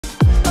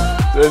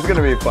This is going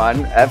to be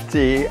fun.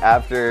 FT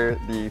after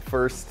the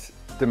first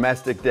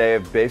domestic day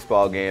of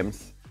baseball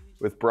games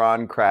with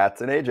Braun, Kratz,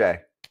 and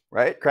AJ.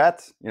 Right,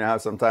 Kratz? You know how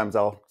sometimes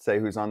I'll say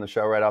who's on the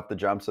show right off the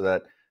jump so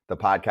that the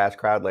podcast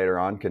crowd later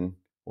on can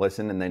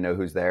listen and they know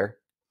who's there.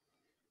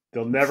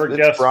 They'll never It's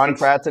guess. Braun,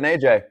 Kratz, and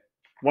AJ.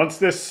 Once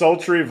this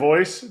sultry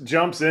voice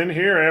jumps in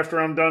here after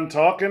I'm done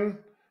talking,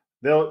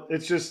 they're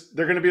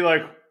going to be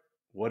like,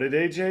 "What did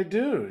AJ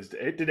do?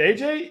 Did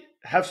AJ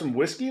have some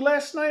whiskey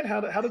last night?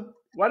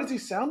 Why does he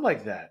sound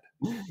like that?"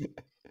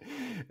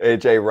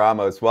 AJ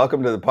Ramos,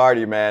 welcome to the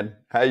party, man.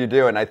 How you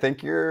doing? I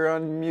think you're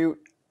on mute.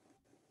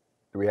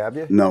 Do we have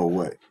you? No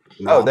way.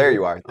 No, oh, there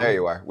you are. There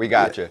you are. We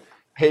got you.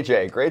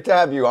 AJ, great to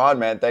have you on,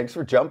 man. Thanks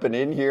for jumping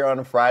in here on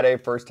a Friday.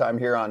 First time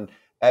here on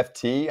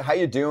FT. How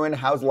you doing?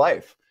 How's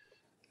life?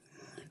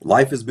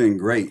 Life has been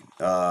great.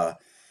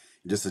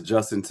 Just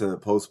adjusting to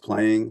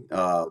post-playing.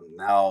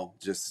 Now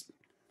just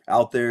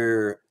out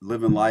there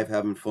living life,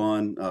 having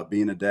fun,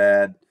 being a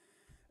dad.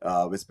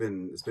 It's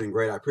been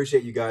great. I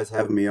appreciate you guys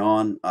having me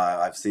on.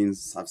 I've seen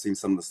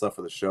some of the stuff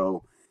for the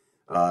show.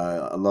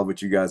 I love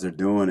what you guys are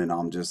doing, and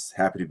I'm just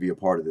happy to be a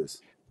part of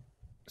this.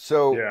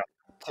 So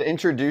to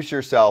introduce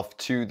yourself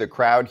to the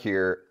crowd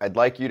here, I'd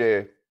like you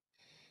to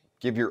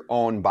give your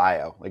own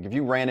bio. Like if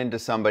you ran into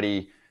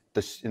somebody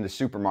in the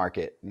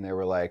supermarket and they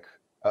were like,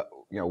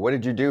 what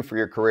did you do for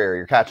your career?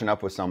 You're catching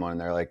up with someone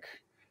and they're like,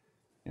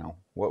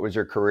 what was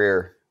your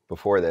career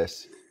before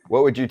this?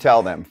 What would you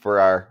tell them for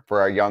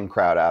our young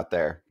crowd out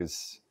there?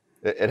 Because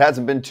it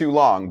hasn't been too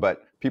long,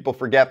 but people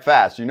forget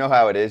fast. You know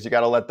how it is. You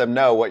got to let them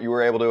know what you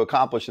were able to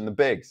accomplish in the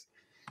bigs.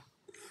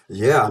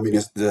 Yeah, I mean,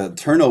 the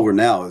turnover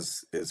now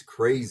is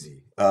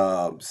crazy.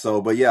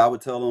 But yeah, I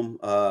would tell them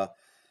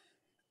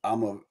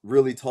I'm a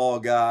really tall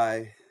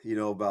guy,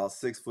 about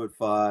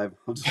 6'5".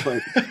 I'm just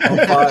like I'm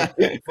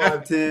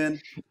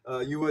 5'10".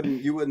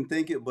 You wouldn't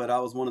think it, but I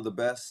was one of the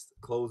best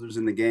closers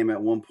in the game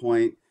at one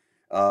point.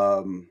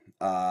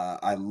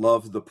 I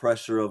loved the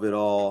pressure of it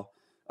all.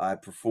 I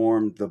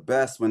performed the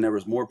best when there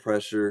was more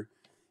pressure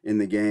in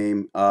the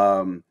game.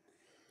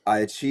 I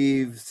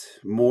achieved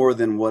more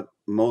than what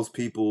most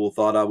people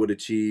thought I would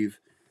achieve.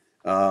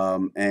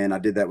 And I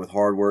did that with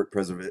hard work,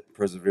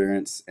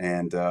 perseverance,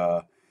 and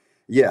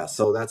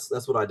so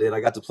that's what I did. I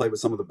got to play with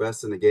some of the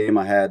best in the game.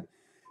 I had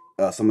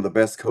some of the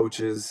best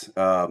coaches.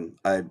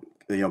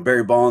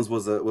 Barry Bonds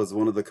was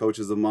one of the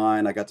coaches of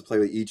mine. I got to play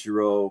with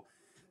Ichiro,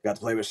 got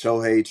to play with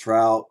Shohei,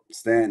 Trout,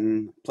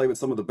 Stanton, play with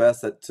some of the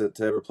best to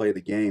ever play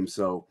the game.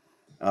 So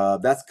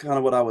that's kind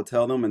of what I would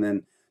tell them. And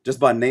then just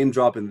by name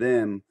dropping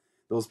them,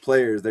 those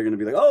players, they're going to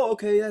be like, oh,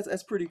 okay,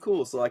 that's pretty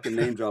cool. So I can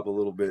name drop a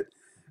little bit.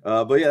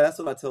 But yeah, that's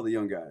what I tell the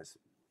young guys.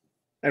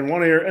 And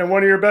one of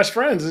your best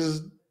friends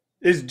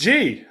is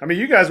G. I mean,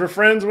 you guys were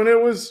friends when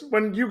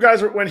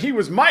he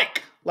was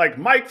Mike, like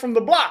Mike from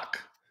the block.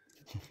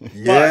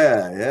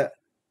 Yeah.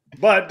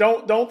 But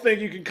don't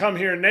think you can come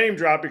here and name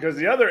drop, because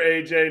the other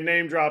AJ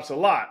name drops a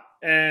lot.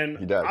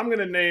 And I'm going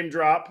to name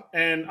drop,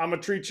 and I'm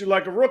going to treat you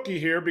like a rookie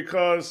here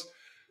because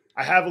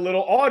I have a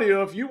little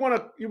audio. If you want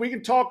to, we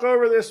can talk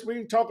over this. We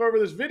can talk over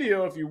this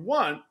video if you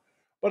want,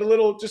 but a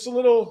little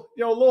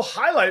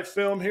highlight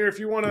film here if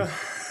you want to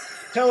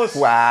tell us.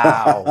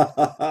 Wow.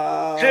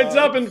 Heads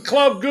up and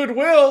Club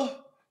Goodwill.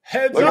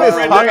 Heads Look up. at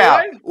this tongue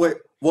out. Wait,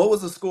 what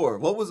was the score?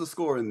 What was the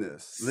score in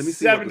this? Let me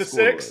see.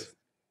 7-6.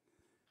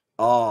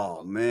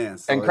 Oh man!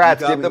 So and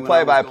Kratz, give the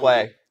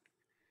play-by-play.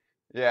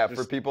 Yeah,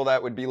 for people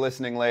that would be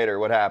listening later,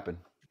 what happened?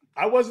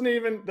 I wasn't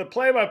even the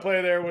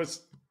play-by-play. There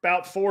was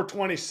about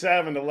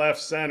 427 to left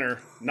center,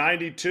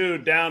 92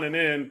 down and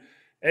in.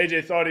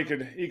 AJ thought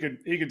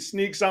he could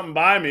sneak something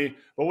by me,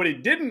 but what he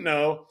didn't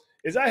know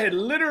is I had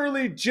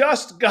literally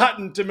just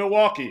gotten to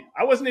Milwaukee.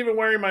 I wasn't even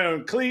wearing my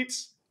own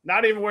cleats,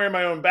 not even wearing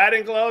my own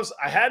batting gloves.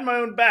 I had my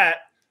own bat.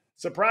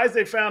 Surprised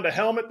they found a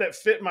helmet that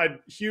fit my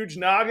huge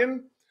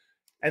noggin.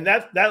 And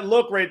that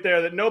look right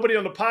there that nobody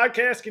on the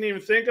podcast can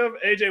even think of.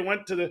 AJ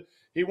went to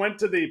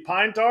the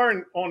pine tar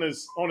and on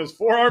his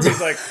forearm. He's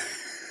like,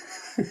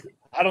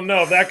 I don't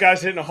know if that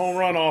guy's hitting a home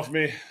run off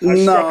me.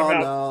 I struck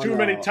him out too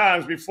many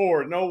times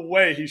before. No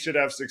way he should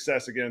have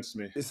success against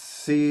me.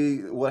 See,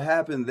 what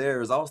happened there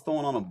is I was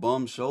throwing on a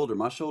bum shoulder.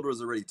 My shoulder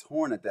was already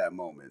torn at that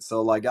moment. So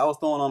I was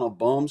throwing on a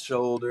bum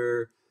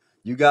shoulder.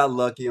 You got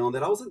lucky on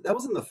that. That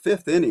was in the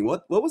fifth inning.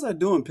 What was I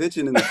doing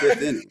pitching in the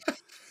fifth inning?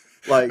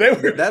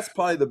 That's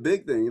probably the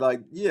big thing.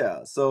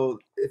 So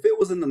if it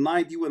was in the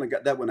ninth, you wouldn't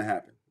have wouldn't have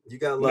happened. You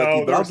got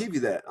lucky, but I'll give you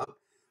that.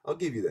 I'll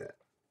give you that.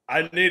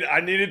 I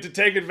needed to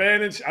take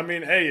advantage. I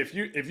mean, hey,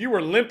 if you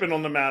were limping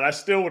on the mound, I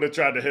still would have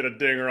tried to hit a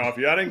dinger off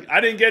you. I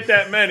didn't get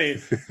that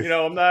many.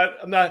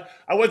 I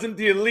wasn't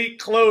the elite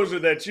closer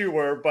that you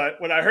were,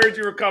 but when I heard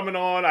you were coming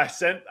on, I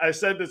sent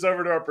this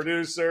over to our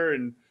producer,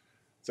 and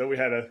so we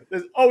had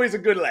there's always a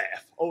good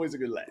laugh. Always a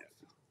good laugh.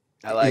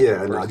 I like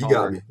it.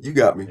 No, you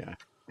got me. Yeah.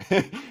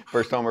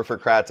 First homer for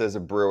Kratz as a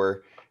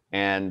Brewer.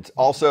 And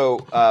also,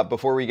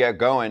 before we get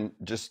going,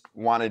 just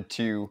wanted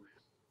to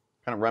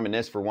kind of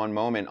reminisce for one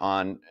moment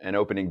on an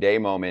opening day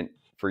moment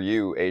for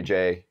you,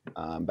 AJ,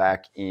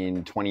 back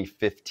in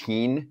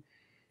 2015.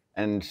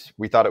 and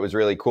we thought it was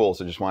really cool.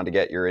 So just wanted to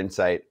get your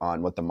insight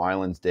on what the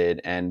Marlins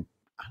did. And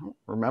I don't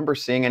remember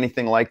seeing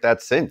anything like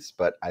that since,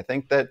 but I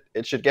think that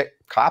it should get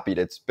copied.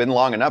 It's been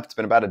long enough. It's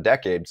been about a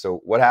decade.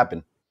 So what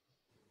happened?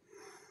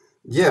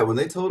 Yeah, when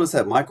they told us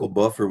that Michael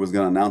Buffer was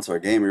going to announce our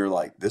game, we were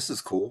like, this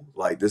is cool.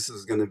 Like, this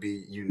is going to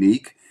be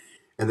unique.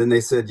 And then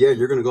they said, yeah,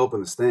 you're going to go up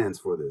in the stands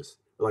for this.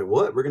 We're like,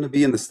 what? We're going to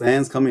be in the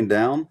stands coming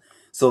down?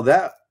 So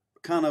that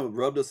kind of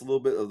rubbed us a little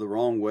bit of the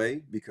wrong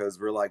way because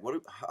we're like,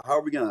 how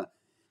are we going to,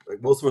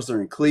 like, most of us are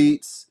in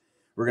cleats.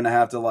 We're going to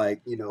have to,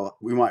 like,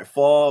 we might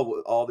fall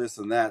with all this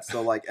and that.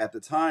 So, like, at the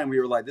time, we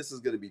were like, this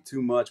is going to be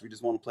too much. We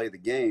just want to play the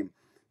game.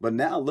 But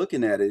now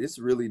looking at it, it's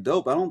really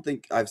dope. I don't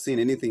think I've seen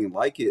anything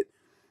like it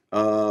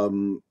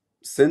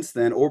since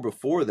then or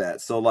before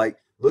that. So, like,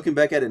 looking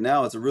back at it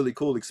now, it's a really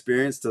cool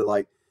experience to,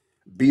 like,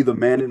 be the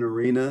man in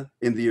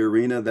the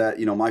arena that,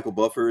 Michael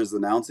Buffer is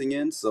announcing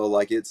in. So,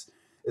 like,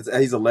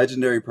 he's a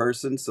legendary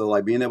person. So,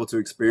 like, being able to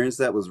experience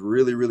that was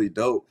really, really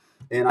dope.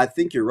 And I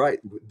think you're right.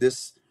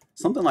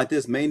 Something like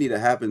this may need to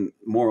happen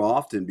more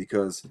often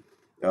because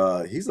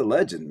he's a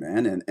legend,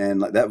 man. And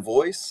like that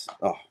voice,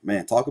 oh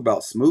man, talk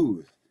about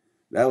smooth.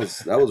 That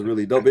was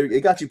really dope.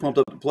 It got you pumped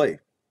up to play.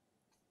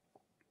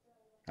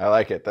 I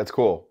like it. That's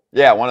cool.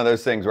 Yeah, one of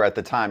those things where at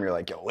the time you're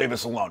like, yo, leave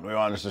us alone. We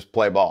want to just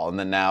play ball. And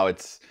then now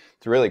it's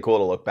really cool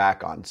to look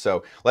back on.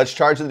 So let's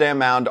charge the damn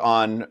mound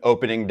on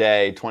opening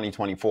day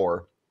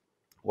 2024.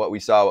 What we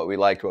saw, what we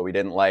liked, what we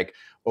didn't like.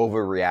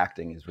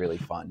 Overreacting is really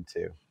fun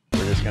too.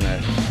 We're just going to...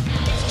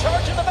 He's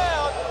charging the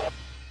mound.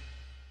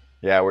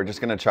 Yeah, we're just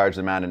going to charge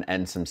the mound and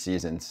end some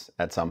seasons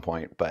at some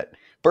point. But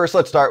first,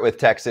 let's start with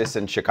Texas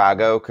and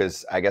Chicago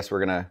because I guess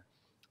we're going to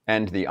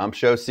end the ump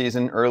show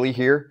season early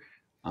here.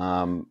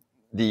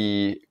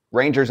 The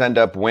Rangers end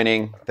up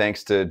winning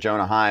thanks to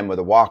Jonah Heim with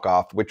a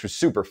walk-off, which was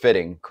super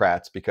fitting,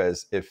 Kratz,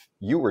 because if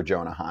you were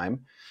Jonah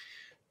Heim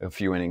a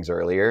few innings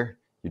earlier,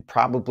 you'd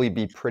probably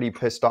be pretty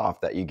pissed off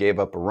that you gave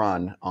up a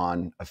run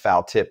on a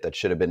foul tip that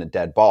should have been a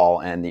dead ball,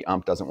 and the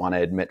ump doesn't want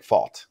to admit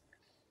fault.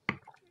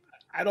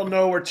 I don't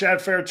know where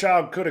Chad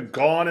Fairchild could have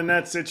gone in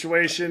that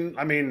situation.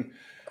 I mean,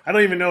 I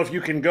don't even know if you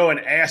can go and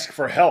ask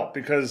for help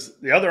because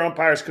the other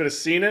umpires could have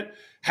seen it.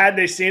 Had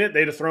they seen it,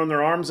 they'd have thrown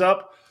their arms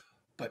up.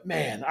 But,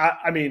 man,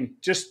 I mean,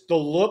 just the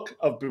look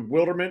of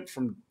bewilderment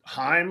from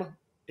Heim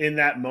in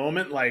that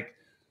moment, like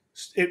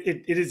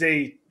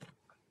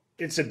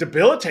it's a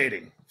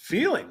debilitating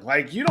feeling.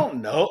 Like, you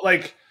don't know.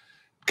 Like,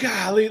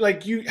 golly,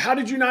 like how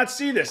did you not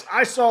see this?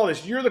 I saw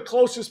this. You're the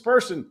closest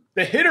person.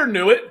 The hitter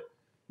knew it.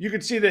 You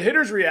could see the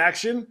hitter's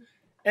reaction.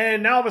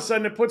 And now all of a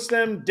sudden it puts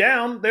them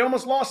down. They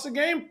almost lost the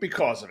game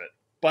because of it.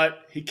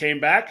 But he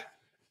came back.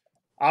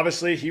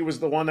 Obviously, he was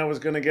the one that was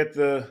going to get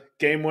the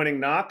game-winning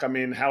knock. I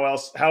mean, how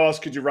else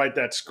could you write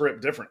that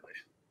script differently?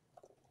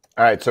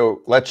 All right,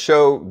 so let's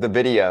show the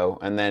video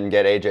and then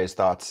get AJ's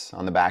thoughts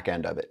on the back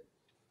end of it.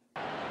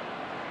 And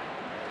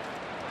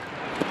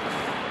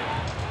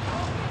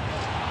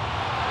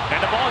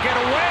the ball get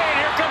away, and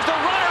here comes the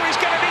runner. He's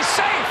going to be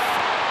safe.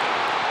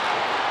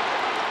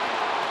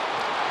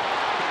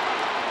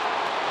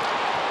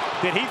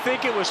 Did he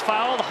think it was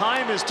fouled?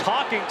 Heim is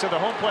talking to the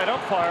home plate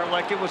umpire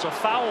like it was a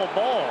foul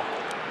ball.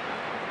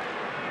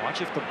 Watch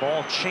if the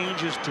ball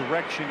changes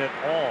direction at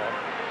all.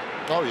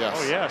 Oh, yes.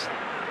 Oh, yes.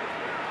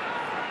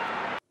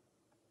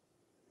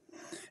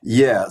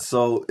 Yeah,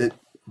 so it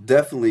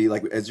definitely,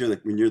 like,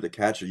 when you're the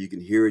catcher, you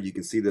can hear it, you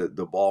can see the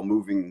ball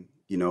moving,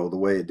 the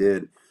way it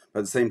did.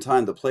 But at the same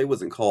time, the play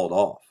wasn't called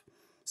off.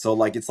 So,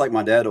 like, it's like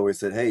my dad always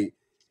said, hey,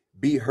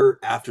 be hurt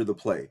after the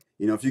play.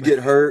 If you get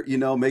hurt,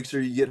 make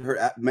sure you get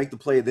hurt, make the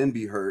play, then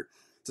be hurt.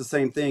 It's the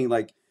same thing.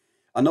 Like,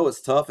 I know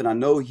it's tough, and I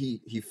know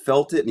he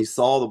felt it, and he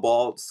saw the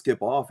ball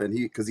skip off, and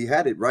because he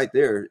had it right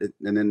there,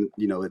 and then,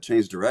 it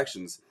changed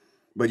directions.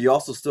 But you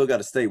also still got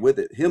to stay with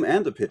it. Him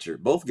and the pitcher,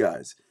 both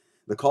guys.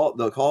 The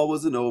call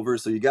wasn't over,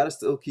 so you got to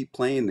still keep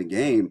playing the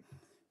game,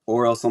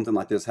 or else something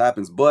like this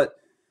happens. But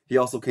he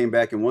also came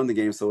back and won the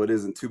game, so it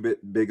isn't too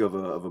big of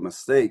a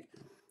mistake.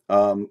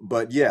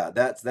 But yeah,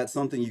 that's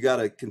something you got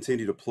to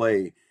continue to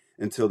play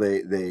until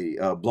they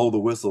blow the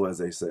whistle, as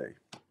they say.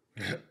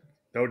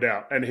 No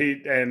doubt.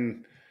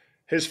 And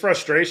his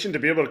frustration to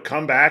be able to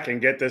come back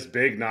and get this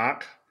big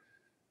knock.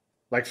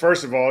 Like,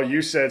 first of all,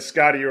 you said,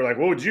 Scotty, you were like,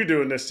 what would you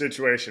do in this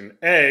situation?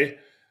 A,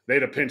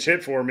 they'd have pinch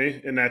hit for me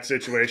in that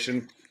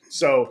situation.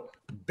 So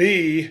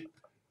B,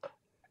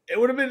 it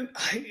would have been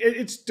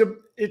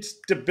it's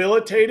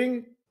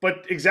debilitating,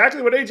 but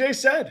exactly what AJ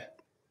said.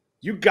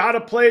 You got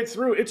to play it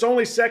through. It's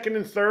only second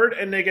and third,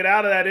 and they get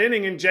out of that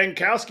inning, and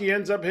Jankowski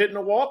ends up hitting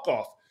a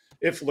walk-off.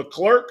 If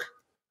Leclerc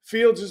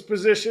fields his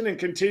position and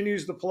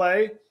continues to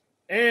play,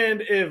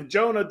 and if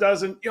Jonah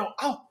doesn't,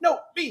 oh, no,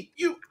 me,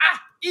 you,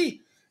 E,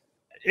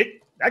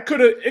 it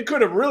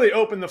could have really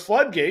opened the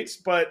floodgates,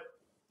 but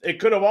it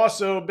could have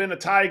also been a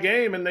tie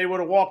game, and they would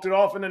have walked it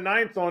off in the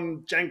ninth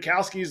on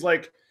Jankowski's,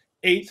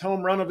 8th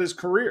home run of his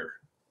career.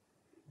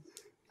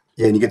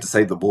 Yeah, and you get to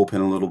save the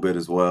bullpen a little bit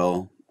as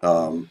well.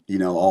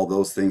 All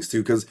those things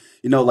too, because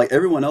like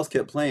everyone else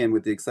kept playing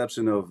with the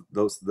exception of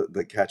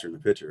the catcher and the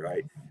pitcher,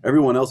 right?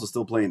 Everyone else was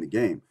still playing the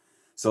game.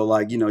 So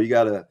like, you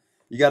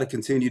gotta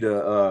continue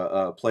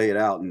to play it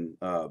out and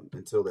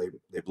until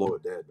they blow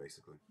it dead,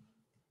 basically.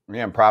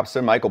 Yeah, and props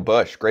to Michael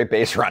Busch. Great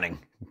base running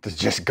to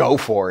just go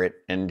for it.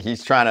 And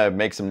he's trying to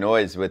make some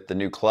noise with the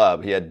new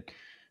club. He had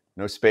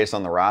no space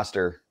on the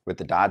roster with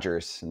the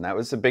Dodgers, and that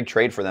was a big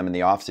trade for them in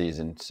the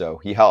offseason. So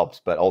he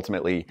helps, but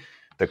ultimately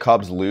the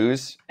Cubs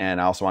lose. And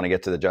I also want to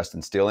get to the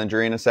Justin Steele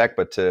injury in a sec,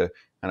 but to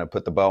kind of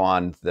put the bow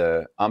on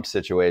the ump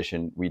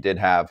situation, we did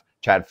have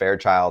Chad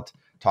Fairchild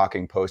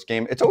talking post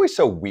game. It's always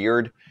so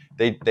weird.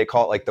 They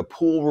call it like the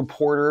pool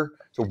reporter.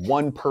 So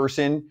one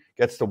person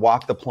gets to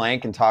walk the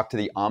plank and talk to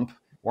the ump,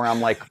 where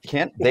I'm like,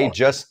 can't they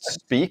just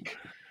speak?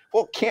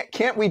 Well,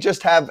 can't we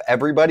just have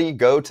everybody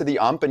go to the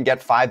ump and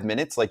get 5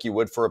 minutes like you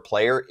would for a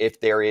player if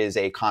there is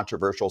a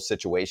controversial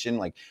situation?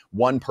 Like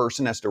one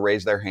person has to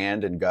raise their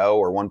hand and go,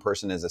 or one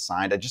person is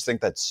assigned. I just think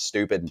that's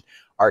stupid and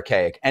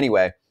archaic.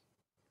 Anyway,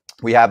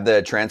 we have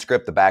the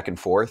transcript, the back and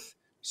forth.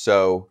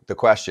 So the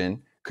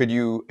question, could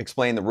you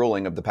explain the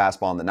ruling of the pass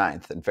ball in the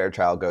ninth? And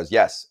Fairchild goes,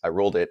 yes, I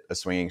ruled it a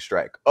swinging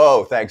strike.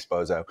 Oh, thanks,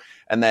 Bozo.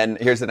 And then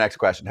here's the next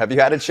question. Have you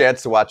had a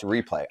chance to watch a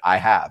replay? I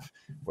have.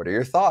 What are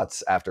your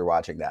thoughts after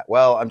watching that?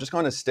 Well, I'm just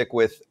going to stick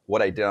with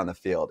what I did on the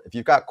field. If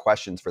you've got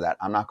questions for that,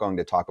 I'm not going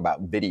to talk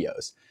about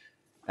videos.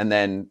 And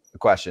then the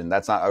question,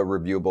 that's not a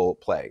reviewable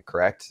play,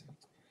 correct?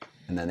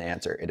 And then the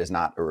answer, it is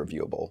not a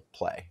reviewable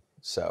play.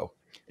 So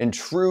in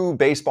true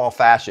baseball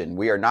fashion,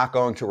 we are not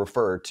going to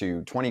refer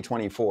to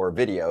 2024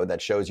 video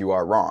that shows you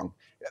are wrong.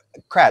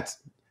 Kratz,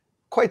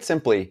 quite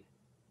simply,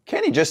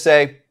 can't he just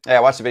say, hey, I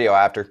watched the video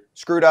after.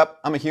 Screwed up.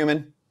 I'm a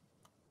human.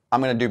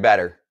 I'm going to do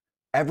better.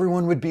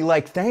 Everyone would be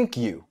like, thank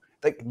you.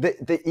 Like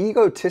the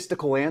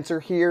egotistical answer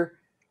here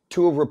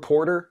to a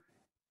reporter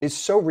is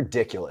so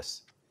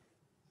ridiculous.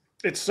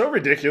 It's so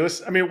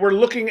ridiculous. I mean, we're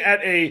looking at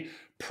a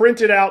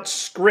printed out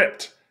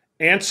script.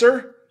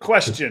 Answer,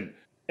 question.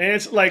 And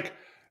it's like,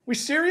 we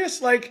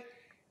serious? Like,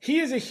 he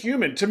is a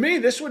human. To me,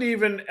 this would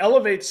even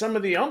elevate some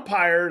of the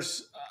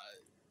umpires'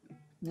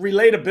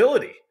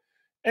 relatability.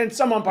 And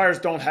some umpires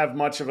don't have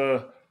much of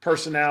a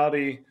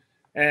personality.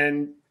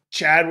 And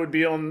Chad would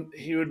be on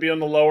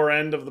the lower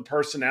end of the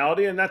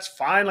personality, and that's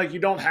fine. Like, you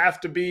don't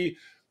have to be,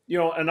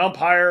 an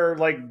umpire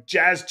like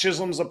Jazz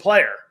Chisholm's a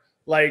player.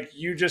 Like,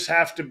 you just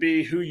have to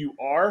be who you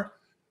are.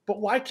 But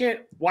why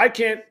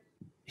can't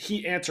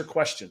he answer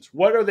questions?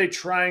 What are they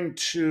trying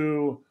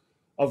to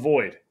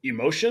avoid?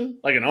 Emotion?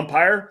 Like an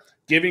umpire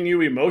giving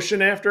you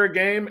emotion after a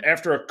game,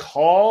 after a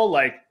call,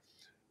 like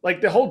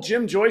the whole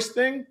Jim Joyce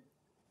thing.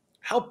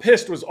 How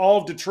pissed was all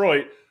of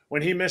Detroit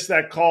when he missed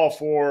that call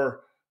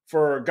for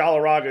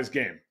Galarraga's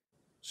game?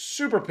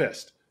 Super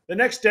pissed. The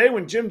next day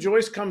when Jim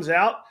Joyce comes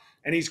out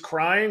and he's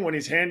crying when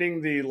he's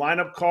handing the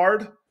lineup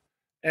card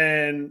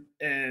and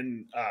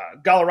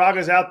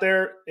Galarraga's out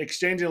there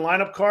exchanging the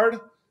lineup card,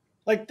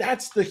 like,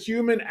 that's the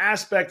human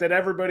aspect that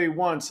everybody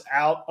wants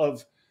out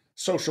of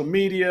social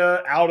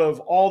media, out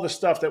of all the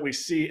stuff that we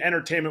see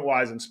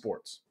entertainment-wise in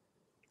sports.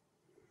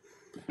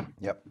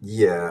 Yep.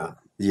 Yeah.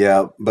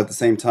 But at the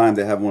same time,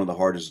 they have one of the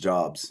hardest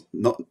jobs.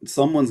 No,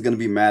 someone's going to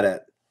be mad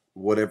at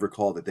whatever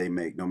call that they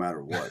make, no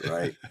matter what,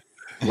 right?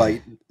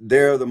 Like,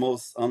 they're the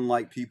most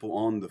unlike people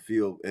on the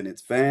field, and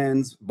it's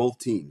fans, both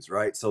teams,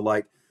 right? So,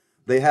 like,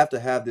 they have to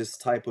have this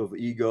type of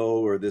ego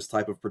or this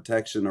type of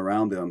protection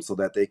around them so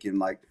that they can,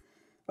 like,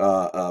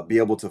 be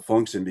able to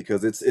function,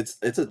 because it's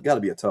got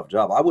to be a tough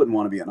job. I wouldn't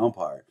want to be an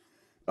umpire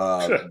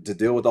to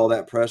deal with all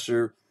that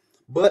pressure.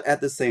 But at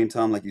the same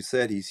time, like you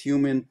said, he's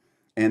human.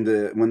 And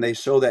when they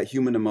show that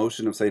human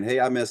emotion of saying, hey,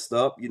 I messed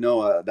up,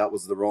 that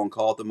was the wrong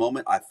call at the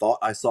moment. I thought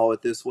I saw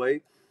it this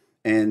way.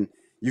 And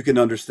you can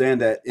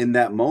understand that in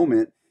that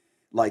moment,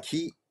 like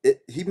he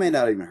may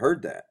not even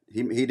heard that.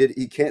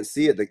 He can't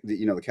see it.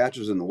 The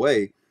catcher's in the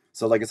way.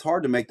 So, like, it's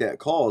hard to make that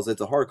call.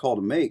 It's a hard call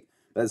to make.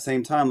 But at the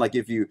same time, like,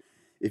 if you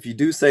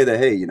do say that,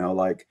 hey,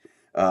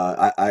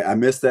 I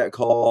missed that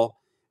call,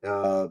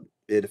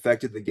 it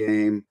affected the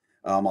game.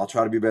 I'll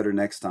try to be better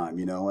next time,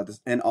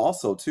 and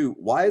also too,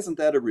 why isn't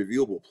that a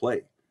reviewable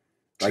play?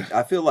 Like,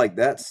 I feel like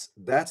that's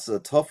a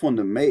tough one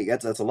to make.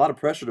 That's a lot of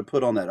pressure to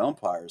put on that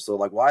umpire. So,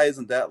 like, why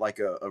isn't that like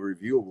a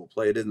reviewable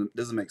play? It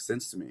doesn't make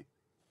sense to me.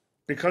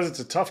 Because it's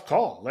a tough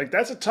call. Like,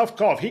 that's a tough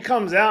call. If he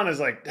comes out and is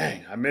like,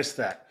 dang, I missed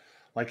that.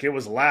 Like, it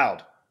was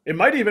loud. It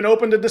might even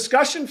open the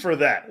discussion for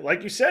that.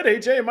 Like you said,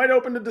 AJ, it might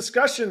open the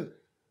discussion.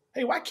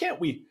 Hey, why can't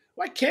we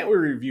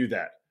review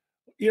that?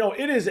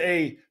 It is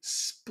a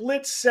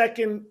split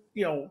second,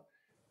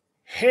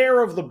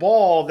 hair of the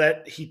ball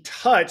that he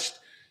touched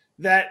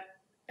that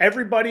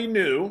everybody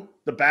knew,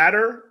 the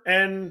batter,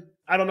 and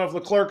I don't know if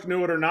Leclerc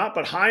knew it or not,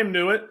 but Heim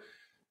knew it.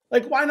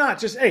 Like, why not?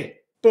 Just, hey,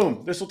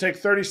 boom, this will take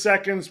 30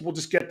 seconds. We'll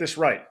just get this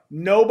right.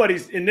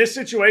 In this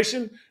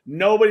situation,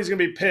 nobody's going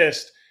to be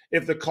pissed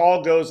if the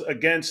call goes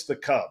against the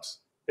Cubs,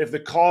 if the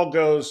call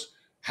goes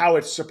how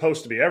it's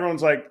supposed to be.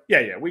 Everyone's like,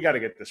 yeah, we got to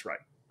get this right.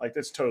 Like,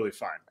 that's totally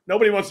fine.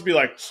 Nobody wants to be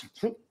like,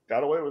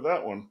 got away with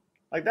that one.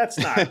 Like that's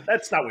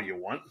not what you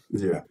want.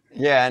 Yeah.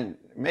 Yeah, and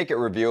make it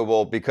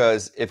reviewable,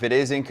 because if it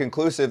is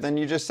inconclusive, then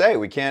you just say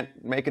we can't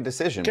make a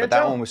decision. But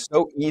that one was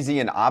so easy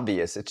and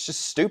obvious. It's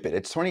just stupid.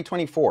 It's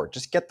 2024.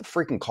 Just get the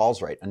freaking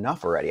calls right.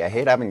 Enough already. I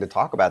hate having to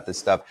talk about this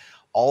stuff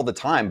all the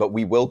time, but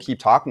we will keep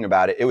talking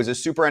about it. It was a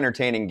super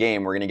entertaining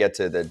game. We're going to get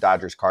to the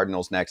Dodgers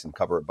Cardinals next and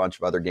cover a bunch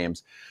of other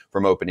games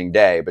from opening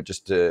day. But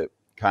just to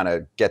kind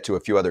of get to a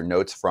few other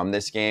notes from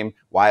this game,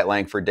 Wyatt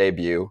Langford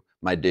debut,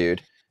 my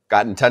dude.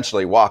 Got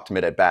intentionally walked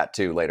mid at bat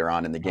too later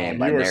on in the game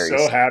by Mary's. You were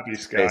so happy,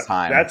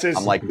 Scott. That's his.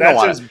 I'm like,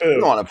 that's his boo. You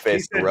don't want to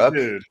face the rook.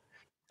 Dude.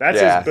 That's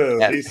his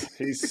boo. And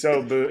he's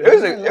so boo.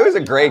 It was a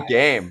great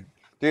game,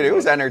 dude. It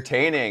was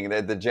entertaining.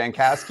 The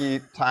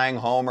Jankowski tying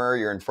homer.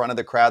 You're in front of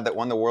the crowd that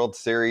won the World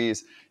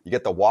Series. You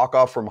get the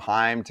walk-off from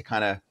Heim to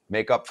kind of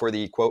make up for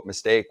the quote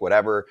mistake,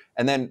 whatever.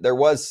 And then there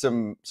was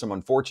some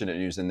unfortunate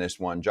news in this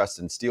one.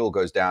 Justin Steele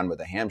goes down with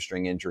a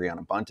hamstring injury on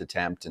a bunt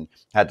attempt and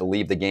had to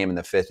leave the game in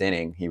the 5th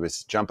inning. He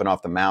was jumping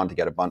off the mound to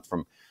get a bunt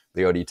from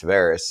Leody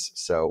Taveras.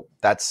 So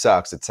that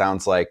sucks. It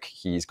sounds like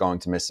he's going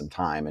to miss some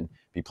time and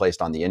be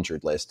placed on the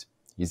injured list.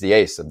 He's the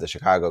ace of the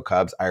Chicago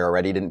Cubs. I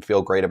already didn't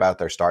feel great about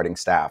their starting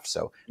staff.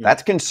 So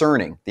that's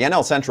concerning. The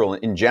NL Central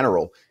in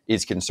general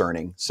is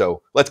concerning.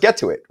 So let's get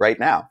to it right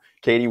now.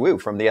 Katie Woo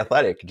from The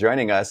Athletic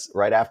joining us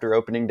right after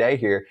opening day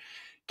here.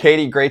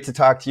 Katie, great to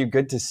talk to you.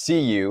 Good to see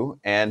you.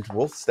 And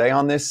we'll stay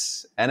on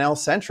this NL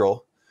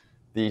Central.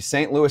 The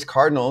St. Louis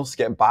Cardinals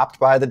get bopped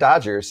by the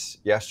Dodgers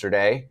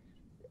yesterday.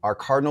 Are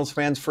Cardinals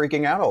fans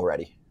freaking out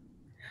already?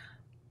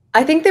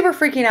 I think they were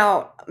freaking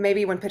out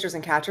maybe when pitchers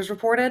and catchers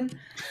reported.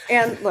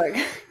 And look,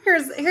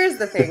 here's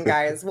the thing,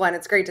 guys. One,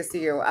 it's great to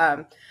see you.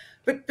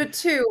 But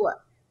two,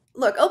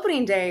 look,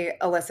 opening day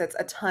elicits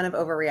a ton of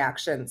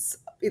overreactions,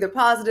 either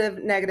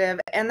positive, negative,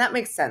 and that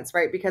makes sense,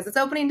 right? Because it's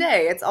opening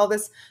day. It's all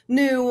this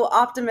new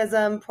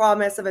optimism,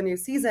 promise of a new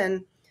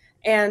season.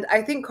 And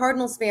I think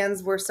Cardinals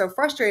fans were so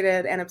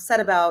frustrated and upset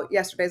about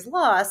yesterday's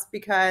loss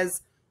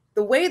because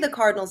the way the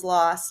Cardinals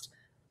lost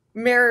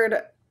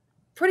mirrored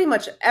pretty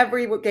much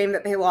every game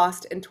that they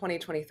lost in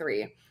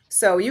 2023.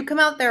 So you come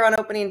out there on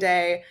opening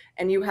day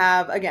and you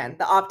have, again,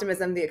 the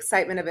optimism, the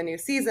excitement of a new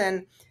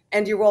season,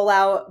 and you roll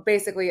out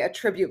basically a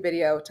tribute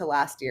video to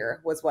last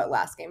year was what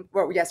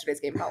yesterday's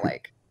game felt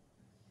like.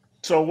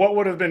 So what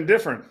would have been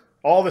different?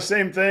 All the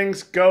same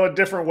things go a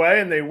different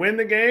way and they win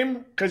the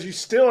game? Because you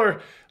still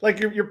are like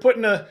you're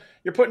putting a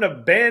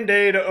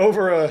Band-Aid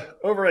over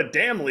a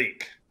dam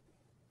leak.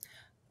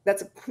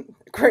 That's a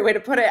great way to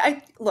put it.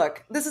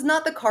 Look, this is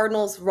not the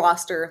Cardinals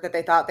roster that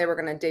they thought they were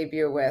going to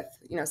debut with.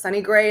 You know,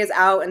 Sonny Gray is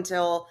out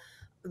until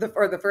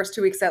the first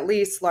 2 weeks at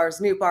least. Lars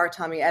Nootbaar,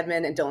 Tommy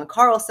Edman, and Dylan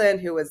Carlson,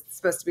 who was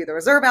supposed to be the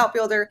reserve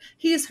outfielder,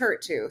 he's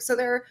hurt too. So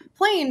they're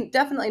playing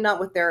definitely not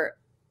with their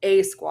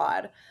A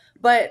squad.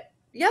 But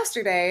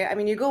yesterday, I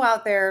mean, you go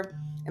out there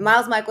and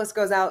Miles Michaelis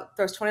goes out,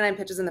 throws 29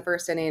 pitches in the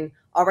first inning,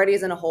 already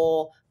is in a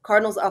hole.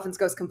 Cardinals offense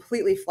goes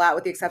completely flat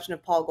with the exception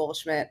of Paul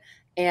Goldschmidt.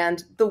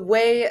 And the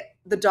way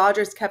the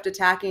Dodgers kept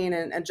attacking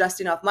and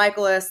adjusting off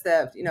Michaelis,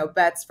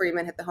 Betts,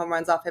 Freeman hit the home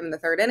runs off him in the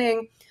 3rd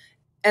inning.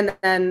 And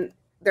then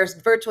there's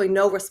virtually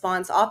no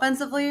response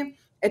offensively.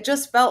 It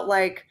just felt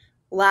like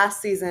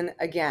last season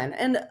again.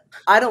 And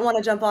I don't want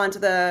to jump onto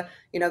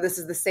this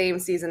is the same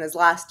season as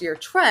last year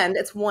trend.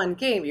 It's one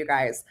game, you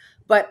guys.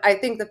 But I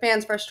think the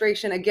fans'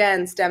 frustration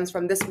again stems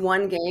from this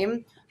one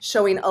game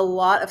showing a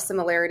lot of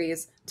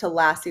similarities to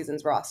last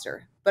season's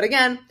roster. But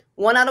again,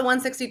 1 out of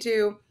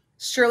 162,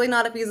 surely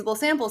not a feasible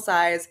sample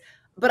size,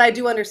 but I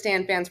do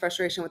understand fans'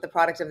 frustration with the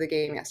product of the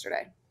game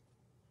yesterday.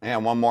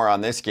 And one more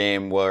on this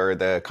game were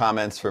the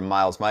comments from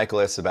Miles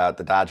Michaelis about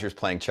the Dodgers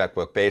playing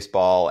checkbook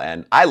baseball.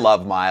 And I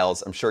love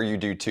Miles. I'm sure you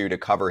do too, to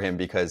cover him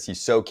because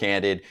he's so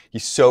candid.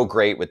 He's so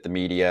great with the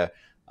media.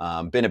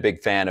 Been a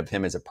big fan of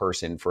him as a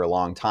person for a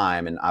long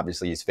time. And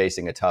obviously he's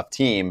facing a tough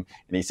team.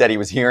 And he said he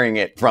was hearing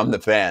it from the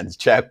fans,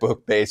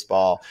 checkbook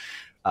baseball.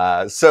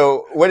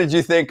 So what did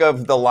you think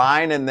of the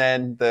line and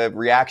then the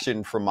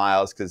reaction from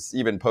Miles? Because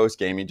even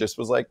post-game, he just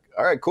was like,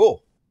 all right,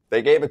 cool.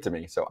 They gave it to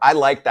me. So I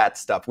like that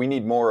stuff. We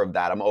need more of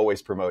that. I'm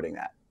always promoting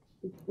that.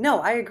 No,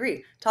 I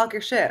agree. Talk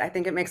your shit. I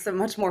think it makes it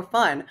much more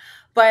fun.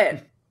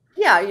 But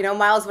yeah,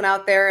 Miles went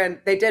out there and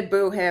they did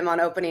boo him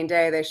on opening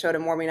day. They showed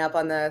him warming up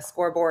on the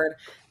scoreboard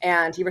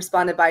and he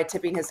responded by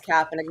tipping his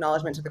cap in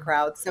acknowledgement to the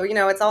crowd. So,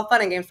 it's all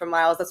fun and games from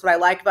Miles. That's what I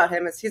like about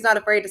him is he's not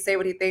afraid to say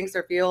what he thinks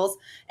or feels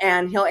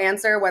and he'll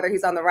answer whether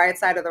he's on the right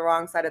side or the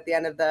wrong side at the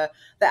end of the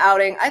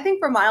outing. I think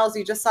for Miles,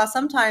 you just saw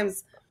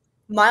sometimes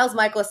Miles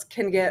Michaelis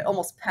can get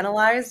almost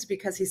penalized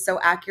because he's so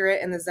accurate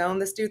in the zone.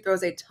 This dude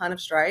throws a ton of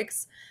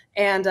strikes.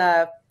 And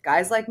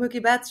guys like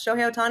Mookie Betts,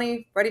 Shohei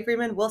Ohtani, Freddie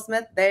Freeman, Will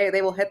Smith, they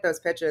will hit those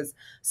pitches.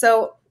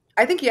 So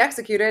I think he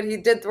executed. He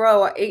did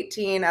throw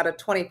 18 out of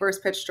 20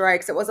 first pitch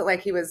strikes. It wasn't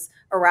like he was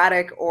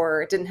erratic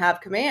or didn't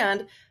have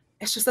command.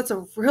 It's just that's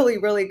a really,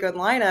 really good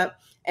lineup.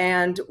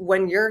 And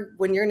when your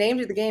name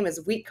to the game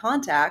is weak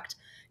contact,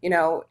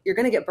 you're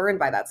going to get burned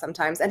by that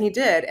sometimes. And he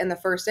did in the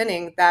first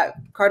inning. That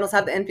Cardinals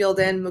had the infield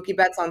in, Mookie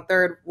Betts on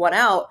third, 1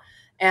 out.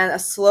 and a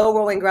slow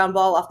rolling ground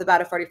ball off the bat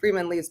of Freddie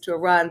Freeman leads to a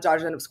run.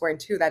 Dodgers end up scoring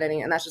 2 that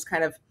inning, and that's just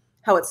kind of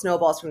how it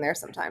snowballs from there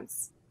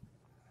sometimes.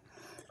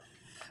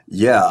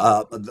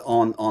 Yeah,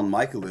 on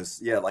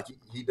Michaelis, yeah, like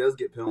he does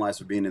get penalized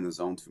for being in the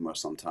zone too much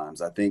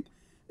sometimes. I think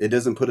it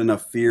doesn't put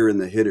enough fear in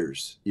the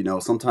hitters.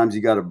 Sometimes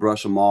you got to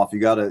brush them off. You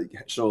got to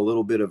show a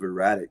little bit of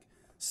erratic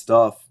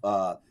stuff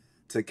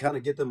to kind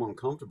of get them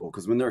uncomfortable.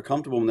 Because when they're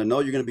comfortable, when they know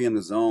you're going to be in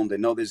the zone, they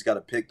know they just got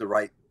to pick the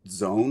right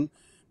zone,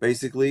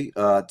 basically,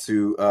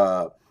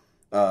 to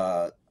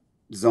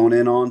zone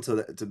in on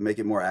to make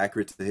it more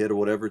accurate to hit or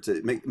whatever.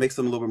 To makes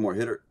them a little bit more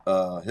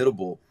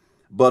hittable.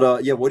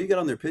 But yeah, what do you got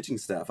on their pitching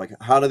staff? Like,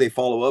 how do they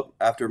follow up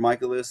after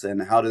Michaelis,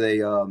 and how do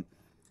they,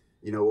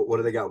 what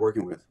do they got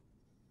working with?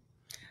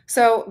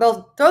 So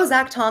they'll throw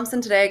Zach Thompson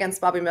today against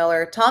Bobby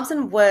Miller.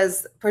 Thompson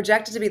was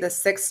projected to be the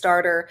 6th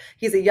starter.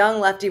 He's a young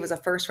lefty, was a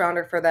first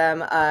rounder for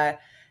them.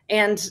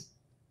 And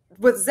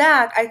with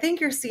Zach, I think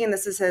you're seeing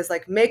this as his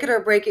like make it or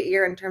break it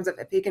year in terms of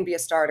if he can be a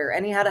starter.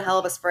 And he had a hell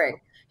of a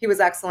spring. He was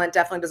excellent,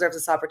 definitely deserves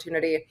this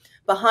opportunity.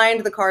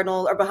 Behind the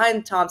Cardinals, or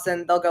behind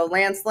Thompson, they'll go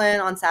Lance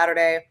Lynn on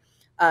Saturday,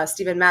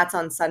 Steven Matz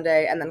on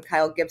Sunday, and then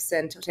Kyle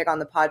Gibson to take on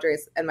the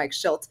Padres and Mike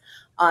Schilt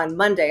on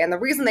Monday. And the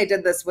reason they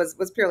did this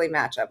was purely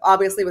matchup.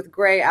 Obviously, with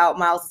Gray out,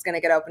 Miles is going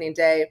to get opening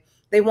day.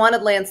 They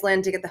wanted Lance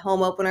Lynn to get the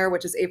home opener,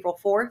 which is April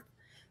 4th.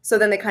 So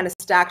then they kind of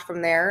stacked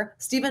from there.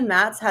 Steven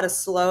Matz had a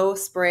slow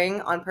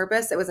spring on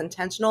purpose. It was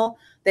intentional.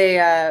 They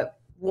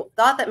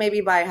thought that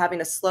maybe by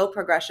having a slow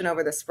progression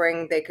over the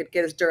spring, they could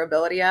get his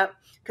durability up,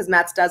 because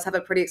Matz does have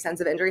a pretty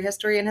extensive injury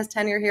history in his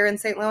tenure here in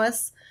St.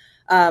 Louis.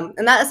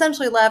 And that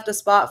essentially left a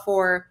spot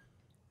for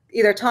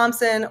either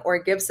Thompson or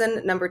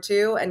Gibson, number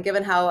 2. And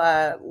given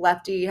how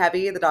lefty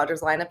heavy the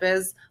Dodgers lineup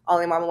is,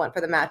 Ollie Marmol went for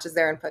the matches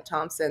there and put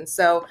Thompson.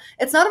 So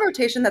it's not a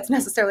rotation that's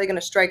necessarily going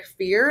to strike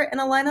fear in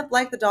a lineup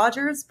like the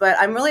Dodgers, but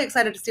I'm really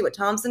excited to see what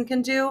Thompson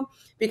can do,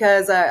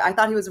 because I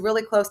thought he was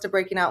really close to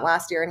breaking out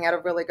last year and he had a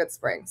really good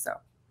spring. So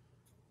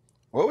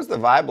what was the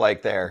vibe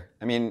like there?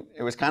 I mean,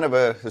 it was kind of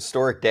a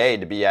historic day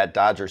to be at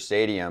Dodger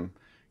Stadium.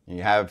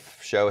 You have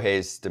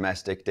Shohei's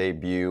domestic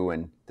debut,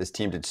 and this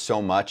team did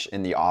so much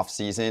in the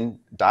offseason.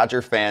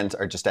 Dodger fans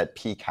are just at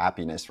peak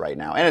happiness right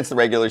now. And it's the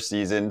regular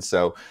season,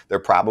 so they're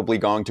probably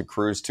going to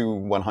cruise to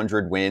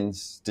 100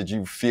 wins. Did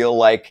you feel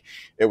like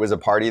it was a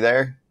party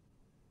there?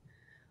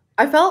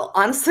 I felt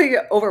honestly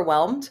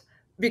overwhelmed,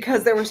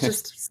 because there was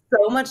just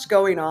so much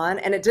going on.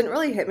 And it didn't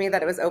really hit me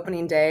that it was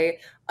opening day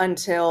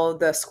until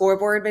the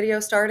scoreboard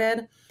video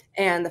started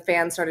and the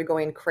fans started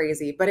going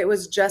crazy. But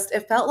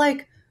it felt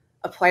like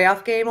a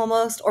playoff game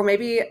almost, or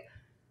maybe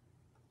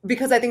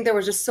because I think there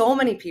was just so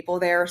many people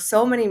there,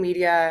 so many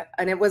media,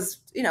 and it was,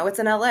 it's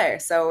in LA,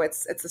 so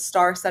it's a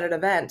star-studded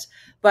event.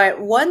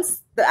 But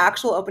once the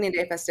actual opening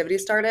day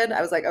festivities started, I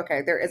was like,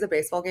 okay, there is a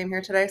baseball game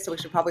here today, so we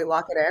should probably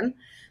lock it in.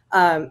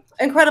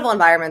 Incredible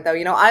environment, though.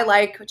 I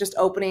like just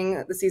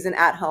opening the season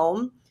at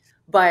home,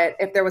 but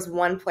if there was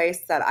one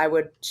place that I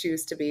would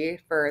choose to be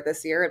for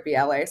this year, it'd be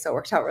LA. So it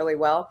worked out really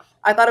well.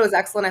 I thought it was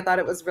excellent. I thought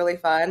it was really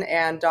fun.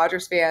 And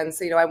Dodgers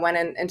fans, I went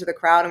into the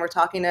crowd and we're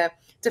talking to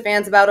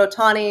fans about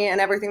Ohtani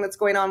and everything that's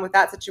going on with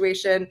that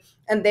situation.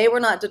 And they were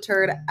not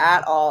deterred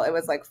at all. It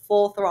was like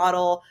full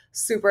throttle,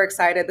 super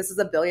excited. This is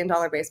a $1 billion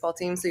baseball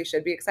team, so you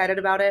should be excited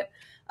about it.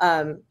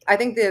 I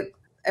think that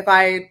if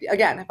I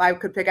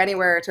could pick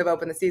anywhere to have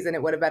opened the season,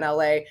 it would have been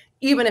LA,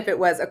 even if it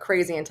was a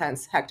crazy,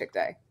 intense, hectic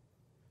day.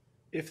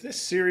 If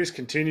this series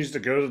continues to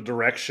go the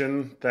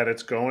direction that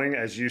it's going,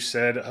 as you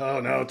said,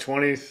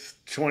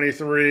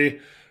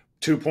 2023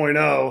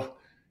 2.0,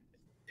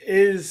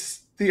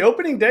 is the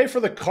opening day for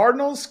the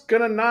Cardinals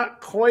going to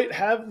not quite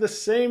have the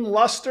same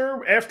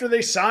luster after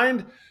they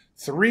signed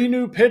 3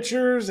 new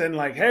pitchers and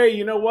like, hey,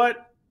 you know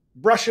what?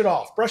 Brush it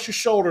off. Brush your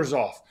shoulders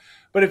off.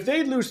 But if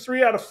they lose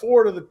 3 out of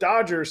 4 to the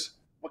Dodgers,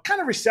 what kind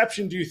of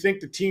reception do you think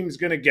the team's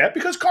going to get?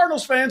 Because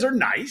Cardinals fans are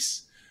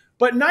nice,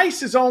 but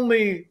nice is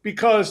only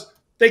because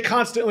they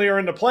constantly are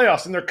in the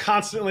playoffs and they're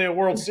constantly a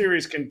World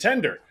Series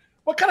contender.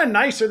 What kind of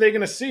nice are they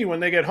going to see when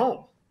they get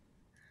home?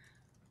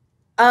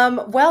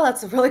 Well,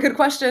 that's a really good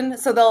question.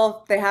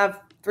 So they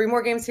have 3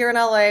 more games here in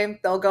LA.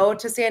 They'll go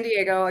to San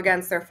Diego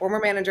against their former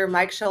manager,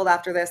 Mike Schilt,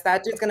 after this.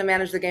 That dude's going to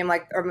manage the game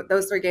or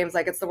those 3 games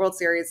like it's the World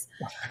Series.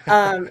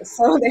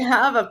 So they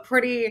have a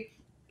pretty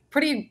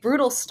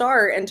brutal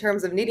start in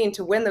terms of needing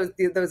to win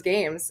those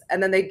games.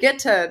 And then they get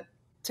to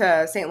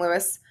St.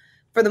 Louis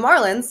for the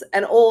Marlins,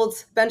 an old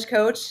bench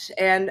coach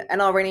and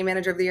NL reigning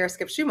manager of the year,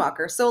 Skip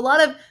Schumacher. So a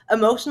lot of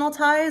emotional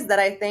ties that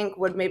I think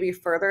would maybe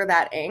further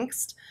that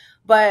angst.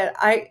 But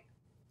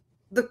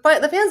the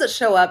fans that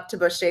show up to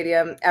Busch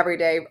Stadium every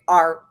day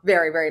are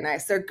very, very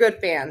nice. They're good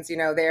fans.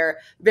 They're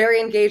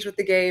very engaged with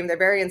the game. They're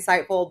very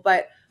insightful.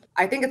 But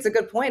I think it's a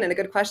good point and a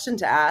good question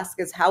to ask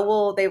is how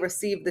will they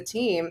receive the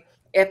team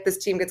if this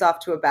team gets off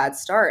to a bad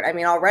start? I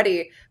mean,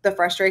 already the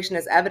frustration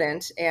is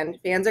evident and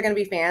fans are going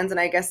to be fans. And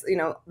I guess,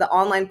 the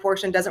online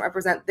portion doesn't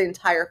represent the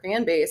entire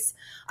fan base.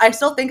 I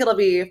still think it'll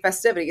be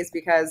festivities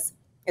because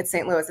it's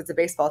St. Louis. It's a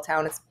baseball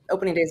town. It's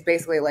opening day is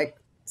basically like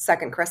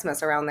second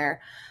Christmas around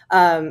there.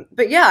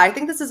 But yeah, I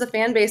think this is a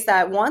fan base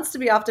that wants to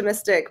be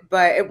optimistic,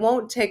 but it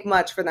won't take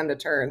much for them to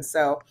turn.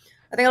 So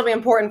I think it'll be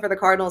important for the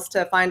Cardinals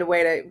to find a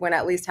way to win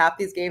at least half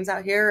these games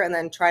out here and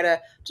then try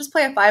to just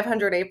play a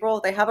 500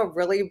 April. They have a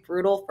really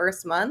brutal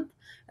first month,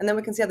 and then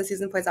we can see how the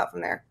season plays out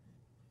from there.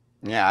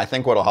 Yeah, I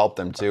think what'll help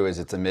them too is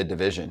it's a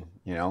mid-division.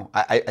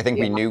 I think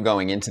we knew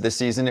going into the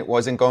season it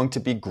wasn't going to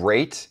be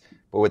great,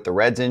 but with the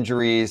Reds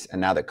injuries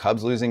and now the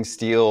Cubs losing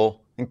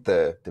Steele, I think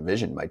the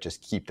division might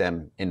just keep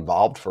them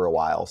involved for a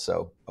while.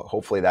 So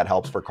hopefully that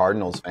helps for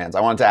Cardinals fans.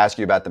 I wanted to ask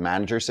you about the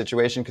manager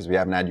situation because we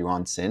haven't had you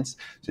on since.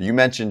 So you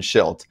mentioned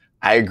Schilt.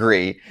 I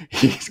agree.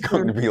 He's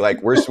going to be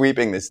like, we're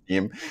sweeping this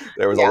team.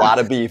 There was a lot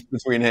of beef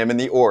between him and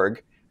the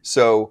org.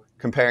 So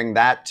comparing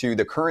that to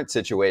the current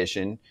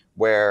situation,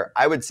 where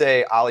I would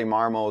say Ollie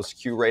Marmol's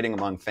Q rating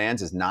among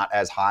fans is not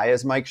as high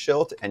as Mike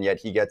Schilt, and yet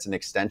he gets an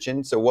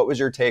extension. So what was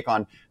your take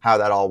on how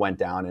that all went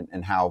down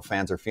and how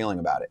fans are feeling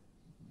about it?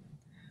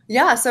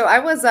 Yeah, so I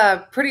was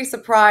pretty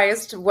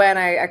surprised when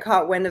I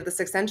caught wind of this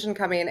extension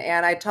coming,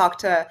 and I talked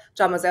to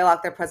John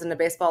Mozeliak, their president of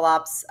baseball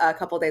ops, a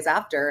couple of days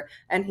after,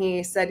 and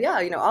he said,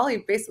 yeah,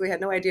 Ollie basically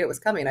had no idea it was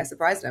coming. I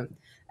surprised him.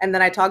 And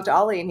then I talked to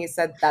Ollie, and he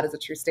said that is a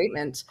true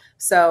statement.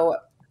 So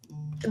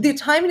the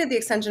timing of the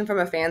extension from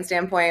a fan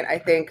standpoint, I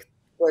think,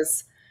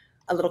 was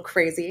a little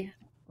crazy.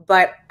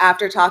 But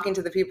after talking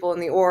to the people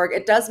in the org,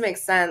 it does make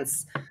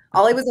sense.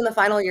 Ollie was in the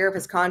final year of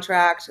his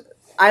contract.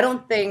 I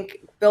don't think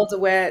Bill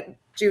DeWitt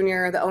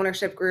Jr., the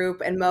ownership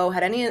group, and Mo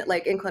had any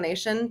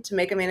inclination to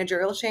make a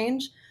managerial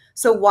change.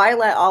 So why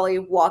let Ollie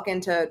walk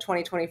into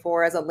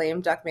 2024 as a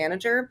lame duck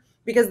manager?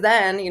 Because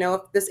then,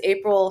 if this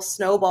April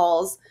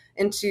snowballs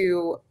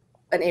into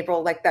an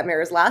April like that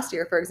mirrors last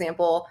year, for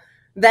example,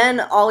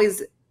 then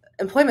Ollie's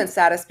employment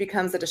status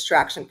becomes a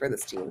distraction for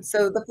this team.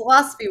 So the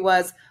philosophy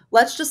was,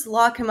 let's just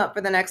lock him up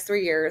for the next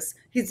 3 years.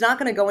 He's not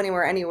going to go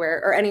anywhere.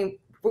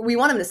 We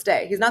want him to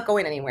stay. He's not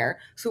going anywhere.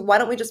 So why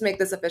don't we just make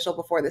this official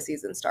before the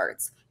season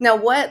starts? Now,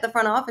 what the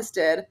front office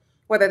did,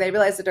 whether they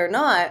realized it or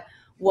not,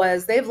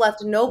 was they've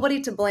left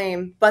nobody to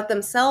blame but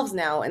themselves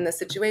now in this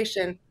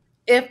situation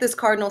if this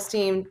Cardinals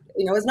team,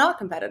 is not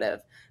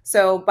competitive.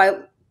 So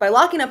by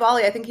locking up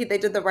Ollie, I think they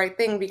did the right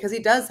thing because he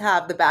does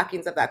have the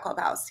backings of that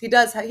clubhouse. He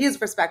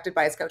is respected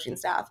by his coaching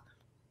staff.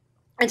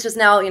 It's just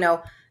now,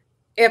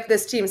 if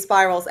this team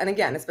spirals, and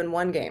again, it's been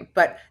one game,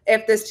 but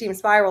if this team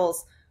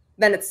spirals,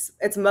 then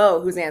it's Mo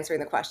who's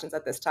answering the questions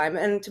at this time.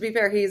 And to be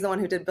fair, he's the one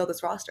who did build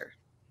this roster.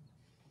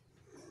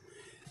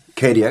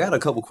 Katie, I got a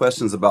couple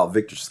questions about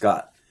Victor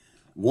Scott.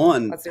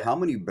 One, how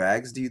many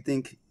bags do you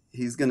think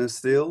he's going to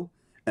steal?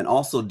 And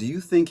also, do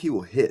you think he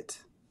will hit?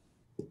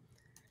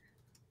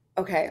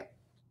 Okay.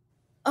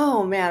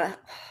 Oh, man.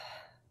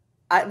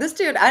 This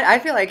dude, I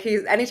feel like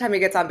anytime he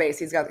gets on base,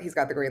 he's got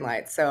the green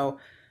light. So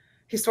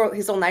he stole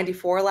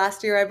 94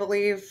 last year, I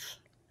believe.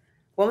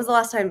 When was the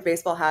last time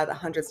baseball had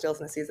 100 steals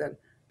in a season?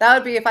 That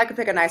would be, if I could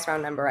pick a nice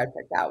round number, I'd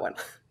pick that one.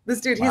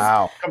 This dude, he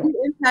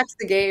impacts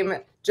the game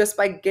just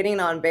by getting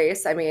on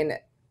base. I mean,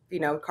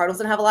 Cardinals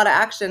didn't have a lot of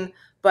action,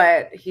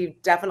 but he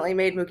definitely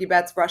made Mookie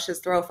Betts rush his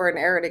throw for an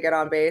error to get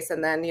on base.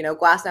 And then,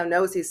 Glass now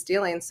knows he's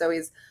stealing, so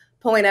he's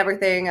pulling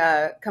everything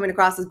coming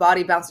across his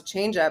body, bounce a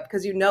changeup,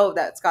 because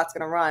that Scott's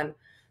going to run.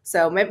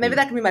 So maybe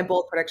that can be my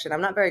bold prediction. I'm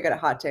not very good at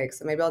hot takes,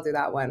 so maybe I'll do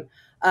that one.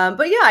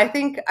 But yeah, I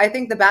think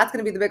the bat's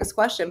going to be the biggest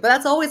question. But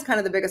that's always kind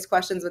of the biggest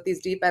questions with these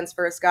defense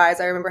first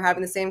guys. I remember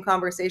having the same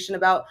conversation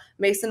about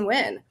Mason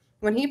Wynn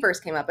when he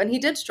first came up, and he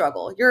did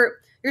struggle. You're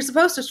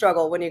supposed to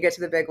struggle when you get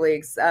to the big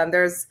leagues.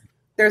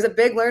 There's a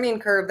big learning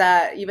curve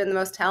that even the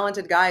most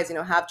talented guys,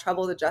 have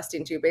trouble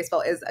adjusting to.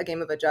 Baseball is a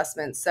game of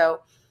adjustments.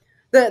 So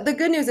the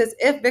good news is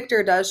if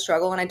Victor does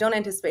struggle, and I don't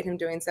anticipate him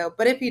doing so,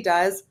 but if he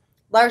does,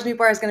 Lars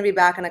Nootbaar is going to be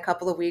back in a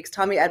couple of weeks.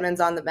 Tommy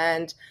Edmonds on the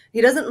mend. He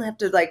doesn't have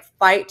to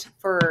fight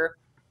for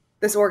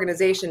this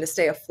organization to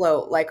stay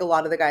afloat like a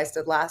lot of the guys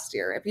did last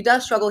year. If he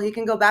does struggle, he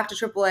can go back to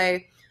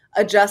AAA,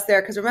 adjust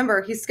there, because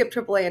remember, he skipped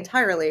AAA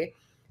entirely,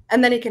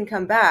 and then he can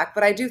come back.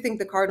 But I do think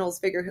the Cardinals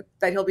figure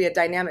that he'll be a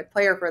dynamic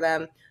player for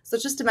them. So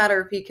it's just a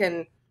matter if he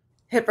can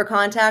hit for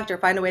contact or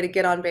find a way to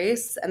get on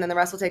base, and then the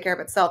rest will take care of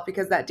itself,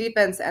 because that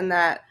defense and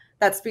that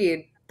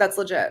speed, that's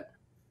legit.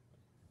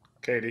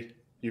 Katie,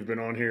 you've been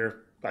on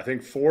here, I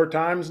think 4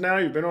 times now.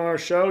 You've been on our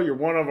show. You're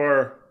one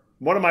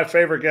of my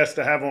favorite guests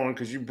to have on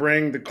because you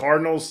bring the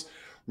Cardinals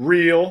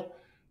real,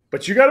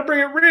 but you got to bring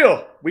it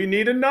real. We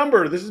need a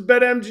number. This is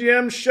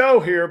BetMGM's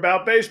show here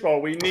about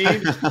baseball. We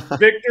need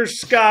Victor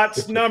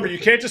Scott's number. You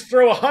can't just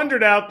throw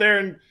 100 out there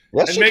and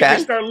make me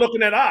start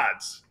looking at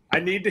odds. I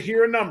need to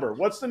hear a number.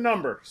 What's the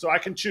number so I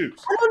can choose?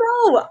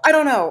 I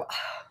don't know.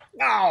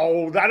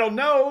 No, I don't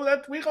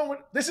know.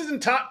 This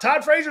isn't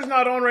Todd Frazier's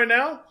not on right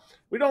now.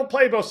 We don't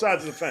play both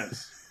sides of the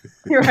fence.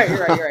 You're right.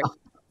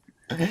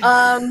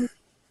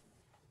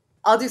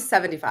 I'll do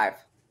 75.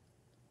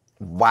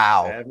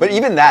 Wow. But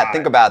even that,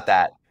 think about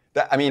that.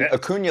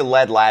 Acuna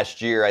led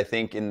last year, I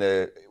think, in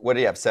what did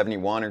he have,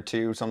 71 or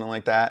 2, something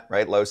like that,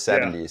 right? Low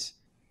 70s. Yeah.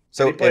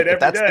 So if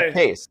that's the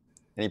case,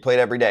 and he played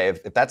every day,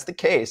 if that's the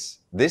case,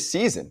 this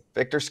season,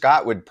 Victor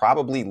Scott would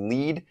probably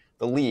lead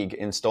the league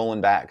in stolen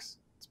bags.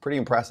 It's pretty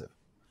impressive.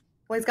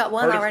 Well, he's got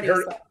one already.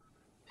 So.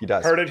 He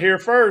does. Heard it here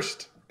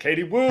first.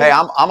 Katie Woo. Hey,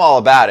 I'm all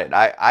about it.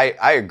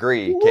 I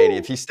agree, Katie.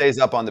 If he stays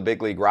up on the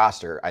big league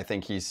roster, I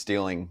think he's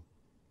stealing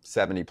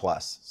 70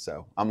 plus.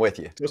 So I'm with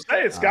you. So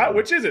say it, Scott.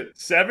 Which is it,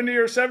 70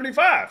 or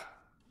 75?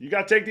 You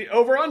got to take the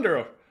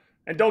over-under.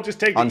 And don't just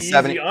take the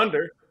easy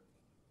under.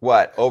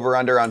 What?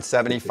 Over-under on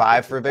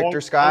 75 for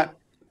Victor, Scott?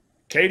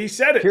 Katie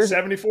said it,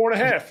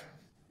 74.5.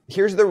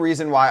 Here's the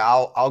reason why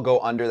I'll go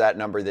under that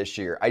number this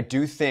year. I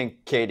do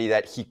think, Katie,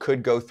 that he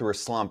could go through a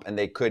slump and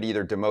they could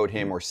either demote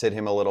him or sit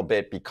him a little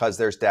bit because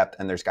there's depth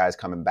and there's guys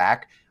coming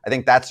back. I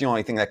think that's the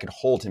only thing that could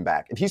hold him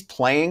back. If he's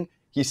playing,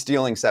 he's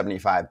stealing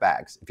 75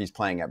 bags if he's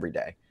playing every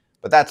day.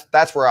 But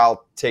that's where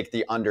I'll take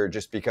the under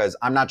just because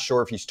I'm not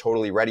sure if he's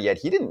totally ready yet.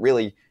 He didn't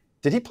really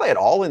 – did he play at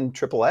all in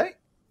AAA?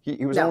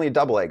 He was only a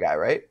AA guy,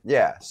 right?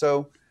 Yeah.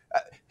 So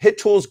hit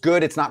tool's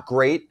good. It's not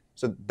great.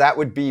 So that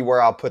would be where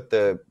I'll put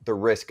the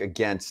risk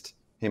against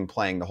him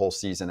playing the whole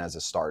season as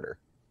a starter.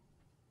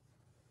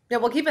 Yeah,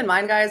 well, keep in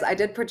mind, guys, I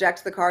did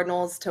project the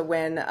Cardinals to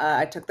win.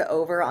 I took the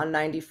over on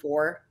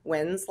 94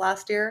 wins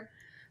last year.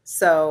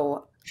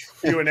 So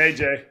you and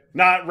AJ,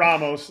 not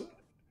Ramos,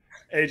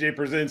 AJ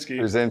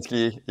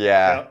Pierzynski.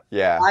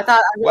 Yeah. I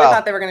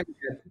thought they were going to be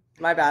good.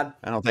 My bad.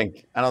 I don't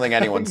think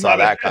anyone saw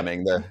that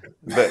coming.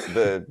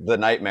 The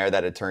nightmare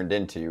that it turned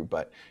into.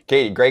 But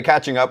Katie, great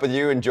catching up with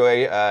you.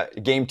 Enjoy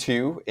Game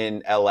 2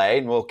 in LA,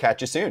 and we'll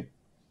catch you soon.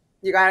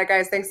 You got it,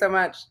 guys. Thanks so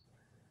much.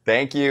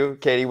 Thank you,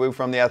 Katie Woo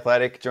from The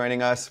Athletic,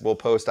 joining us. We'll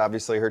post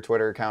obviously her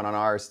Twitter account on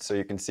ours, so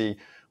you can see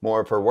more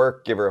of her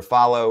work. Give her a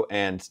follow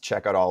and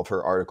check out all of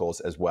her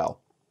articles as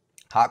well.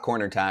 Hot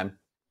corner time.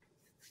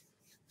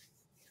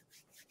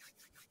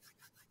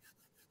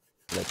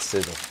 Let's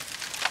sizzle.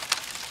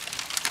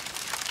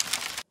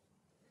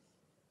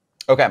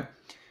 Okay,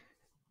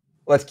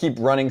 let's keep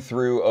running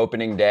through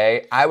opening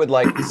day. I would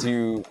like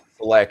to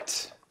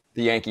select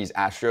the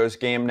Yankees-Astros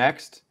game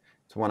next.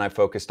 It's one I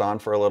focused on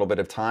for a little bit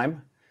of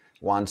time.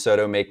 Juan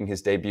Soto making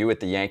his debut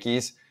with the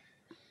Yankees.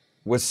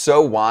 Was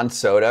so Juan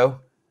Soto,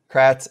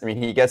 Kratz. I mean,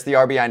 he gets the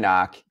RBI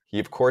knock. He,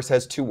 of course,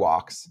 has 2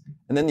 walks.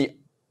 And then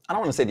I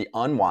don't want to say the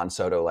un-Juan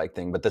Soto-like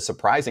thing, but the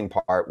surprising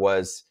part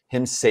was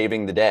him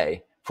saving the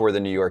day for the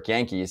New York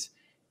Yankees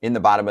in the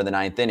bottom of the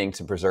 9th inning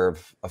to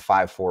preserve a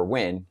 5-4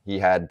 win. He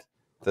had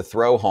the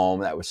throw home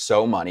that was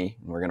so money.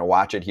 And we're going to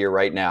watch it here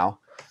right now.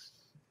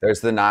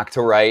 There's the knock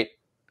to right.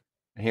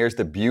 And here's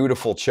the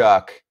beautiful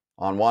chuck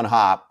on one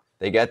hop.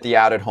 They get the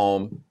out at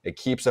home. It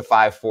keeps a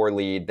 5-4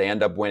 lead. They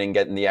end up winning,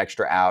 getting the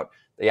extra out.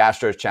 The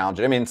Astros challenge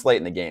it. I mean, it's late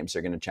in the game, so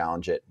they're going to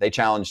challenge it. They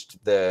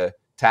challenged the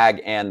tag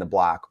and the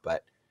block,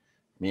 but,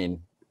 I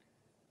mean,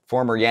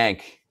 former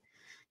Yank,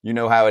 you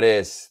know how it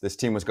is. This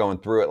team was going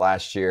through it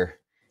last year.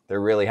 They're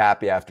really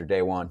happy after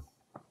day one.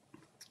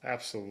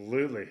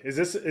 Absolutely. Is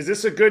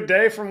this a good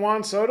day from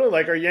Juan Soto?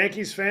 Like, are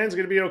Yankees fans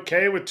going to be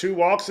okay with 2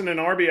 walks and an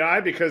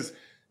RBI? Because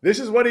this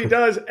is what he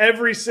does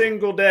every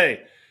single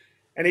day.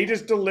 And he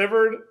just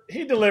delivered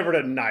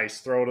a nice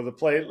throw to the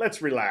plate.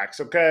 Let's relax,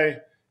 okay?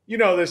 You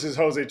know this is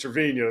Jose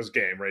Trevino's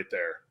game right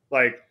there.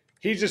 Like,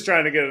 he's just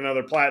trying to get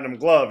another platinum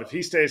glove. If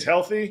he stays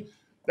healthy,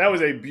 that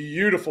was a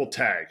beautiful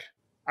tag.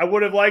 I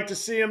would have liked to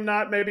see him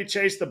not maybe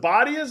chase the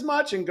body as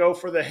much and go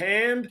for the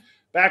hand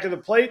back of the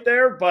plate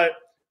there, but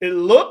it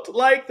looked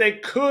like they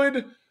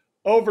could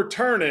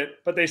overturn it,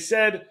 but they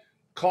said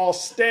call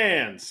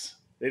stands.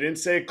 They didn't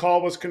say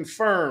call was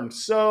confirmed.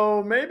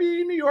 So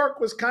maybe New York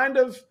was kind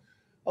of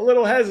a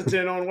little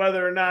hesitant on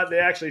whether or not they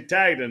actually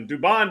tagged him.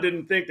 Dubon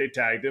didn't think they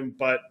tagged him,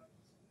 but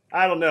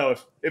I don't know.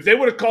 If they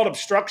would have called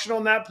obstruction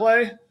on that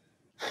play,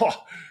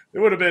 it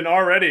would have been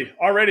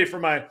already for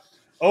my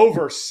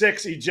over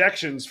 6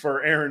 ejections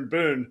for Aaron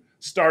Boone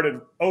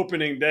started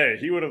opening day.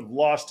 He would have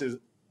lost his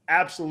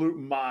absolute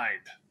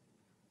mind.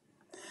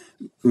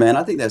 Man,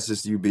 I think that's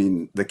just you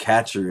being the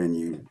catcher in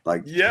you.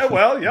 Like,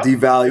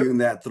 devaluing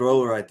that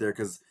throw right there,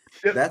 because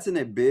that's in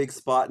a big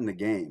spot in the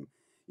game.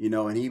 You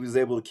know, and he was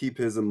able to keep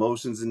his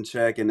emotions in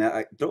check and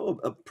throw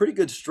a pretty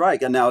good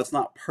strike. And now it's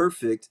not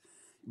perfect,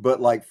 but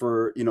like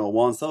for,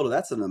 Juan Soto,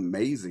 that's an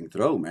amazing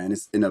throw, man.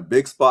 It's in a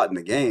big spot in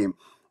the game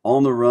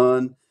on the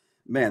run.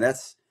 Man,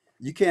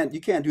 you can't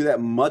do that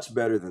much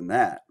better than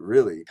that,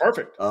 really.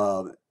 Perfect.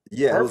 Perfect.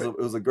 It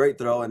was a great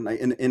throw and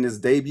in his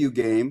debut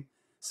game.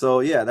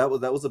 So yeah, that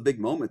was a big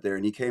moment there.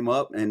 And he came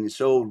up and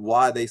showed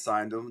why they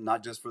signed him,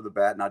 not just for the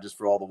bat, not just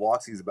for all the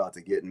walks he's about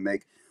to get and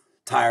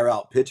tire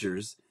out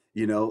pitchers.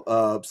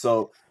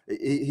 So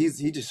he's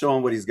just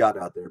showing what he's got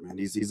out there, man.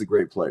 He's a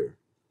great player.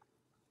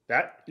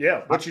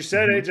 What you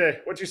said,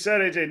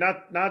 AJ,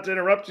 not to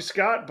interrupt you,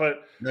 Scott,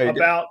 but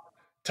about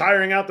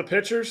tiring out the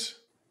pitchers.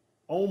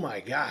 Oh my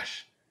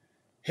gosh.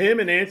 Him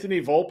and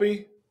Anthony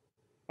Volpe,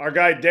 our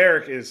guy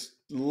Derek is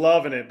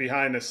loving it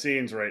behind the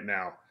scenes right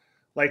now.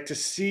 Like, to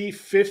see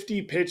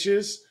 50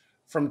 pitches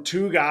from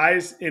 2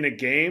 guys in a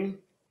game,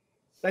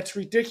 that's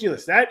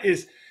ridiculous. That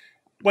is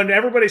 – when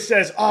everybody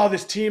says, oh,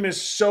 this team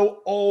is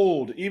so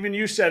old, even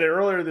you said it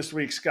earlier this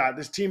week, Scott,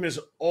 this team is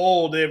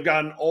old. They've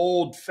gotten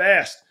old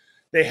fast.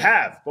 They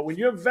have, but when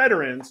you have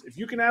veterans, if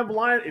you can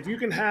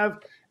have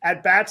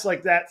at bats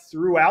like that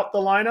throughout the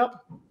lineup,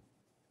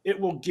 it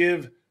will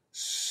give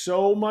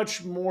so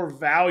much more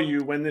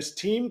value when this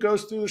team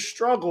goes through the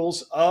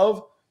struggles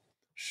of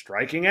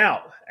striking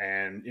out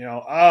and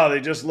they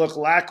just look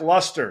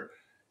lackluster.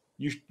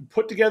 You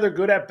put together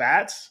good at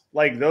bats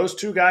like those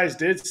two guys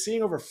did,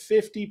 seeing over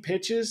 50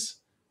 pitches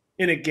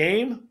in a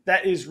game,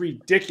 that is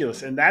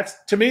ridiculous. And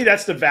to me,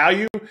 that's the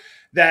value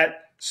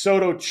that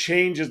Soto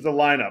changes the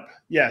lineup.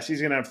 Yes,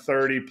 he's going to have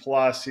 30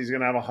 plus. He's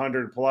going to have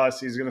 100 plus.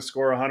 He's going to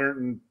score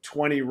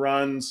 120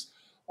 runs,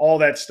 all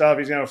that stuff.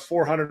 He's going to have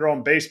 400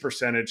 on base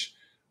percentage.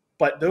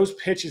 But those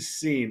pitches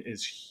seen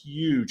is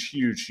huge,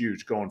 huge,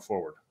 huge going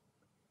forward.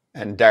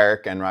 And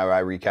Derek, and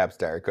I recaps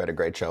Derek, who had a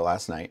great show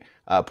last night,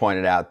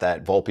 pointed out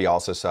that Volpe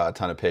also saw a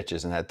ton of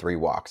pitches and had 3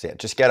 walks. Yeah,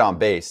 just get on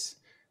base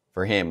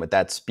for him with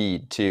that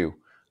speed too.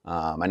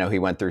 I know he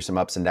went through some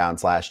ups and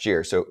downs last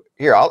year. So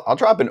here, I'll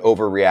drop an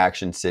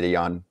overreaction city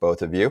on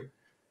both of you.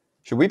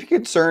 Should we be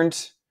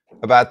concerned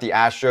about the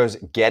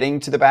Astros getting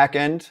to the back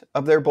end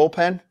of their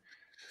bullpen?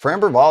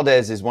 Framber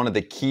Valdez is one of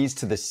the keys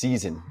to the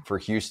season for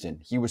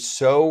Houston. He was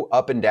so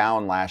up and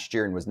down last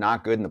year and was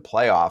not good in the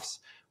playoffs.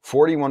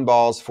 41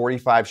 balls,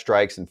 45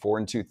 strikes, and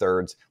 4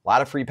 2/3. A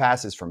lot of free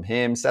passes from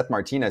him. Seth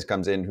Martinez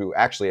comes in, who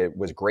actually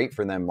was great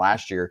for them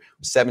last year,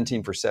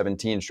 17 for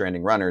 17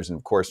 stranding runners. And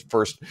of course,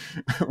 first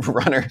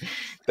runner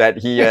that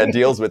he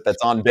deals with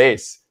that's on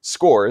base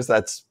scores.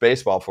 That's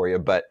baseball for you.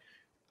 But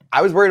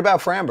I was worried about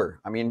Framber.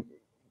 I mean,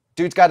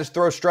 dude's got to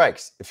throw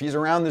strikes. If he's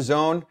around the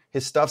zone,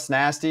 his stuff's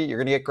nasty. You're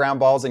going to get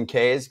ground balls and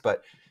Ks,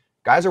 but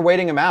guys are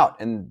waiting him out.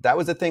 And that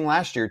was a thing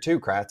last year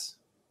too, Kratz.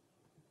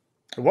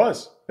 It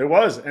was.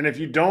 And if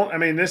you don't, I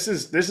mean, this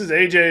is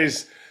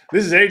AJ's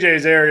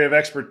area of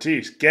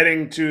expertise,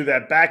 getting to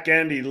that back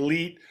end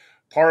elite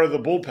part of the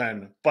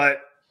bullpen.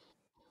 But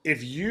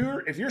if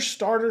your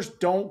starters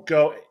don't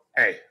go,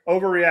 hey,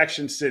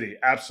 overreaction city,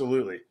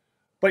 absolutely.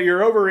 But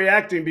you're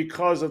overreacting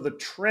because of the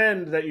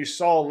trend that you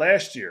saw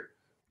last year.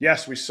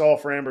 Yes, we saw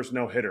Framber's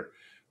no-hitter,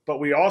 but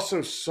we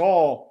also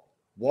saw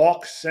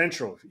walk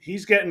central.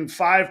 He's getting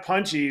 5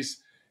 punchies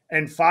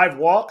and 5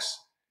 walks.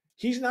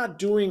 He's not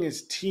doing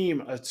his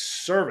team a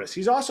service.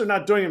 He's also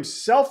not doing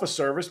himself a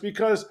service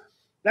because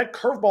that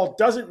curveball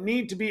doesn't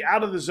need to be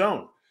out of the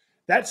zone.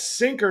 That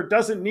sinker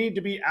doesn't need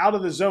to be out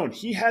of the zone.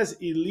 He has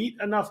elite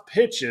enough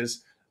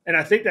pitches, and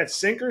I think that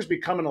sinker's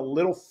becoming a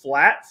little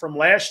flat from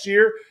last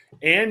year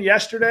and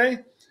yesterday,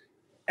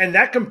 and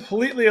that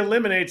completely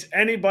eliminates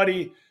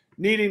anybody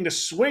needing to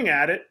swing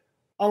at it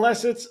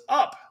unless it's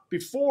up.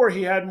 Before,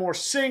 he had more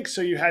sink,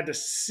 so you had to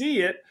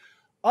see it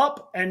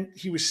up, and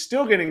he was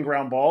still getting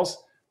ground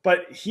balls.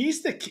 But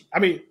he's the key. I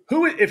mean,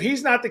 who, if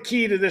he's not the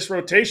key to this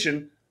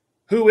rotation,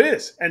 who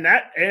is? And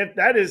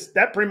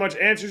that pretty much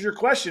answers your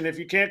question. If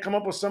you can't come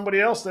up with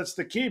somebody else, that's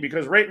the key.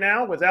 Because right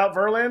now, without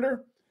Verlander,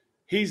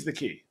 he's the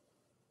key.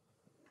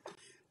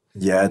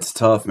 Yeah, it's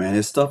tough, man.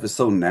 His stuff is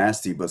so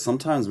nasty, but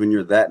sometimes when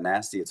you're that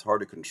nasty, it's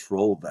hard to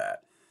control that.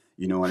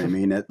 You know what I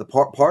mean? The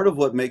part of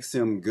what makes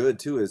him good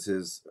too is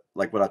his,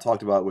 like what I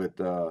talked about with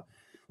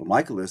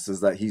Michaelis, is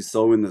that he's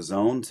so in the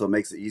zone, so it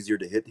makes it easier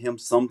to hit him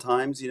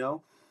sometimes,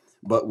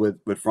 But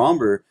with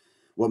Framber,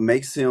 what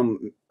makes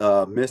him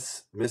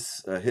miss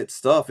hit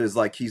stuff is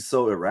like he's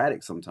so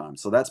erratic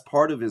sometimes. So that's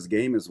part of his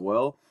game as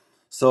well.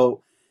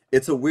 So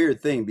it's a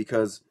weird thing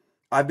because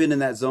I've been in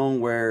that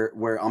zone where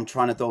I'm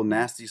trying to throw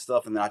nasty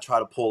stuff and then I try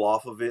to pull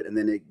off of it and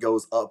then it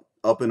goes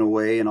up and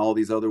away and all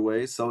these other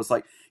ways. So it's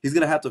like he's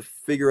gonna have to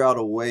figure out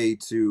a way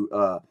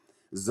to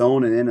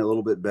zone it in a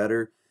little bit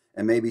better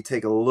and maybe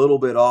take a little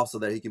bit off so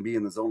that he can be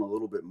in the zone a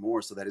little bit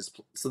more so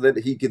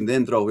that he can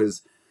then throw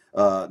his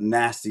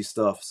nasty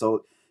stuff.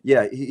 So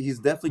yeah, he's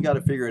definitely got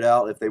to figure it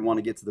out if they want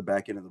to get to the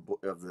back end of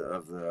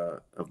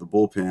the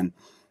bullpen.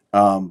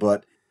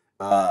 But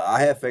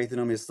I have faith in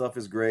him. His stuff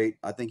is great.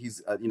 I think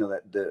he's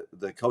that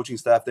the coaching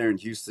staff there in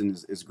Houston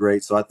is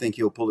great. So I think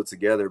he'll pull it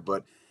together.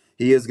 But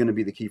he is going to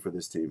be the key for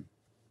this team.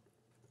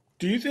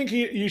 Do you think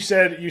you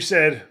said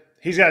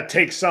he's got to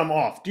take some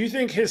off? Do you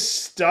think his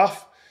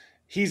stuff?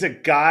 He's a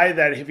guy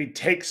that if he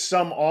takes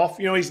some off,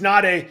 he's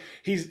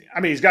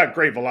got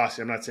great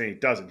velocity. I'm not saying he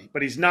doesn't,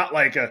 but he's not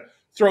like a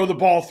throw the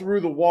ball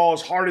through the wall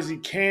as hard as he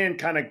can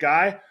kind of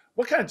guy.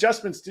 What kind of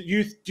adjustments do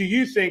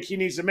you think he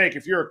needs to make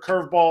if you're a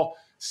curveball,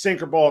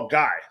 sinker ball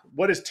guy?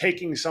 What does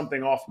taking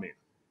something off mean?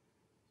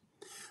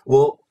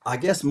 Well, I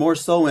guess more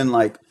so in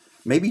like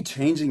maybe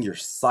changing your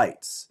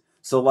sights.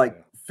 So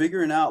like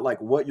figuring out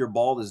like what your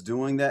ball is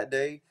doing that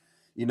day.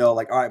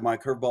 Like, all right, my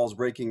curveball is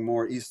breaking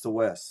more east to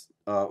west.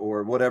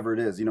 Or whatever it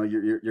is,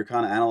 you're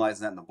kind of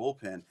analyzing that in the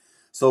bullpen.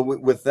 So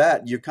with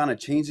that, you're kind of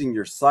changing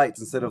your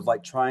sights instead of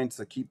like trying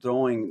to keep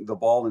throwing the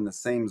ball in the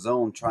same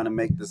zone, trying to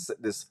make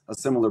this a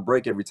similar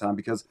break every time.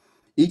 Because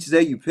each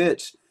day you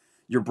pitch,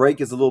 your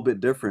break is a little bit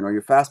different, or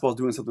your fastball is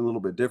doing something a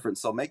little bit different.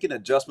 So making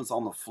adjustments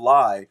on the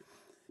fly,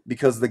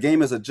 because the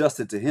game is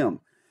adjusted to him.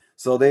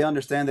 So they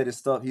understand that his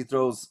stuff, he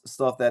throws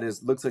stuff that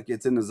looks like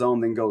it's in the zone,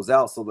 then goes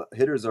out. So the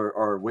hitters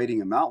are waiting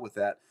him out with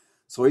that.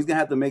 So he's going to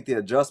have to make the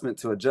adjustment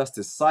to adjust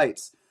his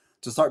sights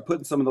to start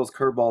putting some of those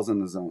curveballs in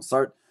the zone.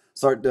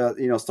 Starting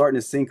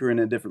to sinker in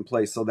a different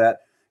place so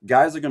that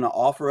guys are going to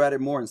offer at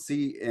it more and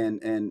see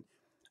and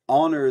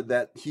honor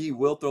that he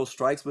will throw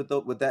strikes with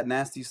that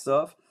nasty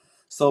stuff.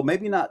 So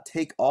maybe not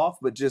take off,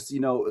 but just,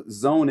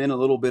 zone in a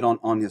little bit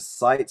on his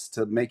sights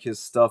to make his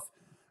stuff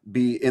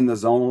be in the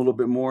zone a little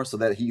bit more so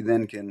that he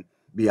then can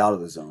be out of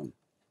the zone.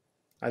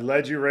 I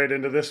led you right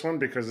into this one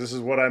because this is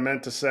what I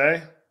meant to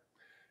say.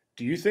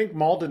 Do you think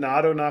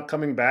Maldonado not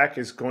coming back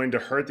is going to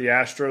hurt the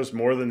Astros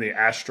more than the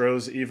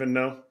Astros even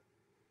know?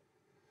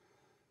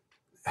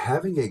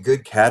 Having a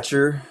good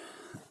catcher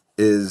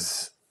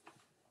is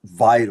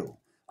vital.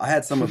 I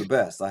had some of the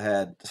best. I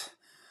had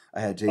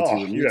JT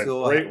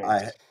Realmuto.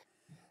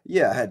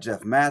 I had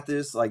Jeff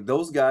Mathis. Like,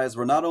 those guys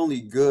were not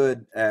only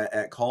good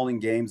at calling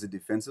games and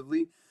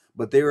defensively,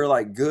 but they were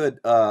like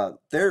good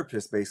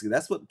therapists, basically.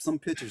 That's what some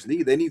pitchers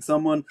need. They need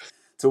someone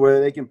to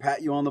where they can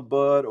pat you on the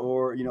butt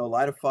or,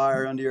 light a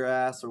fire under your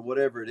ass or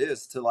whatever it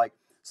is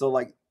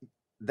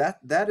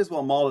that is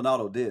what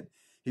Maldonado did.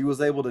 He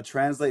was able to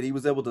translate. He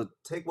was able to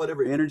take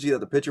whatever energy that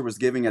the pitcher was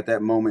giving at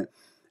that moment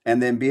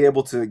and then be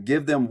able to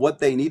give them what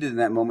they needed in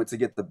that moment to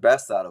get the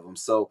best out of them.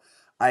 So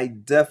I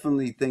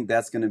definitely think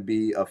that's going to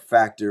be a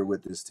factor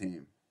with this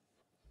team.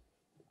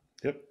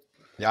 Yep.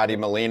 Yadi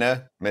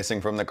Molina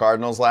missing from the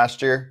Cardinals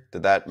last year.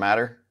 Did that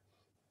matter?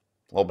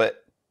 A little bit.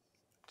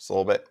 Just a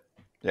little bit.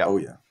 Yeah.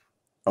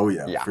 Oh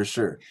yeah, for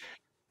sure.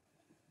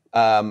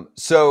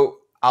 So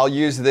I'll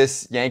use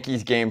this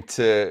Yankees game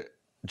to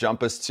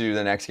jump us to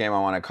the next game I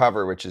want to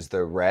cover, which is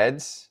the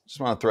Reds. Just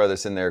want to throw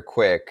this in there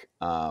quick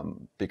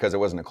because it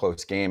wasn't a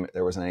close game.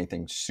 There wasn't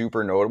anything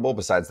super notable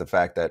besides the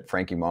fact that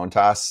Frankie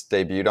Montas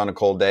debuted on a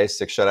cold day,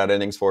 6 shutout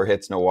innings, 4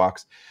 hits, no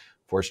walks,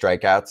 4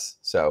 strikeouts.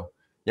 So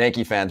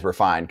Yankee fans were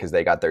fine because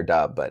they got their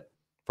dub, but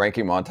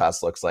Frankie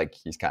Montas looks like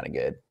he's kind of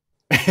good.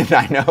 And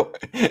I know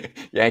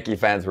Yankee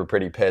fans were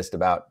pretty pissed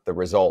about the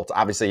result.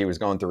 Obviously, he was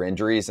going through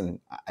injuries, and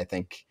I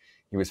think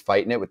he was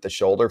fighting it with the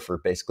shoulder for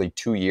basically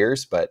 2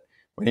 years. But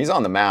when he's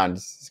on the mound,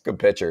 he's a good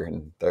pitcher.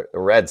 And the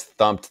Reds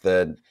thumped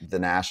the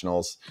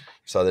Nationals.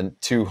 So the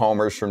 2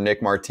 homers from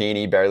Nick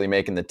Martini, barely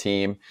making the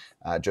team.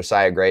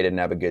 Josiah Gray didn't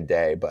have a good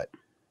day. But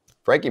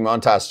Frankie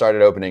Montas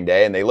started opening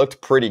day, and they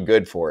looked pretty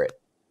good for it.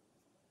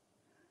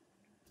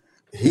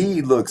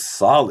 He looks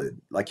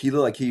solid. Like, he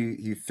looked like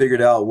he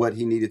figured out what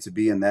he needed to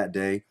be in that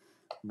day.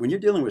 When you're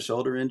dealing with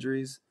shoulder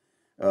injuries,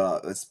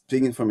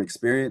 speaking from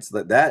experience,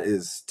 that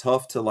is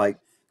tough to,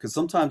 because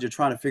sometimes you're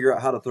trying to figure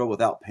out how to throw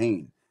without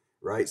pain,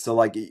 right? So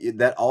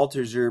that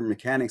alters your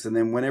mechanics. And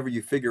then whenever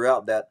you figure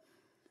out that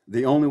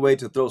the only way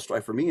to throw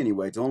strike, for me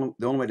anyway, the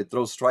only way to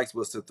throw strikes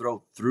was to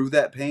throw through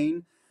that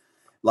pain.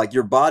 Like,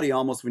 your body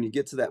almost, when you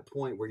get to that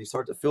point where you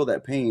start to feel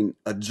that pain,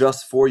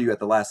 adjusts for you at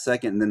the last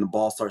second, and then the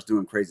ball starts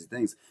doing crazy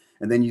things.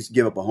 And then you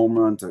give up a home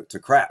run to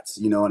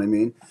Kratz, you know what I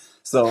mean?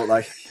 So,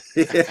 that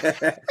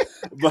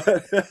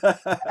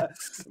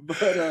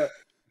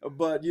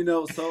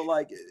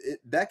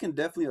can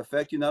definitely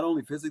affect you, not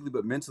only physically,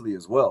 but mentally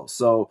as well.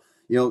 So,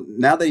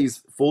 now that he's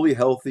fully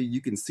healthy,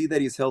 you can see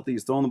that he's healthy.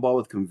 He's throwing the ball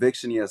with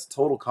conviction. He has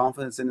total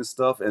confidence in his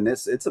stuff. And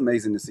it's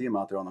amazing to see him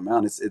out there on the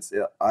mound.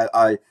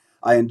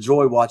 I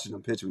enjoy watching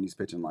him pitch when he's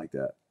pitching like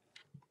that.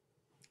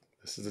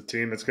 This is a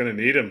team that's going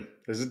to need him.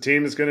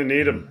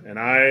 And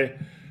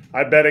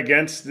I bet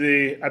against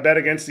the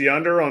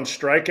under on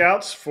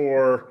strikeouts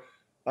for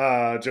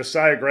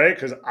Josiah Gray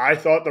because I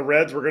thought the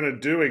Reds were going to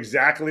do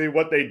exactly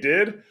what they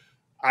did.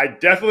 I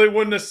definitely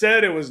wouldn't have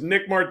said it was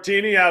Nick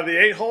Martini out of the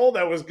 8-hole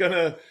that was going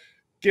to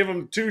give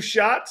him 2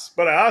 shots,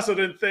 but I also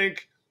didn't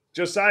think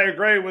Josiah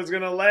Gray was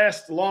going to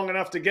last long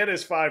enough to get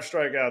his 5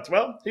 strikeouts.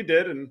 Well, he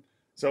did, and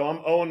so I'm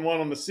 0-1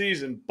 on the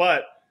season.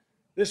 But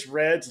this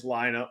Reds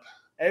lineup,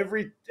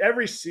 every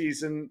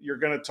season you're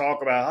going to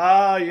talk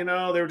about,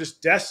 they were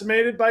just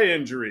decimated by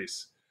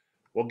injuries.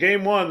 Well,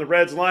 game 1, the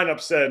Reds lineup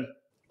said,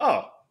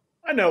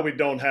 I know we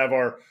don't have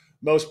our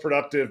most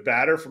productive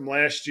batter from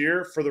last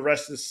year for the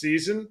rest of the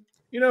season.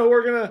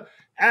 We're going to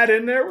add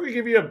in there. We're going to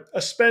give you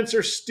a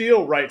Spencer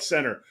Steele right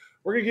center.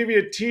 We're going to give you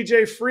a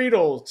TJ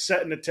Friedl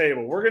setting the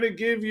table. We're going to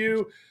give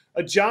you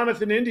a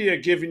Jonathan India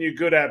giving you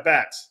good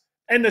at-bats.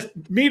 And the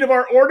meat of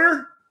our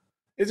order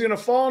is going to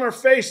fall on our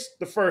face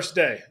the first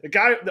day.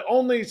 The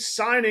only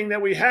signing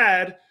that we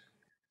had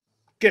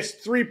gets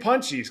 3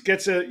 punchies,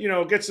 gets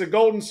a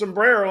golden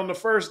sombrero on the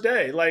first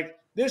day. Like,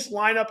 this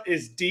lineup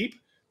is deep.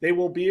 They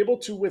will be able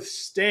to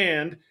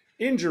withstand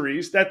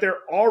injuries that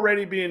they're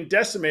already being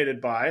decimated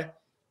by.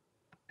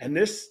 And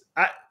this,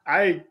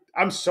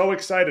 I'm so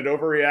excited,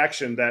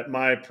 overreaction, that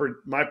my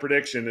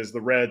prediction is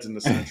the Reds in the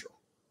Central.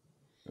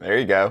 There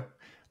you go.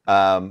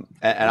 And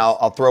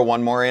I'll throw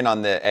one more in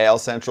on the AL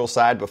Central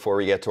side before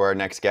we get to our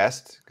next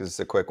guest, because it's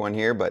a quick one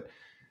here. But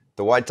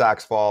the White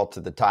Sox fall to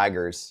the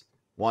Tigers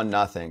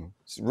 1-0.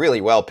 It's a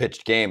really well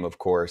pitched game, of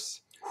course,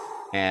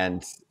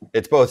 and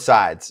it's both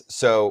sides.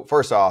 So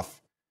first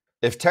off,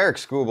 if Tarek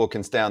Skubal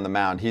can stay on the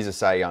mound, he's a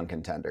Cy Young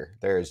contender.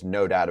 There is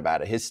no doubt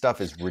about it. His stuff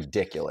is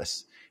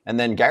ridiculous. And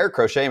then Garrett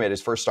Crochet made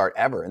his first start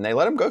ever, and they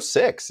let him go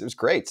 6. It was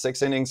great.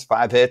 6 innings,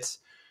 5 hits.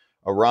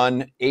 a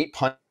run, 8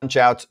 punch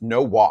outs,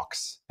 no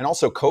walks. And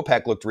also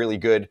Kopech looked really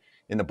good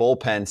in the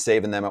bullpen,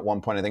 saving them at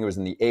one point. I think it was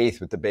in the 8th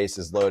with the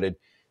bases loaded,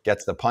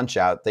 gets the punch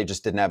out. They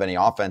just didn't have any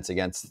offense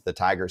against the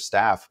Tigers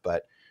staff.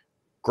 But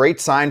great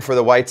sign for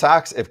the White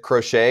Sox if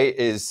Crochet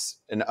is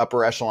an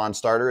upper echelon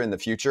starter in the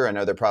future. I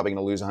know they're probably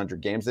going to lose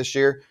 100 games this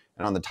year.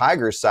 And on the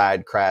Tigers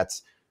side,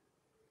 Kratz,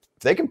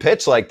 if they can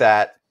pitch like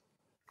that,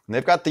 and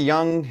they've got the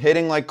young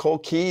hitting like Cole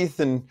Keith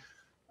and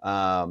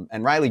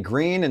Riley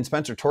Green and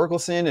Spencer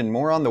Torkelson and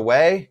more on the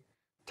way,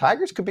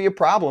 Tigers could be a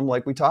problem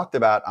like we talked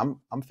about.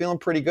 I'm feeling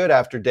pretty good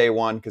after day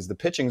one because the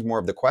pitching's more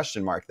of the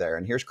question mark there.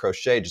 And here's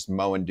Crochet just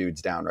mowing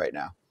dudes down right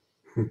now.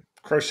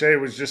 Crochet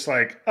was just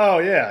like, oh,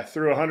 yeah, I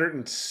threw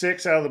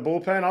 106 out of the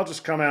bullpen. I'll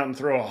just come out and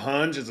throw a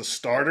hunch as a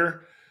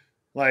starter.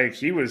 Like,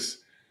 he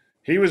was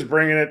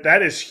bringing it.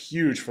 That is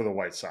huge for the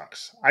White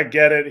Sox. I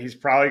get it. He's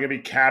probably going to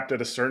be capped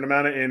at a certain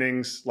amount of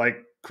innings,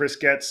 like Chris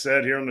Getz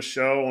said here on the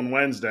show on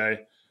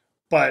Wednesday.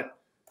 But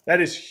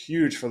that is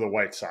huge for the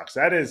White Sox.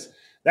 That is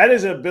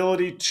an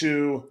ability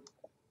to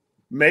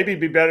maybe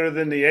be better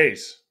than the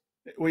ace.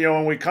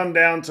 When we come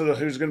down to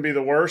who's going to be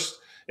the worst,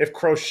 if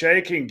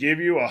Crochet can give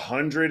you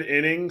 100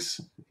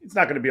 innings, it's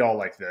not going to be all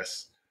like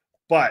this.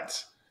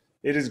 But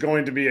it is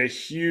going to be a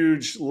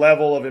huge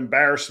level of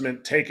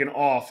embarrassment taken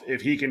off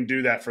if he can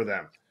do that for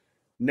them.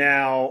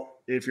 Now,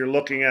 if you're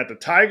looking at the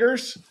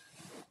Tigers,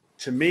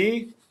 to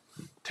me,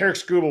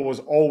 Tarek Skubal was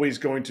always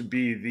going to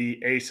be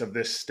the ace of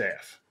this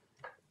staff.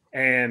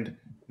 And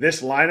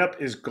this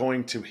lineup is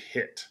going to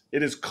hit.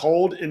 It is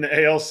cold in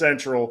the AL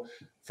Central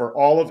for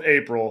all of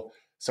April,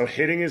 so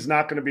hitting is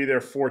not going to be their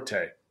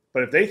forte.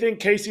 But if they think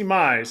Casey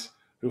Mize,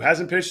 who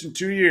hasn't pitched in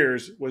 2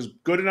 years, was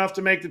good enough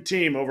to make the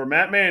team over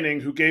Matt Manning,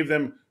 who gave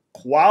them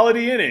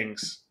quality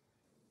innings,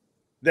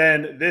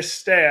 then this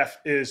staff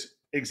is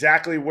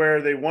exactly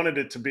where they wanted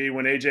it to be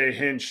when AJ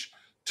Hinch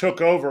took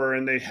over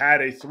and they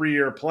had a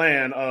 3-year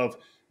plan of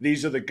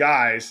these are the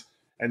guys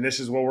and this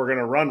is what we're going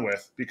to run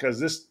with.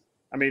 Because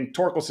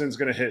Torkelson's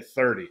going to hit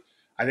 30.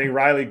 I think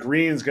Riley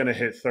Green's going to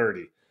hit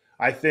 30.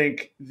 I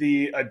think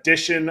the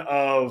addition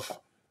of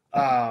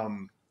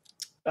the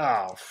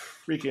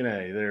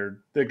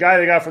guy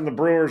they got from the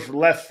Brewers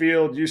left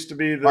field used to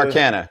be the Mark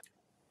Hanna.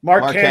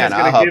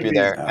 I'll help you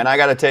there. And I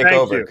got to take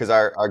over because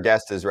our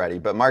guest is ready.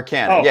 But Mark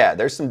Hanna,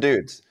 there's some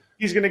dudes.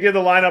 He's going to give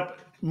the lineup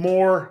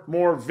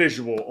more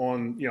visual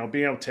on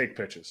being able to take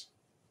pitches.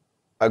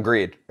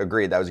 Agreed.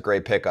 That was a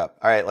great pickup.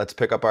 All right, let's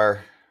pick up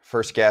our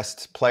first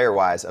guest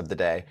player-wise of the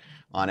day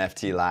on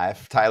FT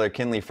Live. Tyler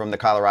Kinley from the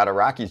Colorado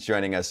Rockies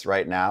joining us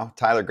right now.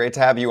 Tyler, great to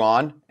have you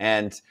on,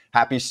 and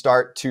happy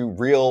start to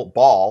real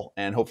ball,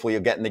 and hopefully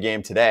you'll get in the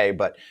game today.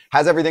 But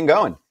how's everything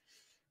going?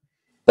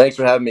 Thanks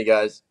for having me,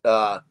 guys.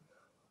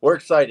 We're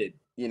excited.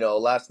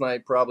 Last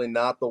night probably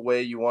not the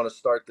way you want to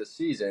start the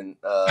season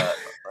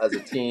as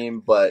a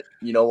team, but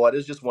you know what?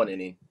 It's just one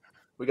inning.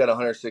 We got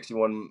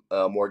 161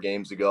 more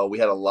games to go. We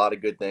had a lot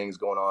of good things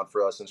going on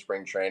for us in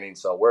spring training,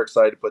 so we're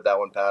excited to put that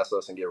one past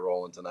us and get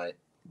rolling tonight.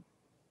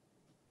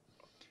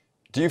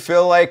 Do you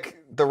feel like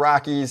the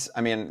Rockies,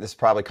 this is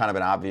probably kind of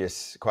an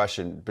obvious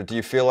question, but do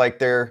you feel like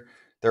they're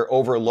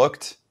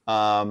overlooked?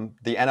 The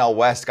NL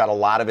West got a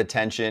lot of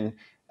attention.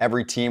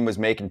 Every team was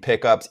making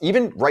pickups,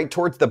 even right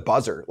towards the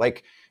buzzer.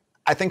 Like,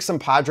 I think some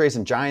Padres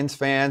and Giants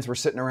fans were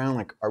sitting around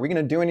like, are we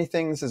going to do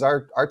anything? This is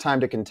our time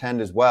to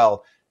contend as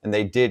well. And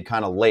they did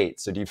kind of late.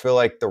 So do you feel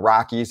like the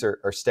Rockies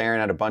are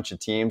staring at a bunch of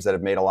teams that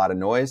have made a lot of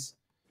noise?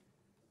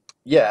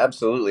 Yeah,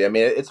 absolutely.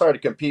 It's hard to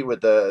compete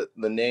with the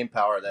name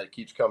power that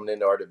keeps coming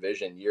into our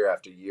division year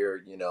after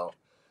year. I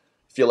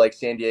feel like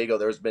San Diego,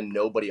 there's been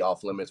nobody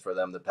off limits for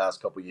them the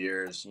past couple of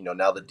years.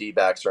 Now the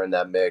D-backs are in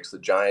that mix. The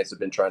Giants have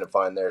been trying to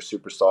find their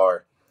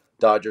superstar.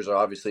 Dodgers are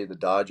obviously the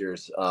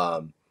Dodgers.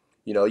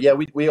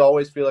 We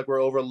always feel like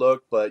we're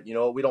overlooked, but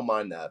we don't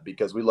mind that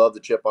because we love the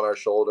chip on our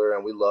shoulder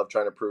and we love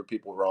trying to prove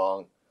people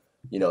wrong.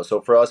 So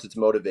for us, it's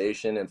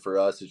motivation, and for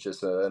us, it's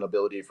just an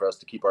ability for us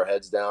to keep our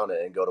heads down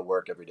and go to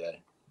work every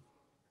day.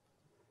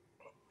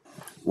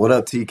 What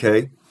up,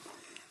 TK?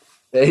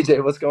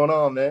 AJ, what's going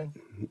on, man?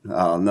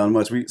 Not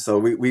much.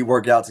 We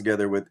work out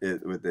together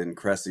within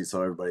Cressy,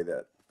 so everybody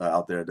that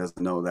out there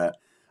doesn't know that,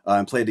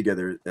 and played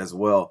together as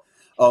well.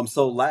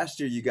 So last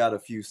year you got a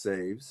few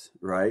saves,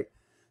 right?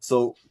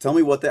 So tell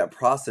me what that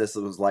process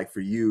was like for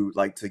you,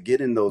 like to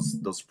get in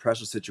those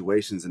pressure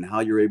situations and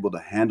how you're able to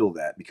handle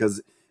that, because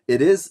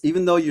it is,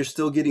 even though you're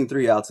still getting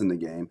 3 outs in the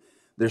game,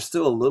 there's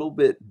still a little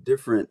bit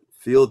different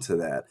feel to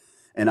that.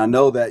 And I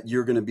know that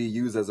you're going to be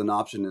used as an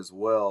option as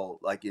well,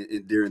 like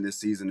during this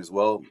season as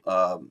well,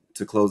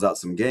 to close out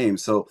some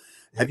games. So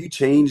have you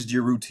changed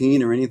your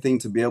routine or anything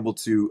to be able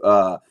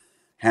to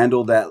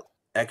handle that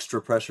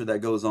extra pressure that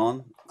goes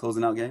on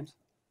closing out games?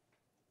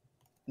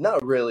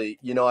 Not really.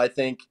 I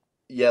think,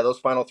 those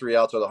final 3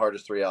 outs are the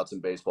hardest 3 outs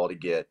in baseball to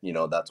get.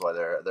 That's why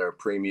they're a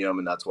premium,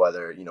 and that's why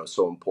they're,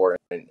 so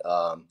important.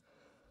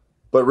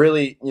 But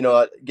really,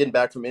 getting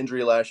back from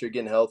injury last year,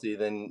 getting healthy,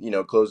 then,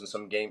 closing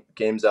some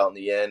games out in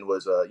the end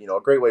was, a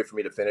great way for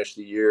me to finish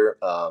the year.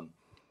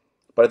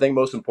 But I think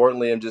most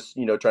importantly, I'm just,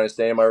 trying to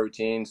stay in my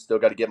routine. Still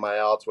got to get my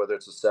outs, whether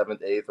it's the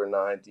 7th, 8th, or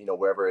 9th,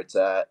 wherever it's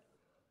at.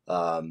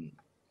 And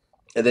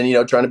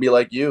then, trying to be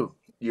like you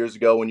years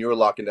ago when you were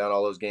locking down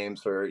all those games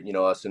for,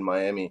 us in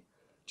Miami,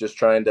 just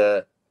trying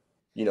to,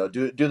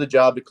 do the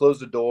job to close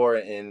the door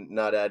and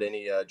not add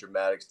any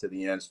dramatics to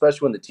the end,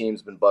 especially when the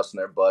team's been busting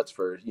their butts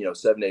for,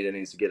 7, 8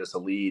 innings to get us a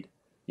lead.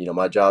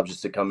 My job is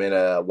just to come in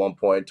at one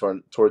point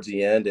towards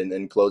the end and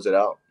then close it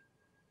out.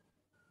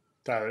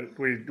 Tyler,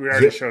 we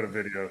already showed a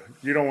video.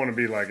 You don't want to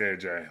be like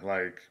AJ.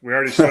 Like, we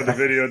already showed the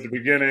video at the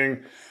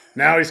beginning.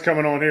 Now he's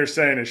coming on here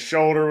saying his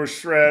shoulder was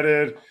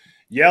shredded.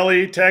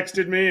 Yelly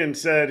texted me and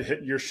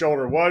said your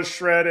shoulder was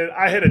shredded.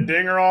 I hit a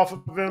dinger off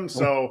of him,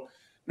 so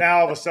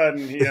now all of a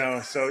sudden,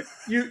 so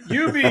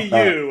you be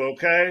you,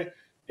 okay?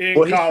 He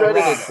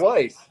shredded it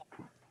twice.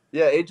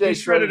 Yeah, AJ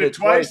shredded it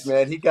twice,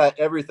 man. He got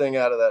everything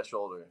out of that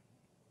shoulder.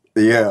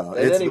 Yeah, and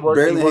it's then he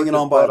worked hanging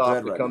on by a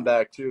thread to come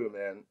back too,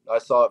 man. I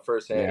saw it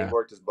firsthand. Yeah. He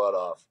worked his butt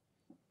off.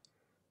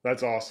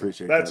 That's awesome.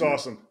 Appreciate That's that,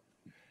 awesome.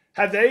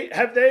 Have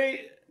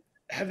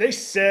they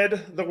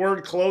said the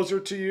word closer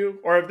to you,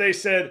 or have they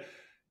said,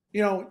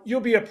 you'll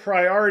be a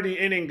priority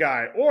inning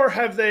guy, or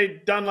have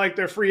they done like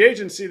their free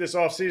agency this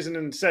offseason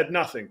and said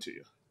nothing to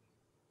you?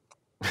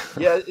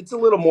 Yeah, it's a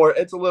little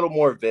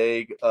more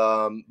vague.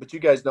 But you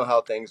guys know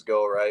how things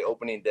go, right?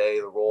 Opening day,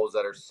 the roles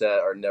that are set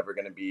are never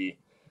going to be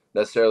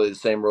necessarily the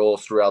same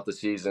roles throughout the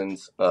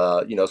seasons.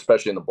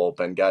 Especially in the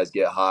bullpen, guys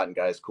get hot and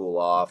guys cool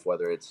off,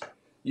 whether it's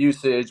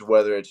usage,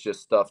 whether it's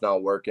just stuff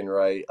not working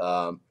right.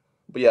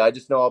 But yeah, I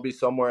just know I'll be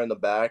somewhere in the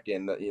back,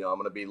 and I'm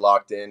going to be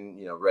locked in,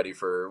 ready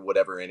for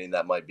whatever inning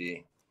that might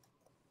be.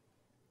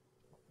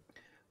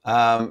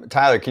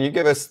 Tyler, can you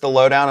give us the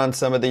lowdown on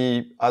some of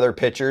the other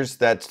pitchers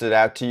that stood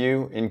out to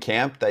you in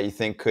camp that you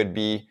think could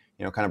be,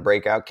 kind of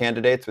breakout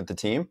candidates with the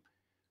team?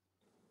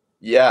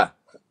 Yeah,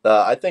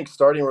 I think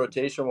starting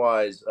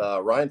rotation-wise,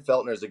 Ryan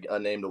Feltner is a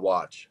name to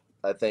watch.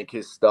 I think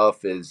his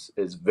stuff is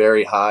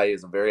very high,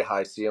 is a very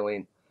high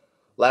ceiling.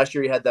 Last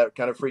year he had that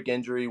kind of freak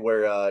injury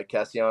where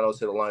Castellanos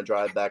hit a line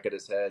drive back at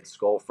his head,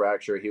 skull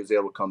fracture. He was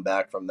able to come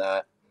back from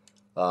that.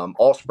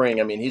 All spring,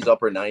 I mean, he's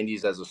upper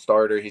 90s as a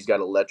starter. He's got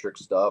electric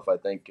stuff. I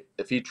think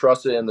if he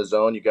trusts it in the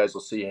zone, you guys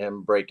will see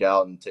him break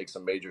out and take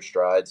some major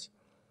strides.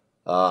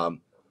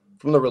 From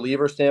the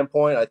reliever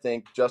standpoint, I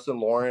think Justin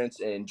Lawrence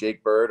and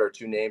Jake Bird are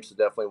two names to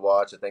definitely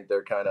watch. I think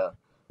they're kind of,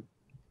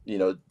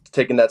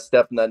 taking that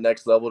step in that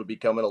next level to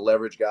becoming a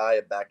leverage guy,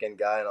 a back-end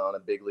guy, and on a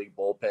big league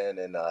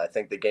bullpen. And I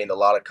think they gained a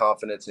lot of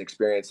confidence and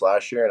experience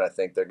last year, and I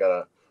think they're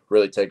going to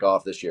really take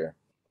off this year.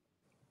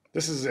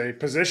 This is a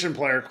position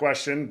player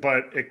question,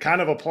 but it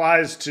kind of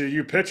applies to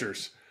you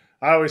pitchers.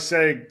 I always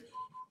say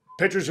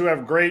pitchers who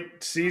have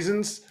great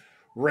seasons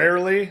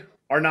rarely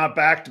are not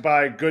backed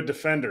by good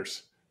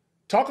defenders.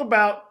 Talk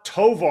about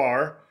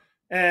Tovar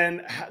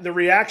and the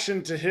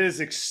reaction to his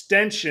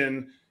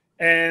extension,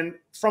 and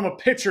from a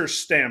pitcher's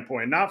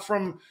standpoint, not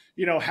from,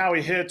 how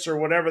he hits or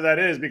whatever that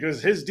is,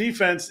 because his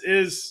defense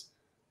is,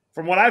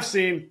 from what I've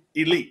seen,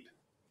 elite.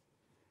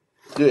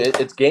 Dude,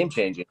 it's game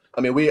changing.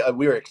 I mean, we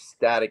were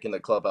ecstatic in the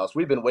clubhouse.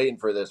 We've been waiting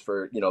for this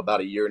for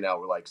about a year now.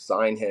 We're like,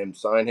 sign him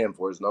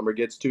before his number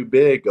gets too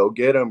big. Go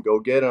get him.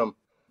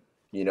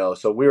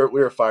 So we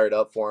were fired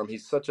up for him.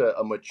 He's such a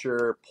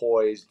mature,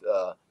 poised.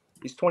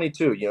 He's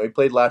 22. He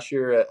played last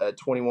year at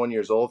 21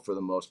 years old for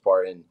the most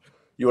part, and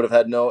you would have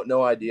had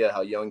no idea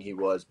how young he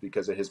was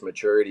because of his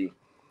maturity.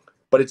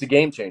 But it's a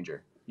game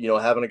changer.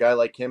 Having a guy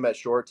like him at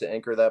short to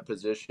anchor that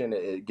position,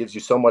 it gives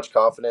you so much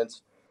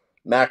confidence.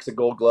 Max a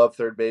Gold Glove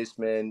third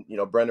baseman,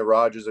 Brendan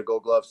Rodgers a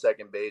Gold Glove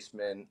second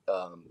baseman.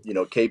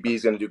 KB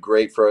is going to do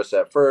great for us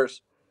at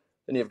first.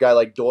 Then you have a guy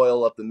like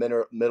Doyle up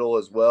the middle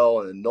as well,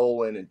 and then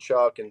Nolan and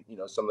Chuck and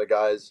some of the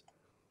guys.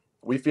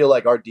 We feel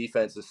like our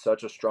defense is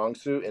such a strong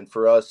suit, and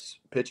for us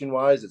pitching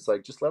wise, it's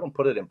like just let them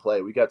put it in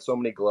play. We got so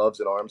many gloves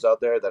and arms out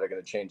there that are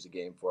going to change the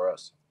game for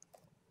us.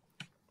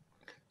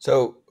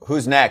 So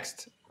who's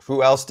next?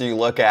 Who else do you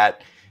look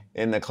at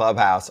in the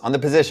clubhouse on the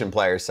position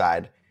player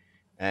side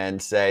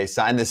and say,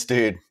 sign this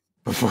dude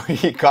before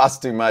he costs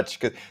too much?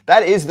 Because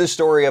that is the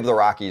story of the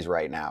Rockies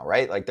right now,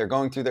 right? Like, they're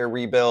going through their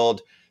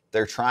rebuild.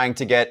 They're trying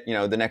to get,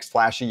 the next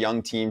flashy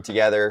young team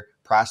together.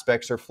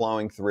 Prospects are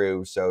flowing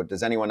through. So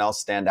does anyone else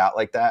stand out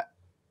like that?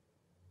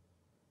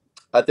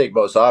 I think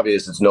most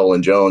obvious is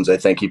Nolan Jones. I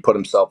think he put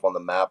himself on the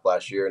map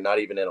last year, not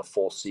even in a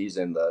full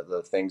season,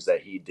 the things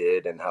that he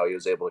did and how he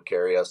was able to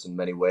carry us in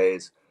many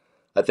ways.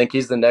 I think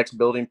he's the next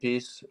building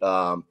piece.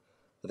 I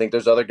think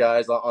there's other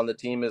guys on the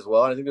team as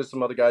well. I think there's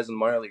some other guys in the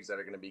minor leagues that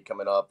are going to be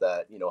coming up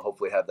that,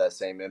 hopefully have that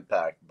same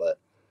impact. But,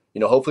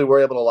 hopefully we're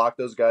able to lock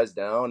those guys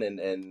down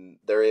and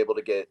they're able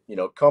to get,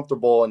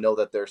 comfortable and know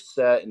that they're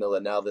set and know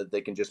that now that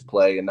they can just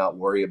play and not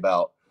worry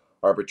about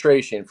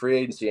arbitration, free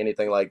agency,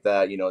 anything like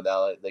that,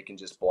 now they can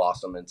just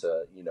blossom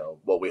into,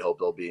 what we hope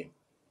they'll be.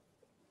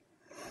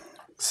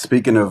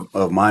 Speaking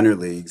of minor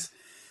leagues,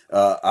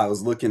 I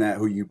was looking at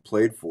who you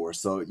played for.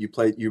 So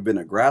you've been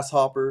a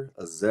grasshopper,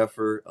 a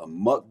zephyr, a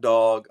muck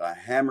dog, a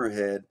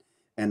hammerhead,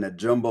 and a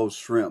jumbo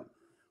shrimp.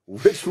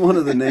 Which one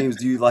of the names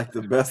do you like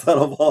the best out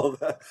of all of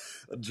that?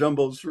 A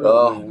jumbo shrimp,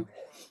 man.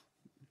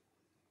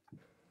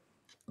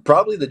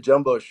 Probably the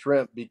jumbo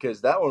shrimp,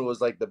 because that one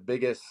was like the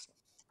biggest,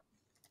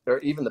 or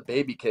even the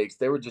baby cakes.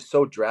 They were just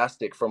so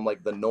drastic from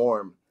like the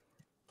norm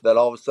that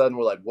all of a sudden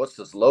we're like, what's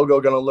this logo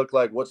going to look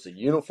like? What's the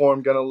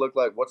uniform going to look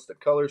like? What's the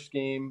color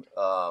scheme?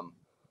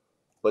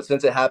 But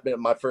since it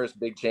happened, my first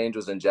big change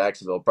was in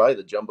Jacksonville, probably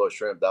the jumbo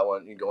shrimp. That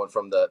one, going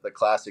from the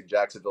classic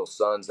Jacksonville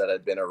Suns that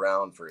had been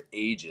around for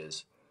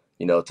ages,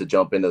 to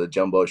jump into the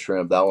jumbo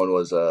shrimp. That one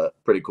was a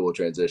pretty cool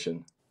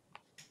transition.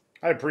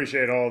 I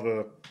appreciate all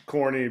the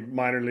corny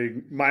minor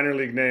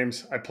league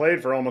names. I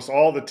played for almost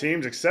all the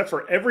teams except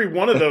for every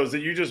one of those that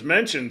you just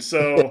mentioned.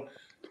 So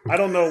I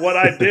don't know what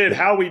I did,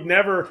 how we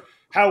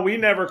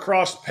never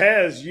crossed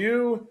paths.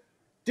 You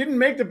didn't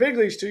make the big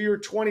leagues till you were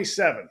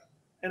 27.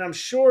 And I'm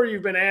sure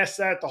you've been asked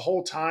that the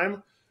whole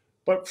time.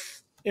 But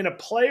in a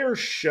player's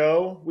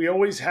show, we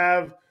always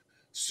have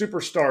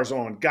superstars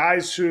on,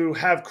 guys who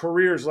have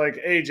careers like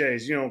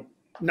AJ's,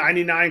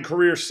 99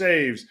 career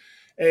saves.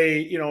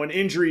 An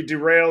injury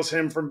derails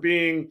him from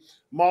being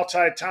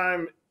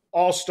multi-time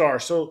all-star.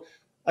 So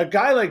a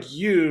guy like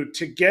you,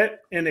 to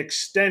get an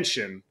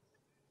extension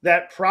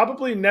that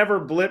probably never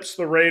blips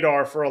the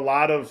radar for a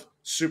lot of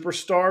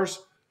superstars,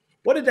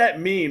 what did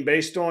that mean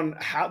based on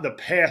how the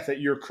path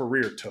that your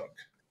career took?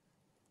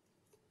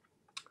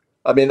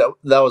 I mean,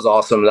 that was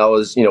awesome. That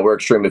was, we're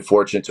extremely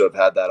fortunate to have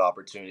had that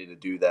opportunity to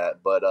do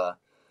that. But,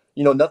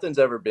 nothing's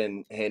ever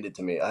been handed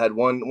to me. I had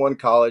one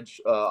college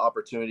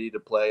opportunity to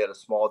play at a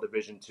small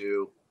Division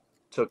II,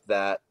 took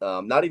that,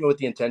 not even with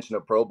the intention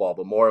of pro ball,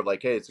 but more of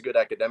like, hey, it's a good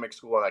academic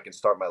school and I can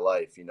start my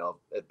life.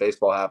 If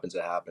baseball happens,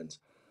 it happens.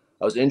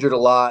 I was injured a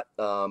lot,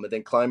 and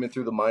then climbing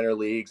through the minor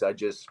leagues, I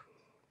just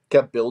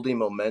kept building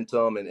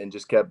momentum and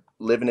just kept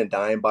living and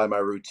dying by my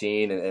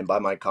routine and by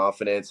my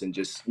confidence, and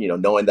just,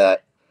 knowing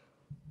that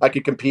I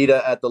could compete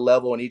at the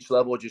level, and each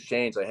level would just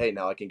change. Like, hey,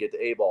 now I can get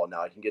to A ball.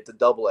 Now I can get to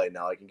AA.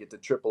 Now I can get to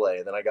AAA.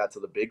 And then I got to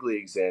the big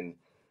leagues, and,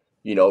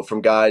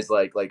 from guys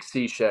like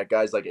C-Sheck,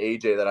 guys like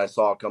AJ that I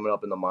saw coming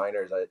up in the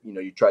minors,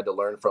 you tried to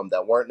learn from,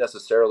 that weren't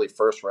necessarily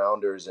first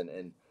rounders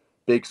and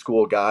big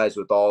school guys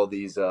with all of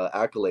these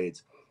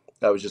accolades.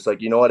 I was just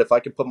like, you know what, if I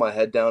can put my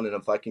head down and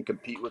if I can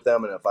compete with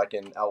them and if I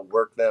can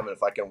outwork them and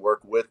if I can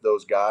work with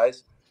those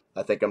guys,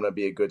 I think I'm going to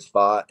be a good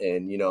spot.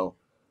 And,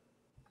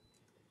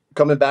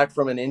 coming back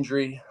from an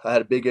injury, I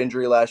had a big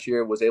injury last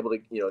year, was able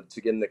to,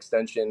 to get an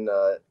extension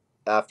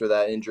after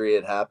that injury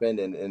had happened.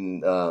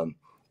 And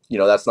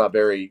that's not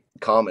very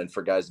common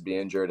for guys to be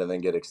injured and then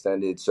get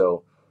extended.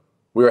 So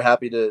we were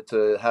happy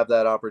to have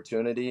that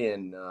opportunity.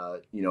 And,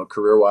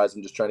 career-wise,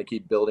 I'm just trying to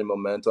keep building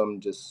momentum,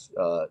 just,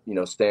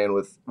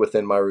 staying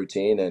within my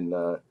routine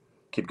and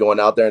keep going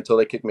out there until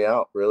they kick me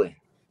out, really.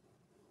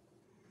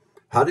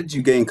 How did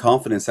you gain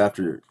confidence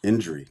after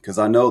injury? Because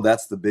I know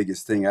that's the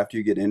biggest thing. After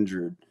you get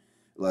injured,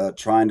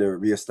 trying to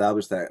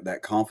reestablish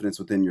that confidence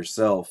within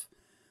yourself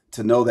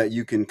to know that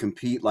you can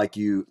compete like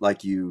you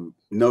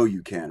know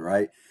you can,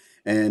 right?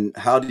 And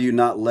how do you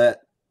not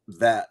let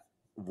that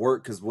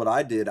work? Because what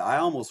I did, I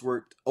almost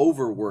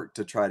overworked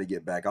to try to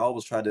get back. I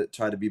always tried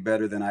to be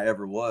better than I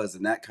ever was,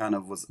 and that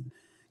was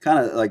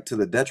like to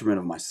the detriment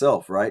of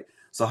myself, right?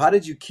 So how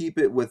did you keep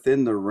it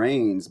within the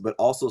reins, but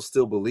also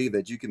still believe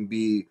that you can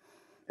be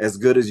as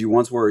good as you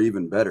once were, or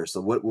even better?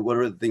 So what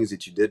are the things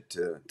that you did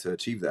to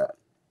achieve that?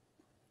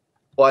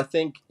 Well, I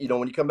think,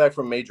 when you come back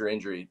from major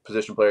injury,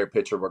 position player,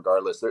 pitcher,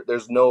 regardless,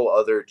 there's no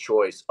other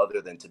choice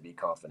other than to be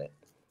confident.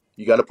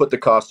 You got to put the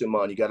costume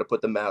on. You got to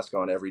put the mask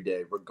on every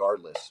day,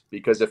 regardless,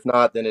 because if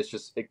not, then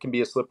it can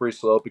be a slippery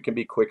slope. It can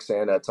be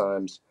quicksand at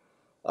times.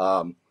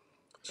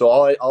 So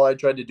all I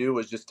tried to do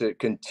was just to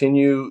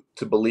continue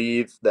to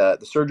believe that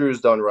the surgery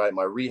was done right.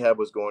 My rehab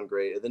was going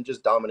great, and then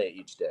just dominate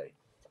each day.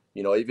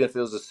 Even if it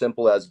was as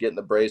simple as getting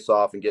the brace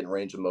off and getting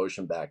range of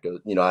motion back,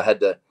 I had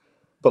to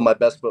put my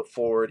best foot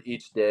forward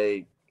each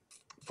day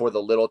for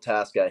the little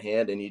task at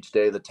hand. And each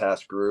day the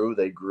task grew,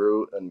 they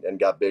grew and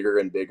got bigger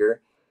and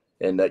bigger.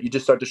 And you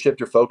just start to shift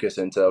your focus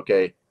into,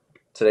 okay,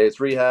 today it's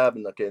rehab,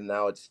 and okay,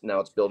 now it's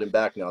building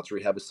back. Now it's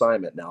rehab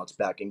assignment. Now it's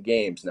back in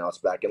games. Now it's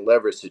back in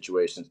leverage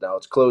situations. Now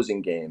it's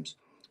closing games.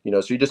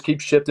 So you just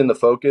keep shifting the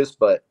focus,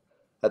 but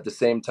at the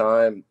same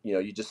time,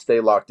 you just stay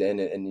locked in,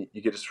 and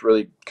you can just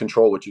really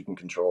control what you can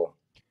control.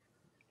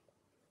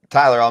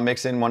 Tyler, I'll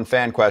mix in one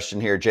fan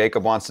question here.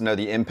 Jacob wants to know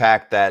the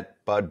impact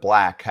that Bud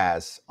Black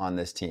has on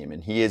this team.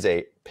 And he is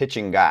a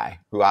pitching guy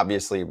who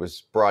obviously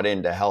was brought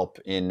in to help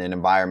in an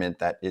environment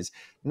that is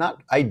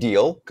not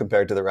ideal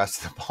compared to the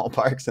rest of the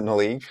ballparks in the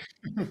league.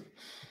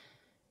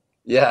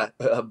 Yeah,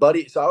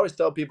 Buddy. So I always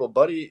tell people,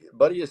 Buddy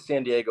is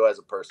San Diego as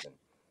a person.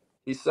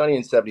 He's sunny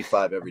and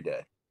 75 every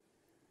day.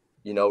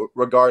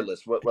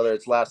 Regardless, whether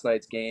it's last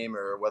night's game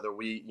or whether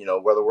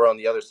we're on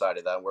the other side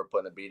of that and we're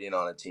putting a beating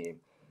on a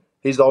team.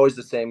 He's always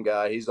the same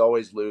guy. He's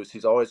always loose.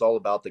 He's always all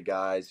about the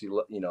guys. He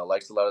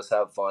likes to let us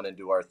have fun and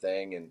do our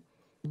thing. And,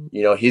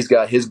 he's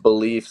got his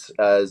beliefs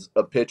as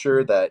a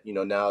pitcher that,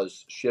 now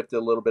has shifted a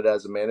little bit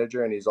as a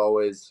manager. And he's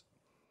always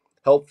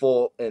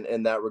helpful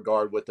in that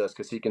regard with us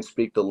because he can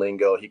speak the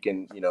lingo. He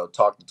can,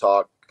 talk the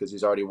talk because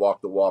he's already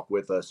walked the walk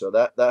with us. So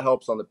that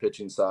helps on the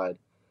pitching side.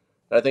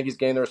 And I think he's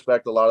gained the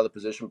respect of a lot of the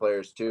position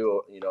players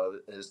too,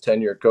 his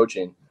tenure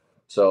coaching.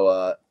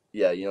 So,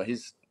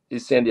 he's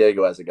San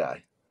Diego as a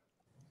guy.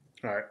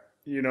 All right.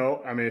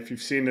 If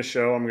you've seen the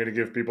show, I'm going to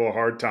give people a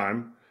hard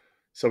time.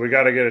 So we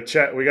got to get a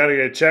check. We got to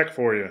get a check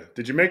for you.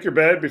 Did you make your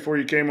bed before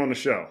you came on the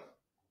show?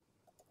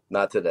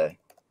 Not today.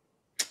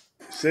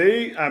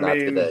 See,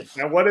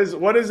 now what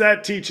is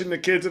that teaching the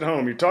kids at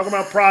home? You're talking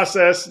about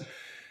process,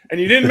 and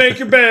you didn't make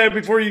your bed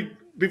before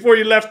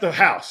you left the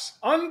house.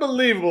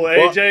 Unbelievable,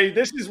 AJ. Well,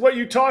 this is what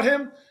you taught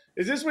him?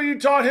 Is this what you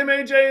taught him,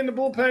 AJ, in the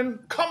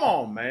bullpen? Come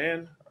on,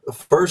 man. The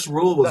first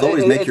rule was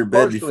always make your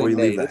bed before you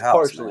leave the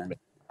house, man.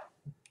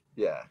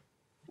 Yeah.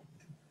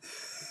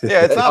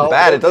 Yeah, it's not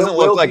bad. It doesn't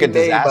look like a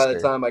disaster. By the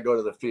time I go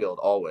to the field,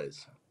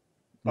 always.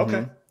 Okay.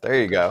 Mm-hmm.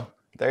 There you go.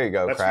 There you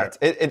go, Kratz.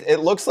 It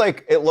looks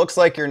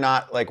like you're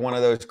not like one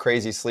of those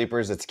crazy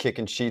sleepers that's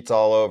kicking sheets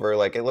all over.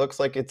 Like it looks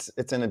like it's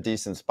in a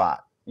decent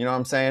spot. You know what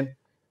I'm saying?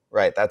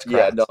 Right. That's Kratz.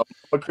 Yeah, no,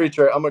 I'm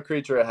a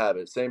creature of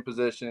habit. Same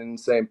position,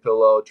 same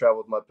pillow, travel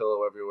with my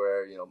pillow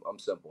everywhere. I'm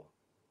simple.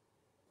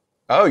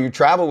 Oh, you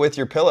travel with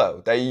your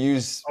pillow that you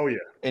use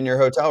in your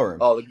hotel room.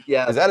 Oh,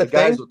 yeah. Is that a thing?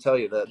 thing? Guys will tell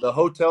you that the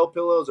hotel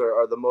pillows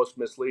are the most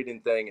misleading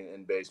thing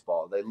in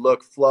baseball. They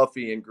look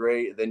fluffy and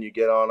great. Then you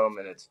get on them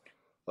and it's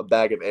a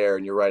bag of air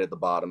and you're right at the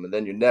bottom. And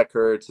then your neck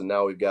hurts. And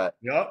now we've got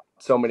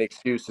so many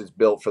excuses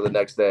built for the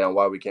next day on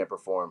why we can't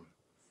perform.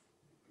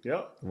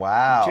 Yep.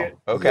 Wow.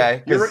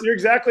 Okay. You're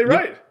exactly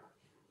right.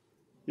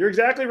 You're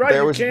exactly right.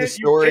 There was the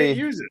story. You can't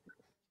use it.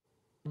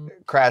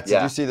 Kratz,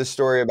 did you see the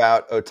story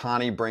about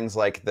Ohtani brings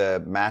like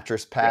the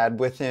mattress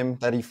pad with him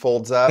that he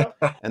folds up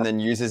and then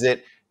uses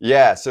it?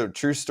 Yeah, so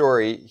true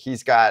story.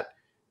 He's got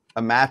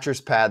a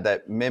mattress pad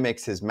that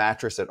mimics his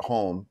mattress at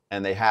home,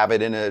 and they have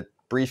it in a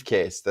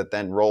briefcase that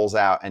then rolls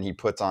out and he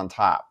puts on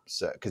top.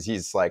 So because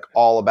he's like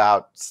all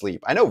about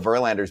sleep. I know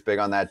Verlander's big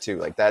on that too.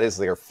 Like that is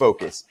their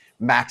focus,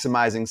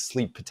 maximizing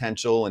sleep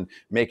potential and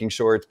making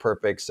sure it's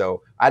perfect.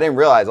 So I didn't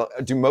realize.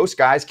 Do most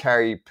guys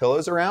carry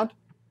pillows around?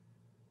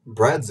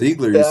 Brad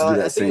Ziegler used to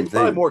do that same thing. It's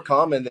probably more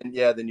common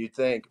than you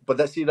think. But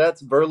that's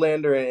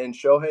Verlander and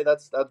Shohei.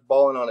 That's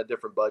balling on a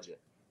different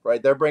budget,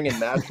 right? They're bringing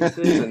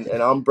mattresses,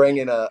 and I'm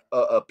bringing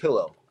a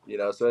pillow.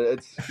 So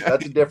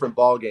that's a different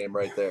ball game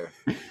right there.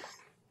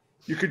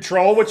 You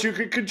control what you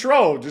can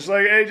control, just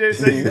like AJ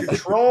said. You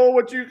control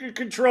what you can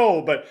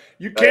control, but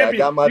you can't be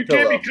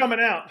coming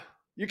out.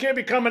 You can't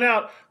be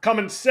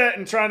coming set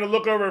and trying to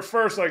look over it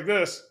first like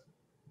this.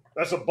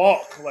 That's a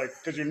balk, like,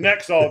 because your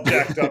neck's all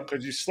jacked up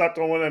because you slept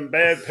on one of them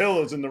bad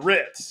pillows in the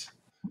Ritz.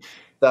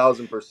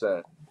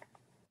 1,000%.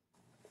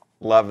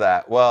 Love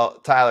that. Well,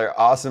 Tyler,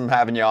 awesome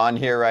having you on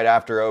here right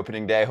after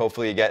opening day.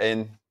 Hopefully you get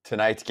in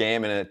tonight's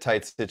game in a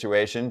tight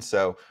situation.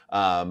 So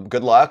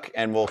good luck,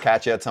 and we'll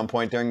catch you at some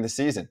point during the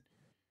season.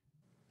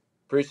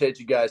 Appreciate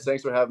you guys.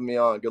 Thanks for having me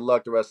on. Good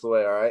luck the rest of the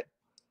way, all right?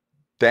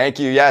 Thank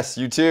you. Yes,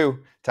 you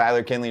too.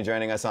 Tyler Kinley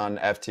joining us on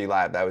FT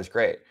Live. That was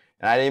great.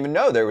 And I didn't even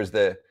know there was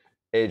the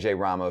AJ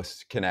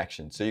Ramos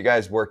connection. So you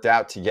guys worked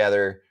out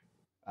together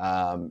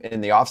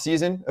in the off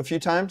season a few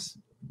times?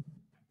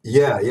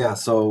 Yeah.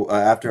 So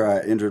after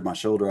I injured my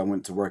shoulder, I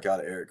went to work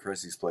out at Erik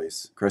Kratz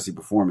place, Kratz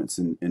Performance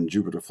in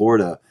Jupiter,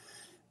 Florida.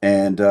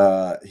 And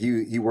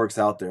he works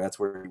out there. That's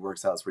where he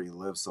works out. That's where he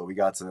lives. So we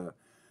got to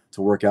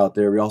work out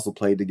there. We also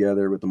played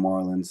together with the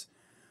Marlins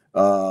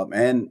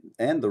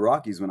and the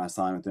Rockies when I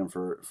signed with them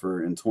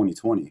for in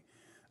 2020.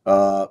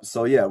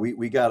 So yeah,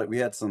 we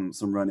had some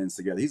run-ins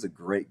together. He's a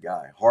great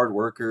guy, hard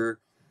worker,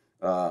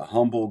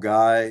 humble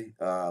guy.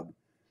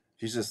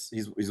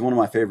 He's one of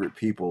my favorite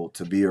people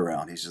to be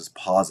around. He's just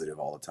positive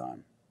all the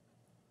time.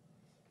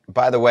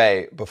 By the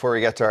way, before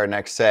we get to our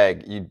next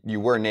seg, you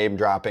were name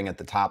dropping at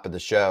the top of the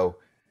show.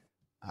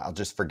 I'll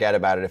just forget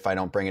about it if I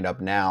don't bring it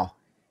up now.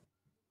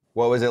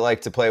 What was it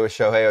like to play with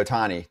Shohei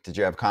Ohtani? Did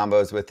you have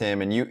combos with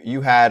him? And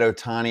you had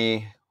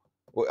Ohtani.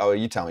 Oh,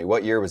 you tell me,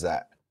 what year was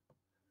that?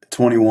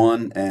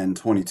 21 and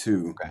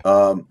 22.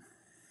 Okay.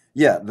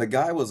 Yeah, the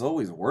guy was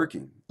always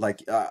working.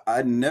 Like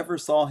I never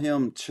saw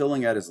him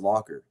chilling at his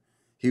locker.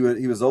 He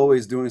was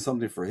always doing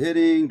something for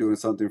hitting, doing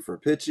something for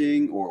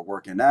pitching, or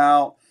working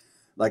out.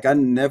 Like I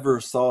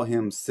never saw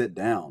him sit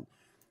down.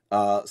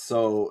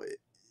 So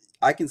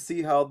I can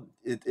see how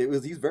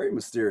he's very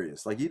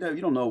mysterious. Like you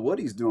don't know what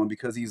he's doing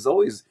because he's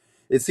always.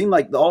 It seemed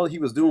like all he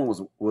was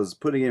doing was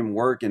putting in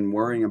work and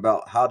worrying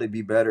about how to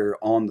be better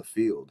on the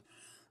field.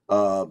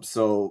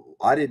 So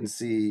I didn't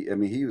see. I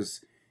mean, he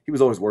was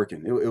always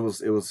working.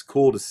 It was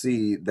cool to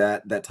see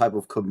that type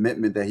of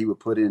commitment that he would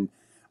put in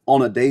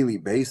on a daily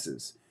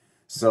basis.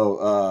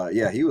 So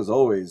yeah, he was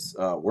always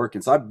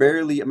working. So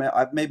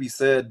I've maybe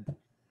said,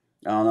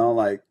 I don't know,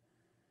 like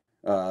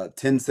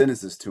 10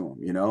 sentences to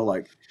him.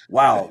 Like,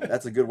 wow,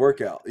 that's a good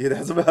workout. Yeah,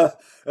 that's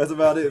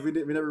about it. We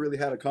never really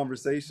had a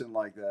conversation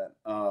like that.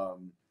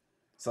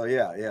 So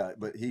yeah.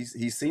 But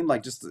he seemed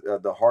like just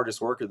the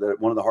hardest worker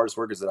one of the hardest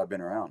workers that I've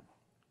been around.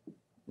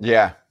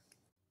 Yeah,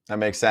 that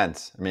makes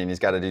sense. I mean, he's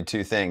got to do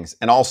two things.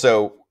 And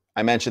also,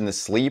 I mentioned the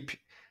sleep. I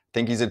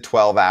think he's a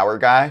 12-hour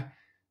guy.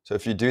 So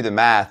if you do the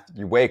math,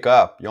 you wake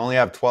up, you only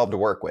have 12 to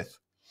work with.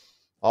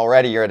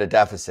 Already you're at a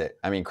deficit.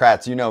 I mean,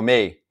 Kratz, you know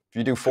me. If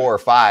you do 4 or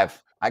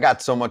 5, I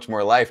got so much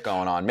more life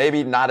going on.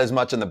 Maybe not as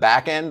much in the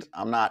back end.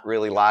 I'm not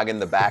really logging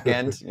the back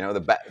end. You know,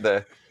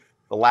 the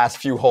last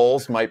few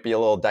holes might be a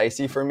little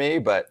dicey for me,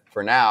 but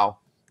for now,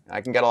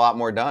 I can get a lot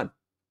more done.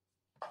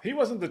 He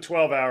wasn't the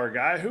 12-hour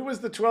guy. Who was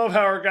the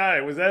 12-hour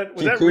guy? Was that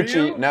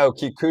Ryu? No,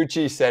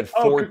 Kikuchi said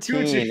 14,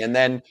 Kikuchi. and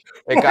then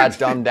it got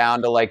dumbed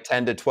down to like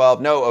 10 to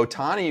 12. No,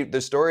 Ohtani, the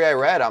story I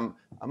read, I'm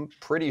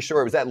pretty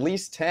sure it was at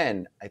least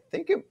 10. I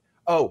think it.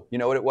 Oh, you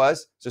know what it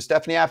was? So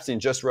Stephanie Apstein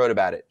just wrote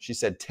about it. She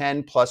said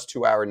 10 plus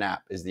 2-hour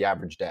nap is the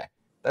average day.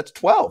 That's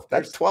 12.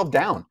 That's 12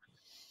 down.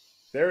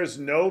 There is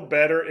no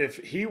better if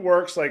he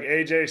works like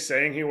AJ's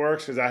saying he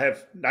works, because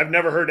I've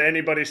never heard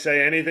anybody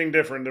say anything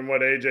different than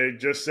what AJ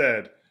just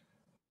said.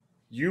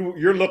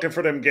 You're looking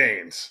for them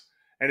gains.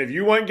 And if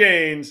you want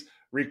gains,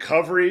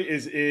 recovery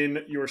is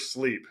in your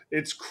sleep.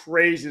 It's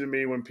crazy to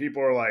me when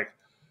people are like,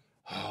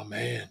 oh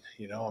man,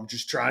 you know, I'm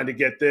just trying to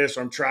get this,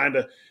 or I'm trying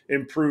to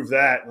improve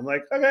that. And I'm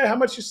like, okay, how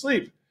much you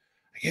sleep?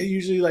 I get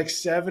usually like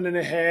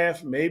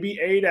 7.5, maybe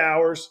 8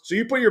 hours. So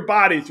you put your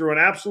body through an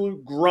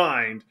absolute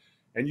grind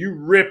and you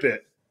rip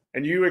it,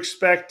 and you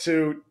expect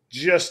to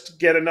just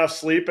get enough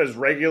sleep as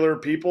regular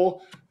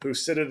people who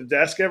sit at a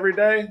desk every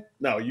day?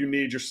 No, you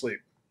need your sleep.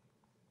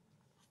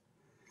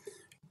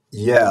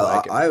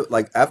 Yeah, I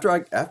like after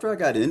I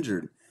got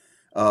injured,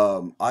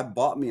 I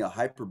bought me a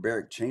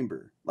hyperbaric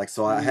chamber. Like,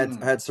 so I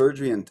had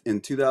surgery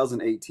in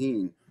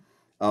 2018.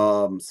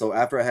 So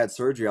after I had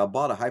surgery, I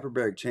bought a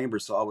hyperbaric chamber,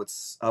 so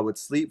I would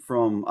sleep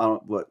from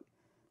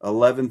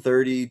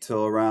 11:30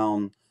 till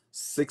around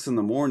 6 in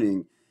the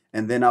morning,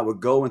 and then I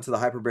would go into the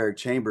hyperbaric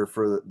chamber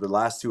for the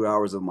last 2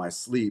 hours of my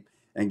sleep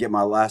and get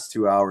my last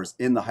 2 hours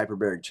in the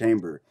hyperbaric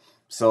chamber.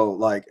 So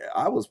like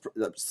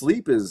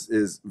sleep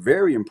is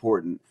very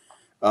important.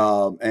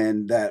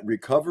 And that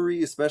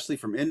recovery, especially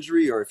from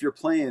injury, or if you're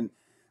playing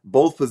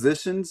both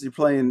positions, you're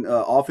playing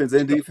offense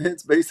and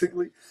defense,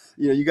 basically,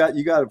 you know, you got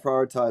to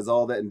prioritize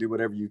all that and do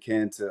whatever you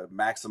can to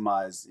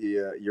maximize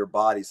your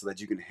body so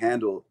that you can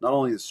handle not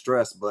only the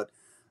stress, but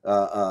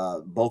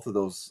both of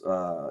those,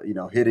 you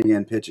know, hitting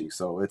and pitching.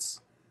 So it's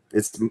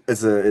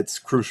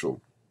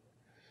crucial.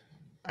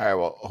 All right,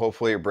 well,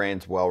 hopefully your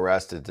brain's well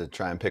rested to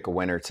try and pick a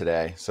winner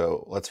today.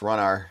 So let's run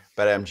our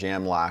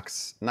BetMGM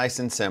locks. Nice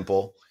and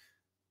simple.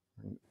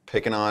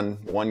 Picking on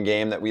one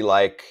game that we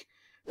like,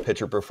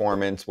 pitcher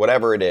performance,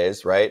 whatever it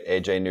is, right?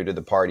 AJ new to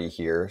the party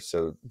here,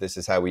 so this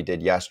is how we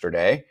did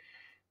yesterday.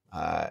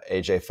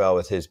 AJ fell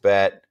with his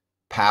bet.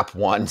 Pap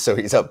won, so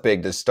he's up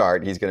big to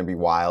start. He's going to be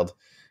wild.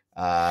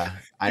 I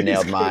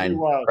nailed mine.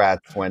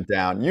 Kratz went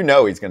down. You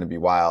know he's going to be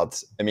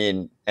wild. I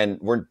mean, and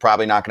we're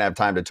probably not going to have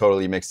time to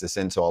totally mix this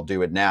in, so I'll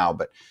do it now.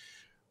 But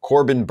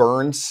Corbin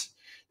Burnes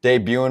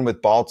debuting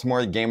with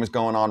Baltimore. The game was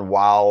going on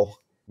while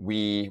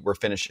we were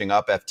finishing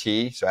up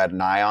FT, so I had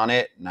an eye on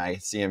it, and I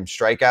see him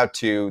strike out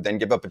 2, then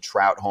give up a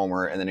Trout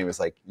homer, and then he was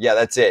like, yeah,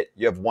 that's it.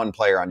 You have one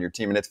player on your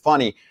team. And it's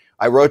funny,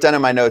 I wrote down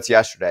in my notes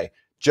yesterday,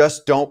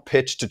 just don't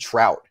pitch to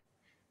Trout.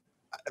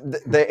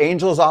 The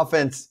Angels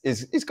offense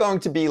is going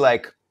to be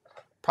like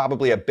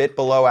probably a bit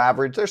below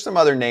average. There's some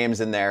other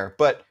names in there,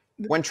 but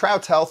when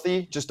Trout's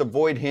healthy, just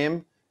avoid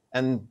him,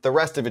 and the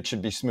rest of it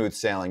should be smooth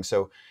sailing.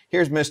 So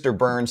here's Mr.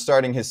 Burnes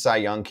starting his Cy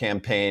Young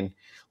campaign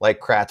like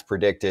Kratz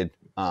predicted.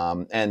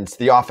 And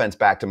the offense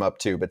backed him up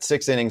too. But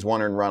 6 innings,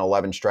 1 earned run,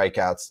 11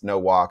 strikeouts, no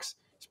walks.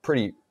 It's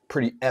pretty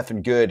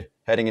effing good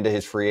heading into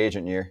his free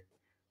agent year.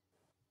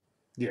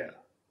 Yeah,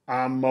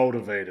 I'm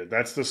motivated.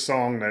 That's the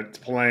song that's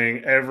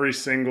playing every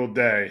single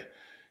day.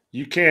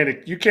 You can't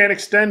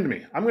extend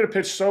me. I'm going to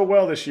pitch so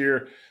well this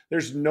year.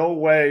 There's no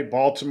way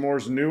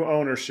Baltimore's new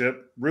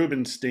ownership,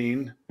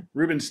 Rubenstein,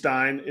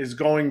 is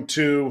going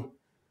to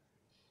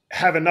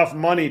have enough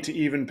money to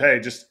even pay.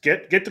 Just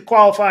get the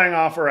qualifying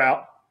offer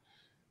out.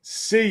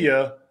 See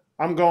ya.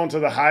 I'm going to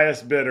the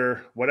highest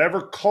bidder.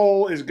 Whatever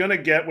Cole is going to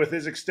get with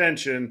his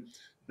extension,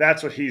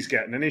 that's what he's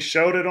getting. And he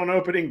showed it on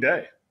opening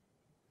day.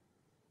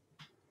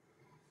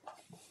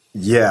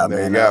 Yeah,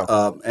 there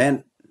man.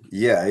 And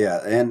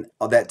and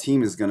that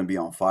team is going to be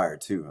on fire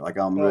too. Like,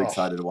 I'm really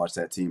excited to watch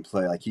that team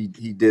play. Like he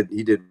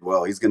did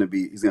well. He's going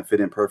to fit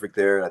in perfect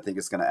there. I think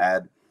it's going to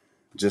add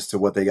just to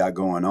what they got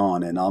going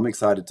on. And I'm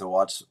excited to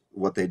watch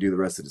what they do the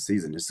rest of the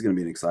season. This is going to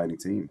be an exciting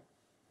team.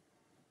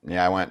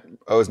 Yeah, I went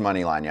O's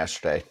money line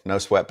yesterday. No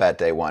sweat bet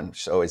day 1,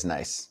 which is always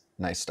nice.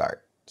 Nice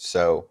start.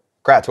 So,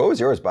 Kratz, what was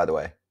yours, by the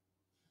way?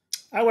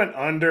 I went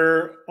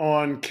under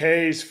on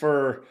K's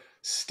for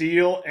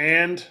Steele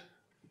and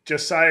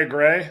Josiah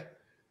Gray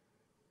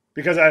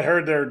because I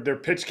heard their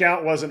pitch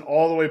count wasn't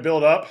all the way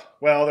built up.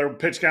 Well, their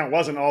pitch count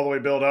wasn't all the way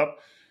built up,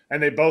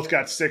 and they both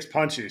got 6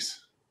 punchies.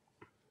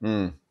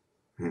 You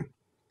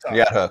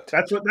got hooked.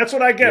 That's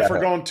what I get for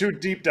going too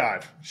deep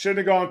dive. Shouldn't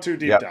have gone too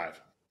deep dive.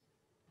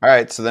 All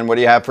right, so then what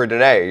do you have for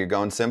today? Are you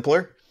going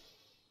simpler?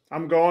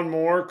 I'm going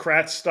more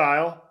Kratz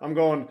style. I'm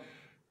going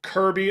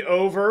Kirby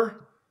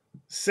over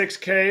 6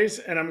 Ks,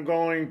 and I'm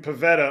going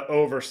Pivetta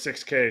over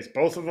 6 Ks.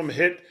 Both of them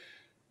hit.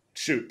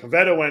 Shoot,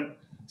 Pivetta went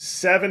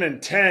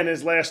 7-10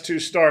 his last 2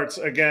 starts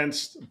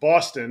against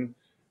Boston,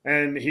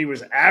 and he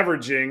was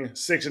averaging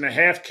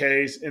 6.5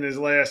 Ks in his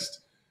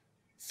last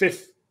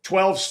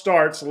 12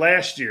 starts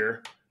last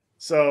year.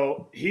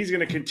 So he's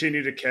going to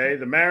continue to K.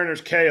 The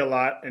Mariners K a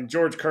lot, and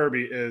George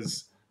Kirby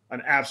is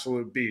an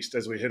absolute beast,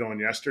 as we hit on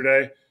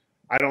yesterday.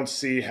 I don't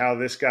see how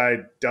this guy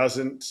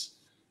doesn't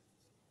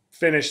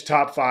finish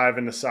top 5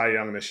 in the Cy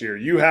Young this year.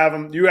 You have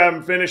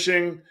him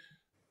finishing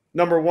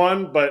number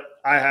 1, but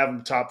I have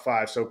him top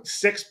 5. So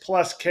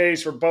 6+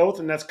 Ks for both,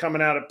 and that's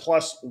coming out at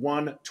plus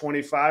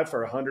 125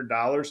 for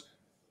 $100.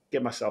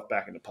 Get myself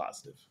back into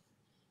positive.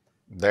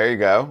 There you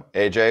go.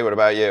 AJ, what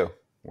about you?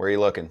 Where are you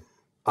looking?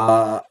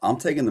 I'm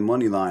taking the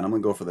money line. I'm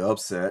gonna go for the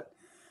upset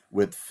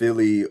with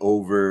Philly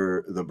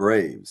over the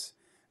Braves.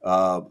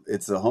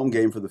 It's a home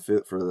game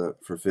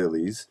for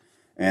Phillies,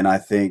 and I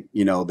think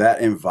that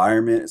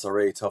environment is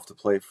already tough to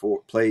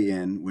play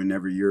in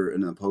whenever you're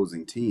an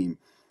opposing team,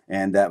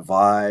 and that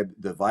vibe,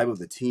 the vibe of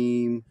the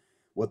team,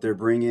 what they're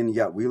bringing. You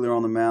got Wheeler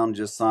on the mound,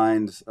 just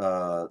signed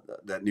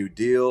that new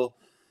deal.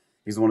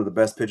 He's one of the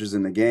best pitchers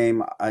in the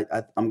game.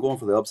 I'm going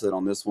for the upset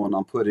on this one.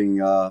 I'm putting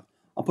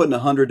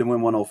 100 to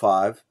win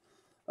 105.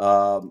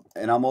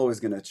 And I'm always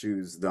going to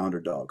choose the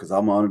underdog because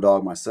I'm an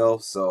underdog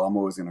myself. So I'm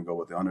always going to go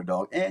with the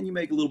underdog. And you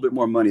make a little bit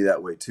more money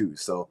that way too.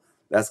 So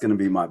that's going to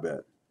be my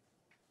bet.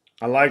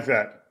 I like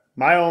that.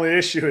 My only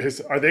issue is,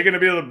 are they going to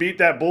be able to beat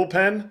that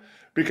bullpen?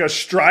 Because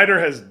Strider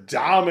has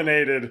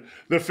dominated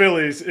the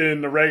Phillies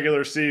in the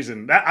regular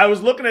season. I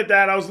was looking at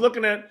that.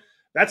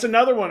 That's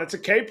another one. It's a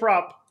K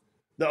prop.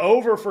 The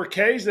over for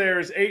Ks there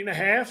is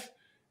 8.5.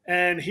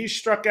 And he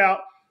struck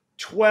out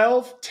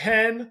 12,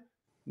 10,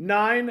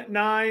 9,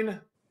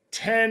 9,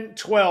 10,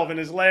 12 in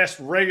his last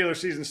regular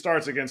season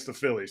starts against the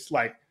Phillies.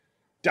 Like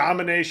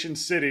domination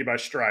city by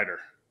Strider.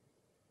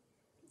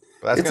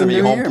 Well, that's going to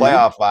be home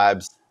playoff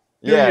vibes.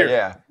 New year.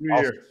 Yeah. New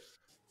year.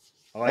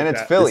 I like and it's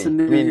that. Philly.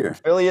 Year.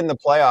 Philly in the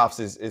playoffs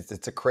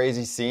it's a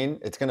crazy scene.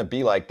 It's going to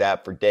be like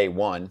that for day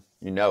one.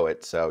 You know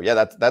it. So,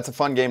 yeah, that's a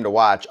fun game to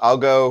watch. I'll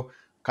go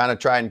kind of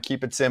try and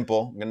keep it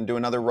simple. I'm going to do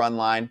another run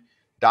line.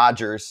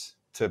 Dodgers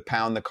to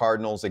pound the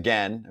Cardinals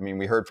again. I mean,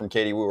 we heard from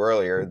Katie Wu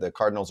earlier. The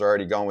Cardinals are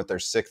already going with their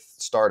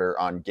 6th starter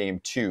on game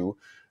 2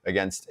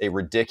 against a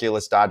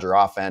ridiculous Dodger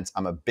offense.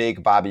 I'm a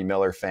big Bobby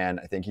Miller fan.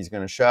 I think he's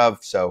going to shove.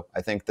 So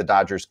I think the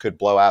Dodgers could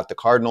blow out the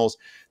Cardinals.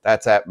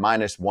 That's at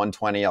minus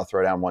 120. I'll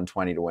throw down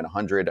 120 to win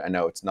 100. I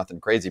know it's nothing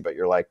crazy, but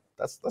you're like,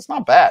 that's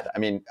not bad. I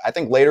mean, I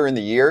think later in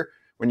the year,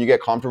 when you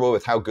get comfortable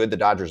with how good the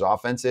Dodgers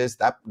offense is,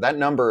 that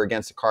number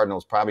against the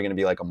Cardinals is probably going to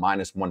be like a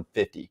minus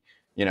 150.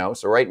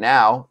 So right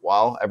now,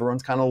 while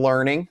everyone's kind of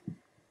learning,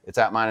 it's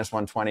at minus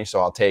 120,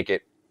 so I'll take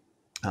it.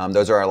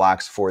 Those are our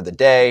locks for the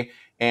day.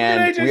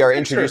 And we are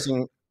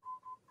introducing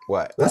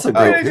what? That's a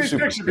great picture.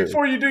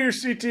 Before you do your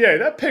CTA,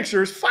 that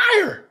picture is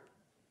fire.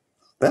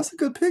 That's a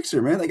good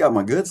picture, man. They got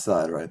my good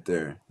side right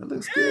there. That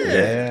looks good.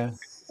 Yeah.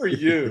 For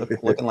you.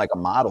 Looking like a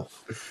model.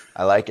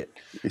 I like it.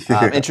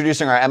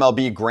 Introducing our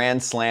MLB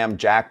Grand Slam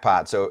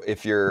Jackpot. So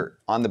if you're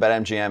on the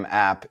BetMGM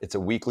app, it's a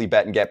weekly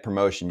bet and get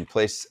promotion. You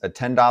place a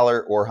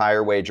 $10 or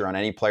higher wager on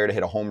any player to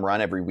hit a home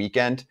run every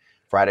weekend,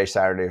 Friday,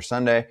 Saturday, or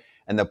Sunday.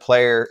 And if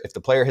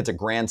the player hits a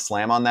grand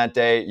slam on that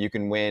day, you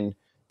can win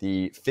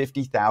the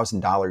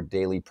 $50,000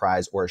 daily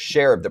prize or a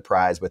share of the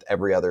prize with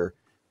every other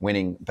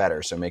winning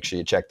bettor. So make sure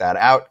you check that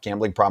out.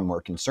 Gambling problem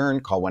or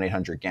concern, call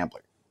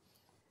 1-800-GAMBLER.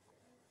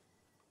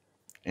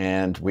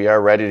 And we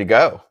are ready to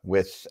go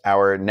with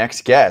our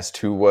next guest,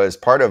 who was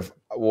part of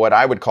what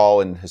I would call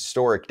an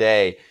historic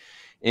day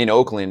in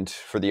Oakland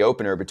for the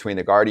opener between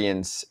the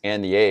Guardians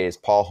and the A's.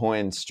 Paul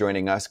Hoynes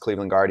joining us,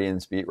 Cleveland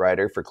Guardians beat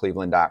writer for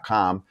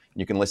Cleveland.com.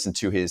 You can listen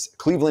to his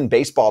Cleveland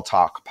Baseball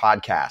Talk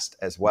podcast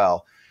as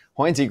well.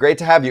 Hoynesy, great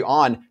to have you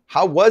on.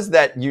 How was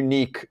that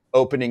unique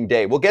opening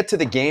day? We'll get to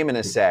the game in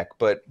a sec,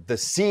 but the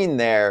scene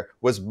there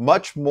was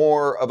much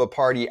more of a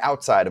party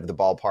outside of the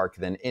ballpark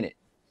than in it.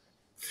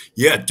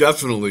 Yeah,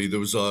 definitely. There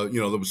was there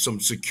was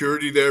some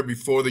security there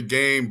before the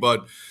game,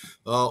 but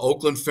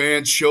Oakland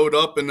fans showed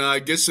up, and I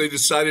guess they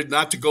decided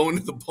not to go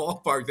into the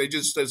ballpark. They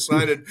just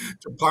decided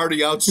to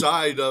party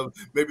outside of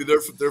maybe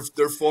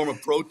their form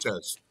of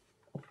protest.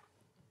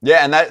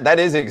 Yeah, and that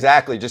is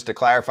exactly, just to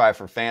clarify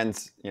for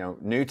fans,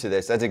 new to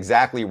this, that's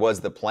exactly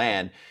was the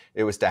plan.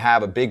 It was to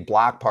have a big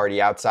block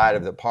party outside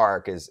of the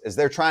park as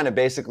they're trying to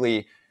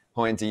basically,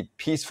 Hoynesy,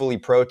 peacefully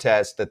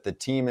protest that the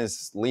team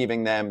is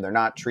leaving them. They're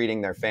not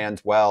treating their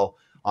fans well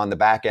on the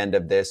back end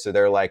of this. So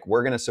they're like,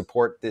 we're going to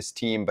support this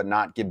team, but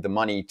not give the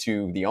money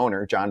to the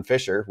owner, John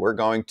Fisher. We're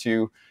going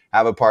to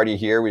have a party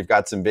here. We've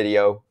got some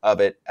video of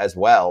it as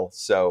well.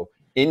 So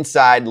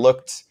inside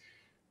looked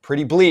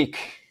pretty bleak,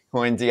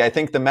 Hoynesy. I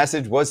think the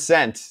message was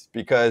sent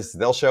because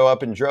they'll show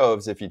up in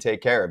droves if you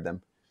take care of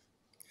them.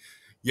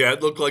 Yeah,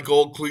 it looked like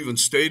old Cleveland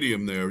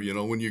Stadium there. You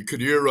know, when you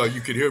could hear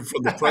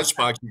from the press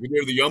box, you could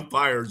hear the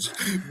umpires,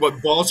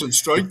 what balls and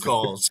strike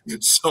calls.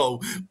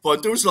 So,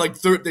 but there was like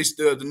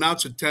the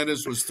announce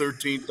attendance was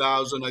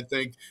 13,000, I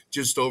think,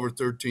 just over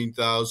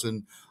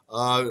 13,000,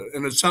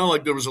 and it sounded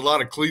like there was a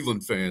lot of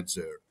Cleveland fans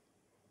there.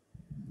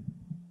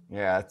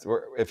 Yeah,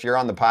 if you're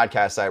on the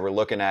podcast side, we're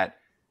looking at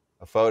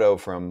a photo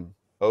from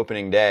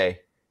opening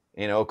day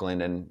in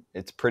Oakland, and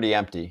it's pretty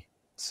empty.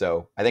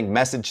 So I think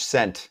message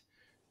sent.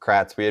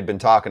 Kratz, we had been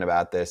talking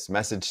about this.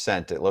 Message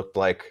sent. It looked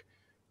like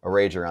a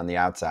rager on the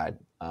outside.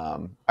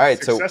 All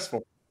right,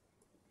 successful.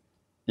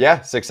 Yeah,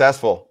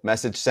 successful.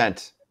 Message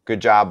sent. Good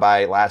job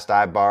by Last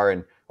Dive Bar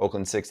and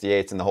Oakland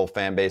 68s and the whole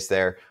fan base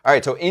there. All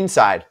right, so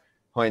inside,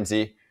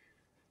 Hoynes,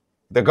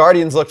 the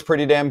Guardians looked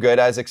pretty damn good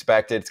as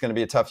expected. It's going to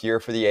be a tough year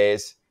for the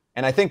A's.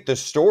 And I think the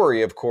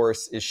story, of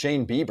course, is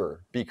Shane Bieber,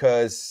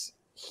 because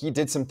he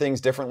did some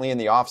things differently in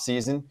the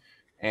offseason.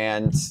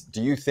 And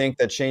do you think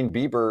that Shane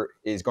Bieber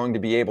is going to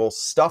be able,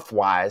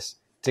 stuff-wise,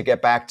 to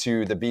get back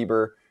to the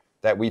Bieber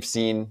that we've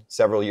seen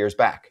several years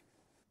back?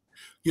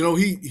 You know,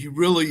 he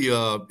really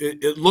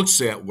it looks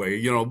that way.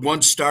 You know,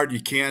 one start,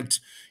 you can't,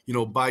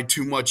 buy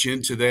too much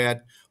into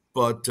that.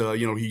 But,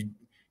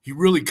 he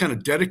really kind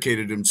of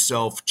dedicated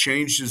himself,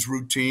 changed his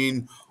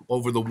routine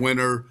over the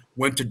winter,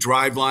 went to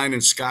Driveline in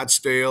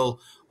Scottsdale,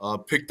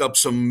 picked up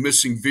some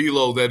missing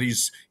velo that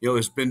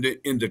has been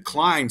in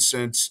decline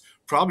since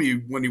probably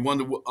when he won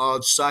the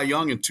Cy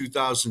Young in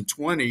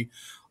 2020,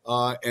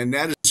 and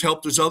that has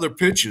helped his other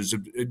pitches.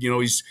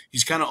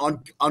 He's kind of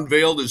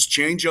unveiled his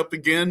changeup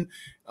again,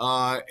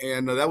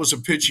 and that was a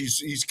pitch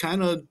he's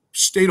kind of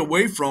stayed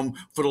away from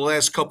for the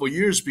last couple of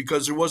years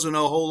because there wasn't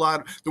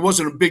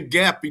a big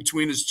gap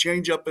between his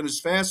changeup and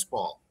his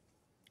fastball.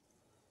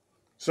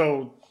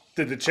 So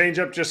did the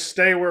changeup just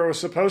stay where it was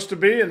supposed to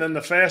be, and then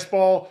the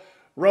fastball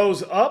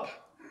rose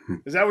up?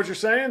 Is that what you're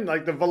saying?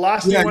 Like the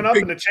velocity went up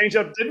and the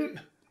changeup didn't?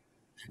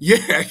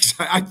 Yeah,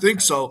 I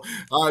think so.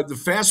 The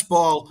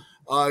fastball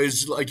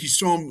is like he's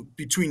throwing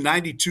between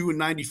 92 and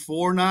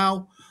 94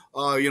 now.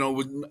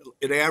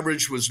 It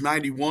average was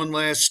 91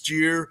 last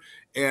year.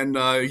 And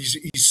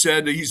he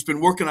said he's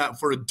been working on it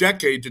for a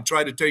decade to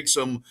try to take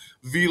some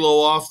velo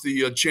off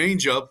the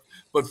changeup.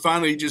 But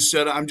finally he just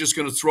said, I'm just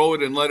going to throw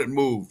it and let it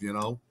move,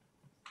 All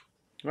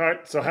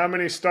right. So how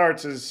many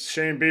starts is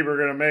Shane Bieber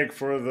going to make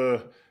for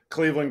the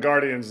Cleveland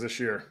Guardians this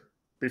year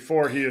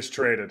before he is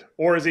traded?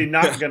 Or is he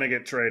not going to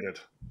get traded?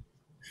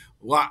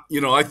 Well,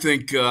 I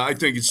think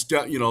it's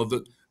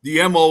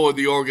the MO of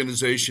the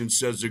organization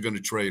says they're going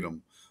to trade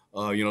him.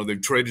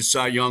 They've traded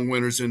Cy Young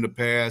winners in the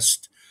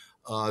past.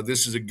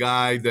 This is a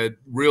guy that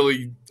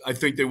really I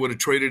think they would have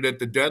traded at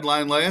the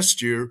deadline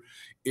last year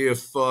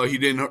if he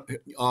didn't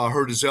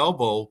hurt his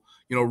elbow.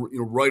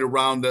 Right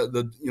around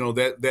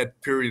that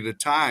period of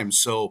time.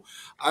 So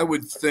I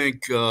would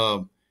think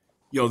the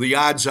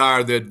odds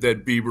are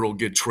that Bieber will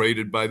get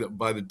traded by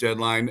the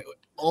deadline,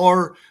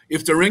 or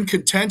if they're in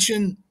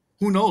contention.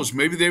 Who knows?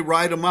 Maybe they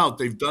ride him out.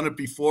 They've done it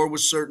before with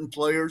certain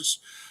players.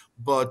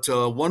 But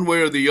one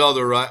way or the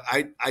other,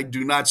 I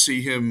do not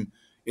see him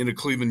in a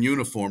Cleveland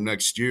uniform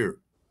next year.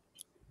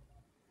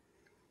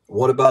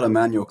 What about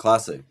Emmanuel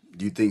Clase?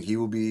 Do you think he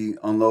will be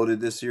unloaded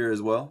this year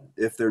as well,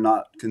 if they're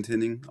not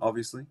contending,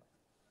 obviously?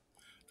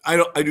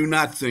 I do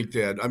not think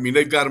that. I mean,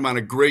 they've got him on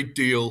a great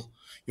deal,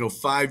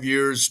 5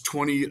 years,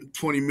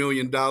 $20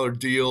 million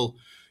deal.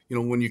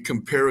 When you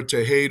compare it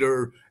to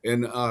Hader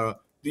and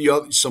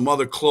some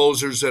other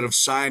closers that have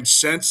signed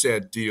since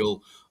that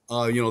deal,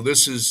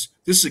 this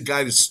is a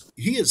guy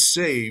he has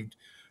saved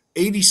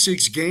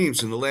 86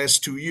 games in the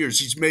last 2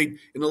 years. In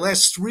the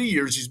last 3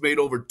 years, he's made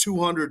over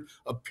 200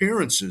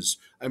 appearances.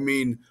 I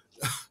mean,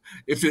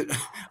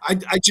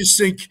 I just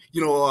think,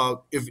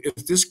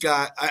 if this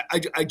guy,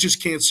 I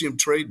just can't see him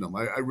trading him.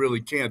 I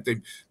really can't.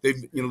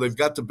 They've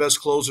got the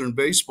best closer in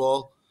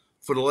baseball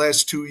for the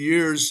last 2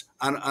 years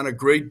on a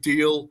great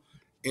deal.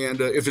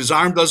 And if his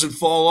arm doesn't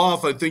fall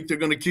off, I think they're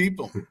going to keep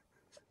him.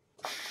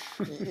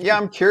 Yeah,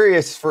 I'm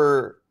curious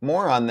for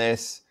more on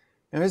this.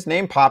 His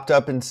name popped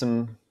up in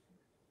some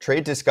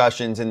trade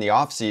discussions in the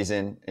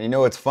offseason. And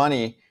it's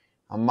funny,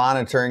 I'm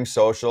monitoring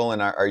social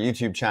and our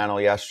YouTube channel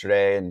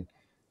yesterday, and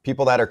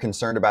people that are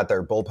concerned about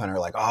their bullpen are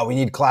like, oh, we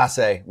need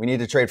Clase. We need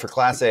to trade for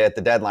Clase at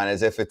the deadline,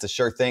 as if it's a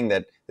sure thing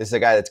that this is a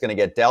guy that's going to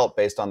get dealt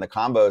based on the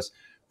combos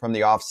from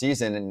the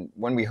offseason. And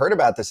when we heard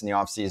about this in the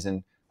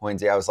offseason,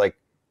 Hoynes, I was like,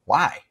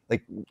 why?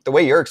 Like the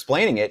way you're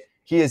explaining it,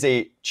 he is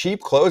a cheap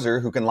closer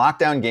who can lock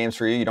down games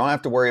for you. You don't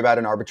have to worry about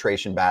an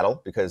arbitration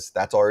battle because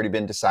that's already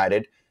been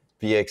decided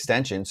via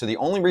extension. So the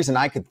only reason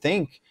I could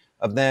think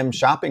of them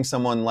shopping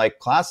someone like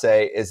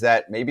Clase is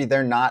that maybe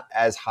they're not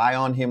as high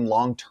on him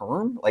long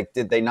term. Like,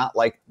 did they not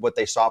like what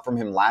they saw from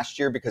him last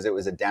year because it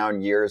was a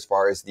down year as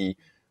far as the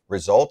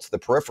results? The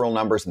peripheral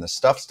numbers and the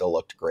stuff still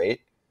looked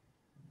great.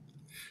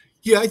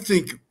 Yeah, I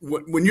think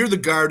when you're the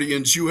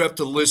Guardians, you have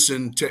to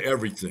listen to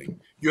everything.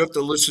 You have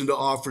to listen to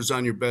offers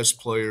on your best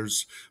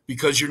players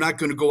because you're not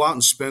going to go out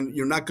and spend.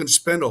 You're not going to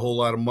spend a whole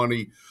lot of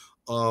money.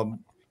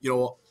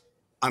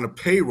 on a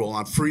payroll,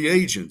 on free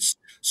agents.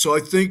 So I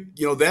think,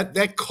 you know,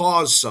 that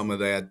caused some of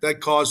that.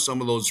 That caused some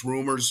of those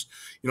rumors.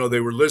 You know, they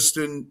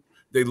listened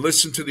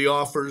to the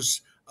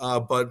offers,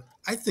 but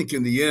I think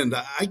in the end,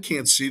 I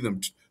can't see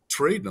them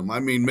trading them. I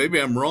mean, maybe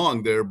I'm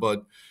wrong there,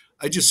 but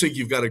I just think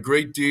you've got a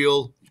great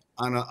deal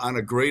on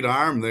a great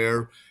arm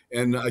there,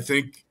 and I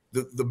think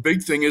the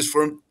big thing is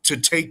for him to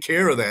take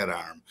care of that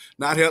arm,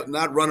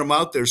 not run him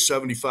out there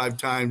 75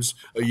 times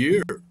a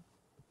year.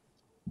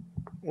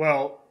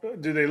 Well,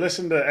 do they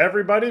listen to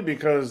everybody?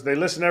 Because they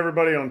listen to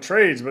everybody on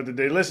trades, but did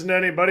they listen to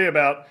anybody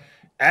about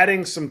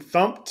adding some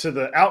thump to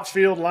the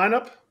outfield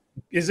lineup?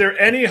 Is there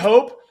any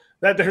hope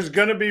that there's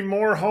going to be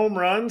more home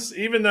runs,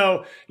 even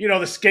though, you know,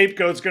 the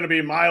scapegoat's going to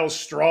be Miles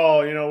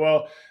Straw? You know,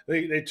 well,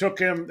 they took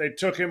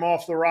him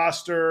off the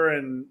roster,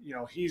 and, you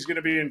know, he's going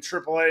to be in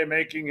AAA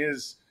making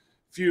his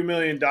few $1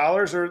 million.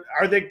 Or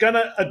are they going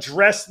to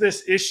address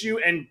this issue?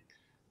 And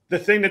the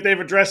thing that they've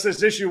addressed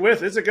this issue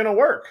with, is it going to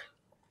work?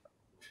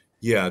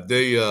 Yeah,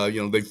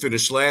 they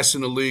finished last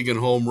in the league in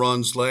home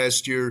runs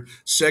last year,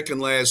 second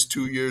last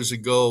 2 years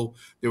ago.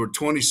 They were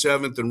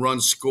 27th in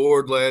runs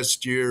scored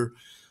last year.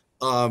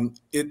 They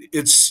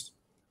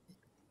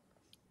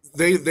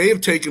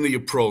have taken the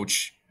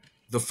approach,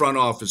 the front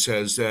office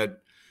has, that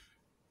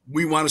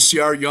we want to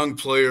see our young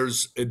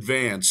players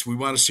advance. We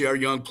want to see our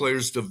young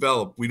players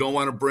develop. We don't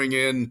want to bring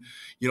in,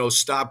 you know,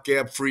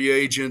 stopgap free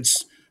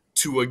agents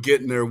to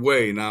get in their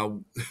way.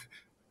 Now,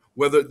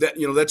 whether that,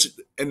 you know, that's,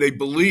 and they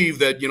believe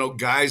that, you know,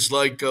 guys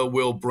like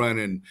Will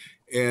Brennan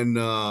and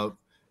you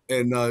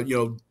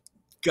know,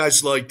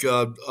 guys like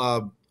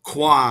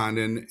Quan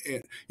and,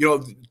 you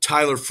know,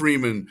 Tyler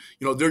Freeman,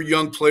 you know, their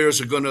young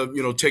players are going to,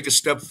 you know, take a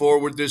step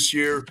forward this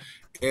year,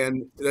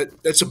 and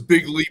that's a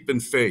big leap in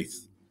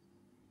faith.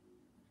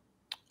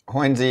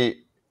 Hoynes,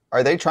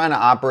 are they trying to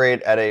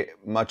operate at a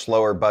much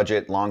lower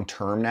budget long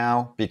term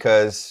now?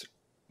 Because,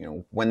 you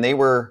know, when they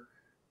were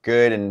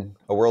good in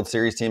a World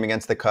Series team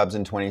against the Cubs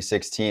in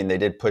 2016, they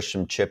did push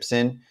some chips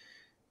in.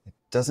 It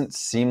doesn't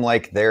seem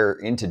like they're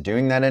into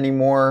doing that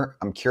anymore.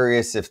 I'm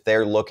curious if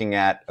they're looking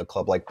at a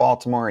club like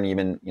Baltimore and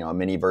even, you know, a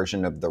mini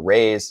version of the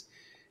Rays,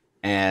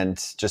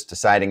 and just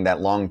deciding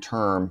that long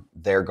term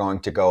they're going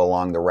to go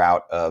along the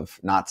route of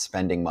not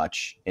spending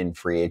much in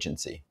free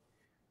agency.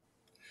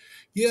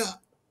 Yeah,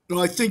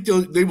 no, I think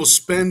they will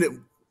spend it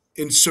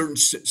in certain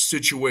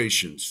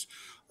situations.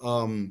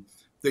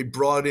 They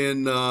brought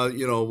in,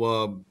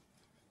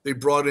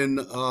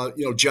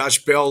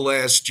 Josh Bell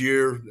last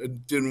year.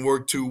 It didn't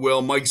work too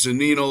well. Mike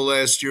Zunino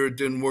last year. It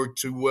didn't work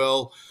too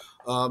well.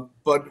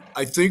 But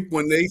I think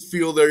when they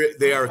feel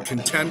they are a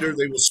contender,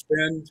 they will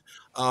spend.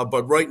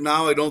 But right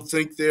now, I don't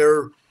think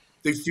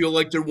they feel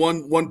like they're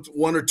one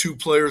or two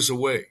players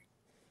away.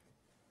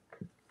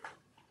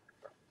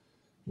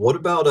 What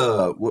about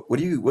what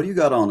do you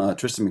got on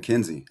Tristan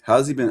McKenzie?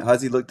 How's he been?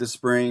 How's he looked this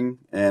spring?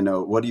 And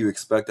what do you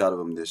expect out of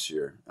him this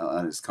year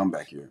on his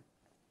comeback year?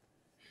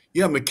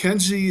 Yeah,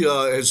 McKenzie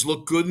has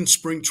looked good in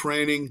spring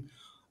training.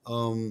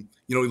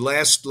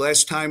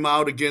 Last time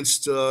out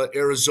against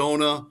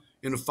Arizona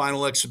in the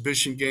final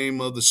exhibition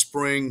game of the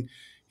spring,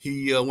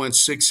 he went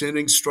 6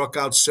 innings, struck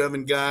out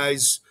 7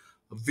 guys.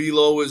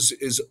 Velo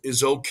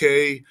is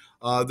okay.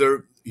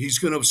 He's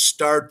going to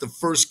start the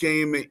first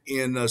game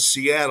in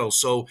Seattle,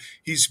 so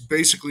he's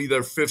basically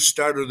their 5th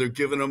starter. They're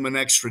giving him an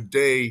extra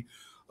day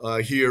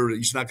here.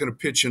 He's not going to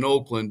pitch in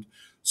Oakland,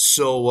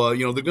 so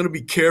they're going to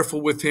be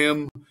careful with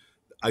him.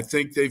 I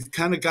think they've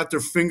kind of got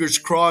their fingers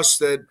crossed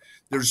that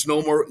there's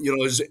no more. You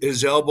know,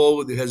 his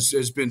elbow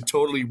has been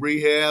totally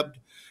rehabbed,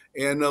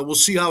 and we'll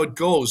see how it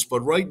goes.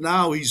 But right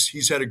now,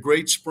 he's had a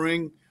great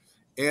spring.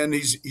 And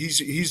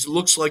he's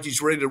looks like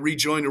he's ready to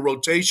rejoin the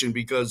rotation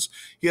because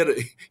he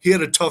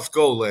had a tough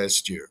go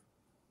last year.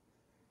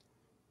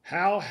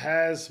 How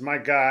has my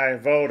guy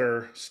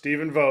voter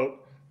Stephen Vogt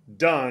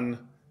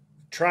done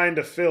trying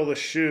to fill the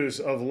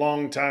shoes of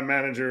longtime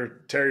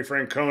manager Terry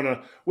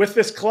Francona with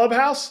this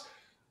clubhouse,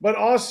 but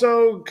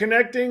also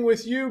connecting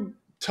with you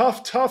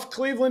tough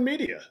Cleveland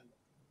media?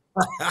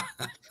 I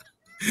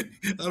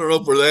don't know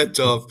if we're that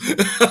tough.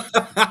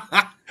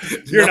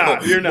 You're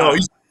not. No,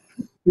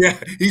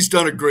 he's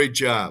done a great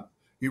job.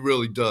 He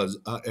really does.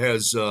 I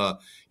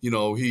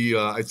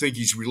think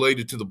he's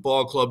related to the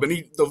ball club, and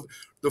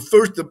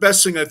the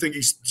best thing I think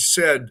he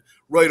said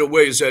right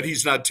away is that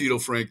he's not Tito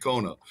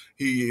Francona.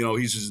 He's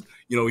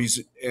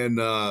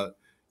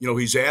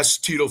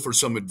asked Tito for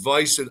some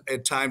advice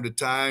at time to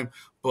time,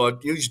 but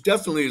he's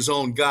definitely his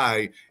own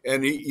guy,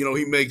 and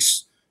he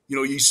makes.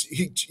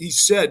 He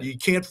said you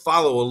can't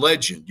follow a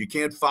legend. You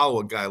can't follow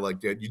a guy like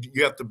that.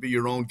 You have to be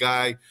your own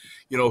guy.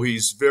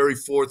 He's very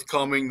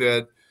forthcoming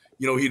that,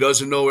 he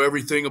doesn't know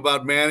everything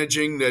about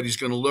managing, that he's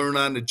going to learn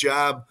on the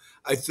job.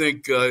 I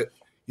think, they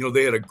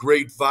had a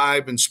great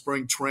vibe in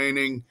spring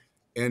training,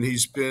 and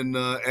he's been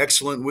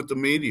excellent with the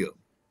media.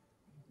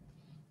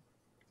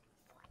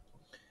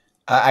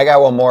 I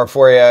got one more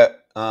for you,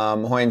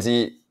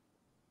 Hoynes.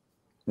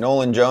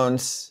 Nolan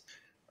Jones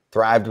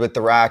thrived with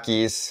the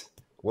Rockies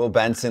Will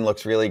Benson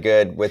looks really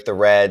good with the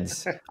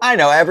Reds. I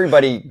know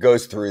everybody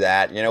goes through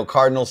that. You know,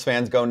 Cardinals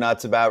fans go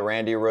nuts about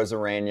Randy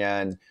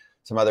Arozarena and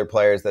some other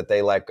players that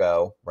they let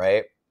go,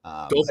 right?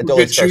 Don't forget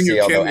Adolis Junior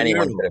Garcia, although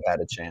anyone Caminero. could have had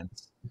a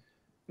chance.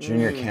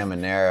 Junior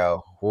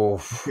Caminero.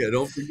 Oof. Yeah,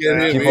 don't forget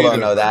him. People either. don't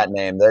know that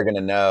name. They're going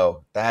to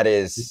know. That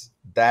is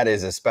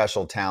a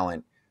special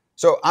talent.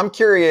 So I'm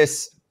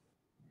curious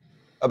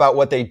about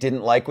what they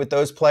didn't like with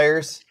those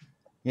players.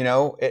 You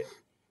know,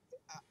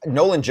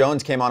 Nolan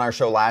Jones came on our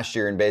show last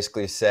year and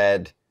basically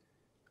said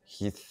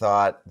he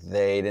thought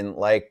they didn't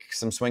like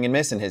some swing and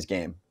miss in his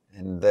game.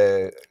 And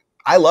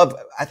I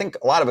think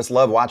a lot of us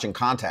love watching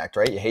contact,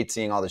 right? You hate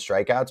seeing all the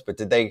strikeouts, but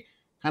did they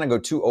kind of go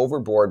too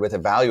overboard with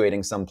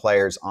evaluating some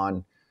players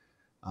on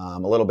a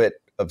little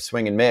bit of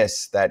swing and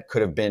miss that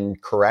could have been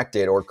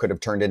corrected or could have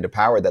turned into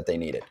power that they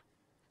needed?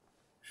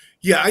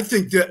 Yeah, I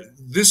think that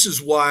this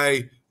is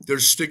why they're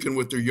sticking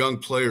with their young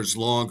players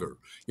longer.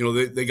 You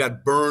know, they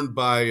got burned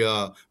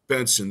by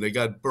Benson. They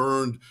got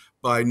burned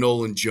by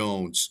Nolan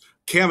Jones.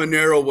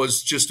 Caminero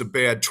was just a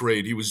bad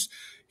trade.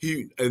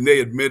 And they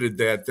admitted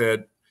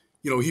that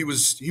you know, he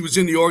was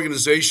in the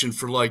organization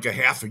for like a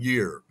half a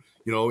year,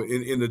 you know,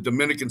 in the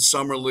Dominican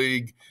Summer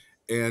League,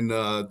 and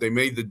they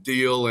made the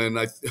deal. And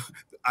I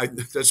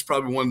that's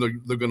probably one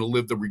they're going to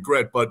live the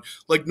regret. But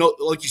like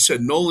you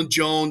said, Nolan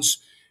Jones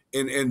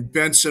and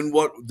Benson,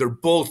 they're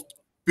both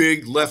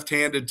big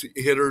left-handed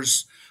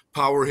hitters,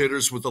 power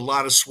hitters with a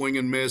lot of swing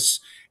and miss,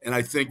 and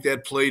I think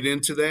that played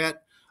into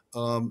that.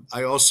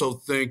 I also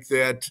think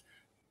that,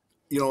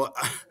 you know,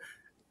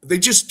 they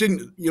just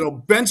didn't, you know,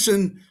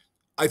 Benson,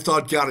 I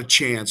thought got a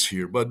chance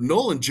here, but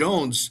Nolan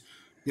Jones,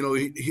 you know,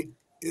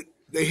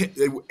 they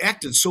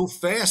acted so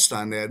fast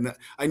on that. And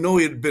I know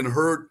he had been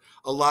hurt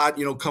a lot,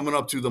 you know, coming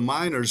up through the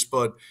minors,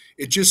 but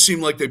it just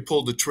seemed like they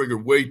pulled the trigger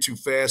way too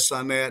fast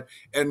on that.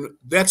 And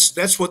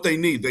that's what they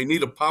need. They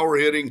need a power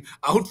hitting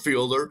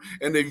outfielder,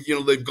 and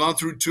they've gone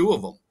through two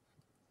of them.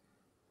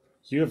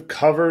 You have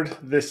covered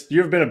this.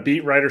 You have been a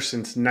beat writer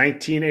since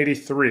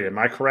 1983. Am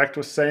I correct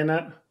with saying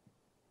that?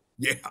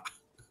 Yeah.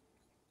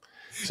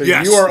 So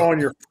yes. You are on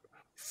your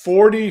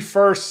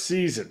 41st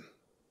season.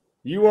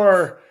 You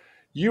are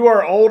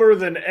older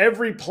than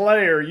every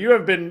player. You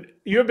have been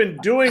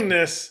doing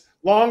this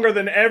longer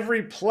than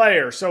every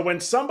player. So when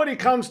somebody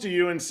comes to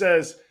you and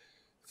says,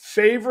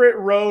 favorite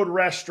road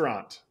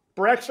restaurant,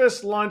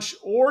 breakfast, lunch,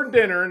 or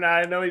dinner, now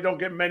I know you don't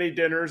get many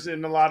dinners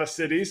in a lot of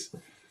cities,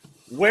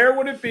 where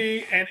would it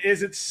be, and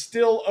is it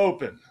still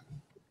open?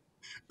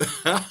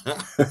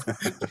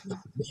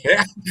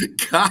 Yeah,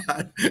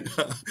 God,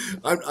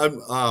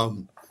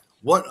 I'm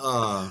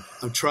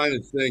trying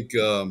to think.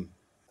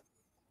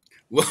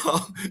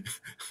 Well,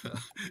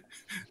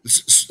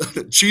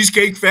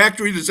 Cheesecake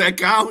Factory, does that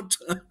count?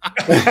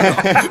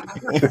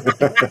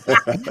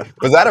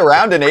 Was that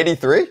around in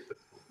 '83?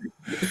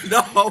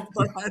 No,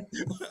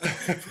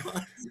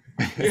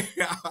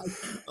 yeah,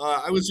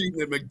 I was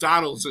eating at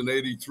McDonald's in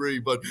 '83,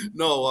 but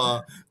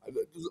no.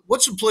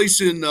 What's the place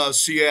in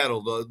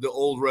Seattle? The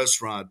old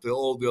restaurant,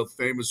 the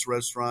famous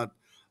restaurant,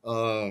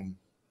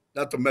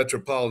 not the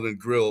Metropolitan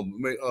Grill.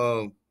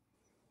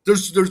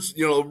 There's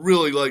you know,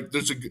 really, like,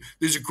 there's a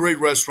great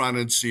restaurant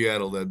in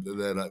Seattle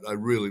that I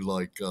really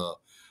like.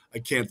 I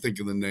can't think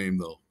of the name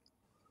though.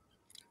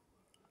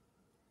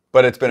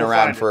 But it's been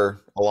around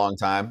for a long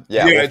time.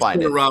 Yeah, we'll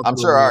find it. I'm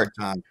sure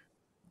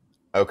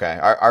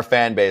our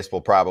fan base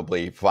will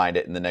probably find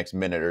it in the next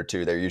minute or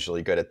two. They're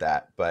usually good at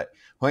that. But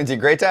Hoynes,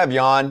 great to have you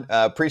on.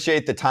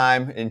 Appreciate the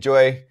time.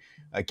 Enjoy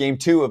game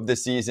 2 of the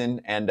season,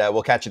 and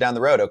we'll catch you down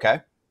the road, okay?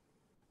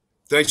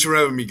 Thanks for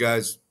having me,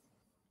 guys.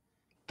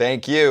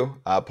 Thank you.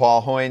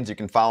 Paul Hoynes, you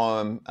can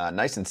follow him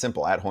nice and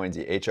simple at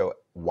Hoynesie,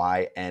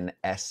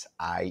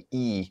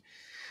 Hoynsie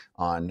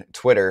on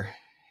Twitter.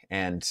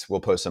 And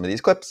we'll post some of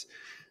these clips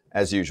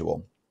as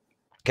usual.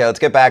 Okay, let's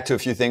get back to a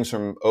few things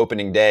from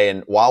opening day.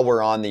 And while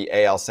we're on the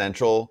AL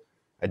Central,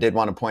 I did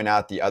want to point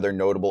out the other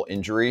notable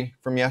injury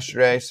from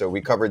yesterday. So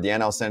we covered the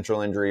NL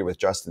Central injury with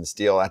Justin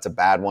Steele. That's a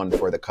bad one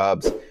for the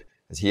Cubs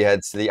as he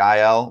heads to the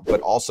IL.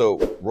 But also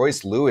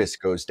Royce Lewis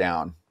goes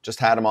down. Just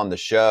had him on the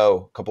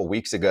show a couple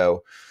weeks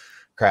ago.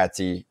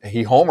 Kratzy,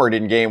 he homered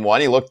in game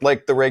 1. He looked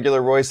like the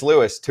regular Royce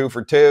Lewis, 2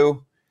 for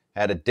 2,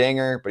 had a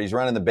dinger, but he's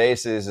running the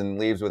bases and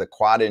leaves with a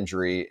quad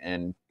injury.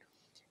 And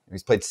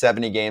he's played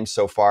 70 games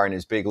so far in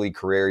his big league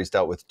career. He's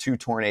dealt with 2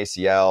 torn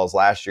ACLs.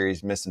 Last year,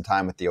 he's missed some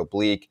time with the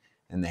oblique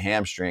and the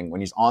hamstring.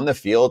 When he's on the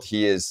field,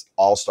 he is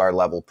all-star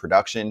level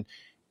production.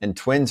 And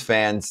Twins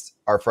fans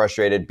are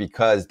frustrated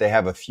because they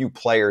have a few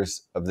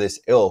players of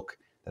this ilk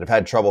that have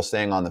had trouble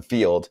staying on the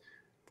field.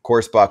 Of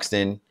course,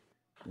 Buxton,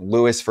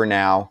 Lewis for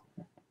now.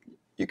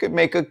 You could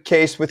make a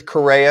case with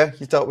Correa.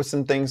 He's dealt with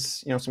some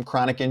things, you know, some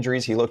chronic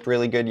injuries. He looked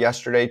really good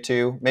yesterday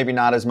too. Maybe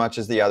not as much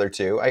as the other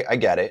two. I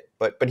get it.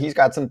 But he's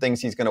got some things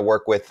he's going to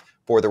work with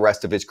for the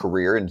rest of his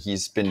career, and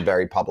he's been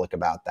very public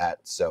about that.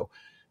 So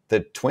the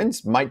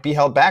Twins might be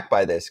held back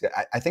by this.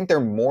 I think they're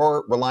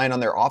more reliant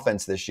on their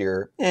offense this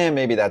year.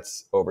 Maybe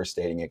that's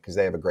overstating it because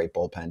they have a great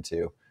bullpen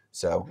too.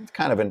 So it's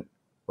kind of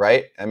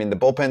right? I mean, the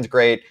bullpen's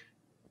great.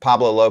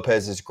 Pablo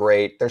Lopez is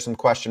great. There's some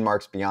question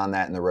marks beyond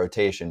that in the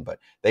rotation, but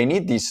they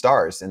need these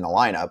stars in the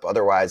lineup.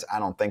 Otherwise, I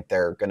don't think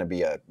they're going to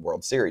be a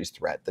World Series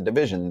threat. The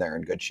division, they're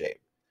in good shape.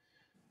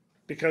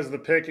 Because the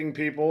picking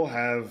people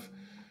have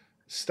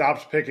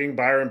stopped picking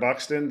Byron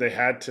Buxton, they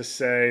had to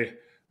say,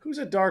 who's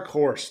a dark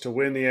horse to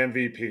win the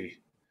MVP?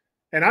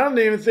 And I don't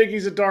even think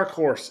he's a dark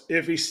horse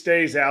if he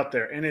stays out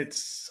there. And it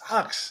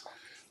sucks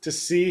to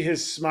see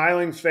his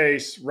smiling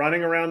face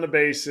running around the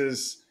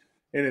bases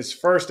in his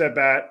first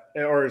at-bat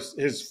or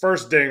his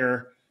first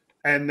dinger,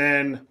 and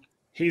then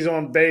he's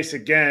on base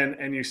again,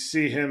 and you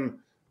see him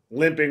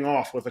limping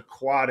off with a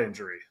quad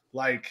injury.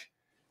 Like,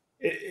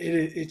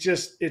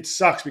 it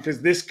sucks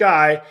because this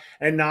guy,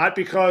 and not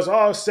because,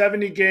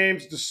 70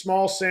 games, the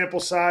small sample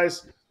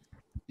size.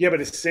 Yeah,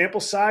 but his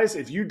sample size,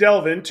 if you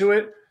delve into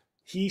it,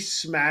 he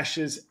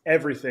smashes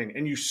everything.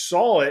 And you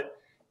saw it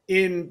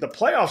in the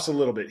playoffs a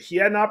little bit. He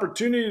had an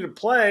opportunity to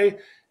play,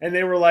 and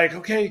they were like,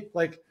 okay,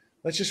 like,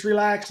 let's just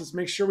relax. Let's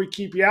make sure we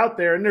keep you out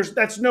there. And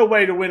that's no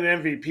way to win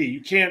an MVP.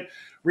 You can't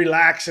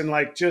relax and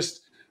like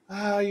just,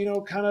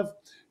 kind of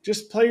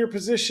just play your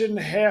position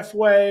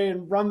halfway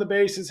and run the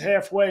bases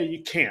halfway.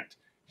 You can't.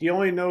 He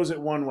only knows it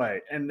one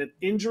way. And an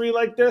injury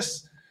like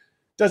this,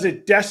 does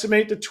it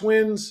decimate the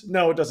Twins?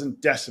 No, it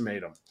doesn't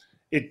decimate them.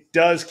 It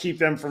does keep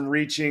them from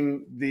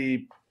reaching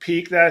the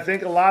peak that I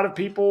think a lot of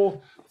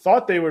people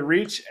thought they would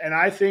reach. And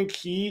I think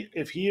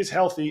if he is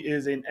healthy,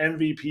 is an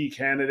MVP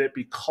candidate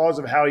because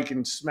of how he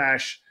can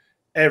smash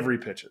every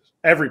pitch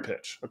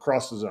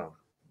across the zone.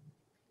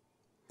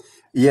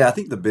 Yeah, I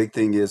think the big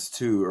thing is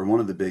too, or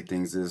one of the big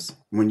things is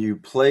when you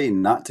play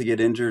not to get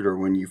injured, or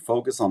when you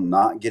focus on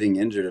not getting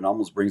injured, it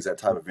almost brings that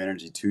type of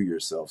energy to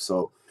yourself.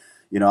 So,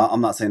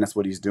 I'm not saying that's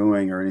what he's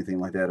doing or anything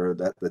like that, or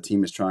that the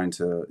team is doing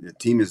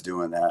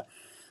that.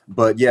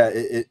 But yeah,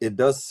 it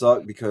does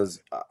suck because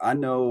I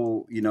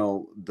know,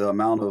 the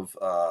amount of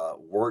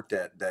work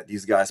that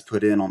these guys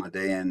put in on a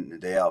day in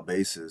and day out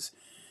basis,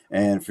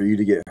 and for you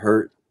to get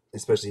hurt,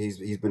 especially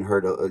he's been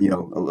hurt,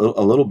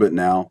 a little bit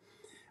now.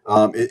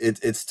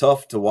 It's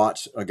tough to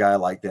watch a guy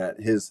like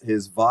that.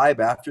 His vibe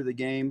after the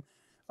game,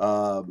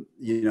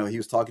 he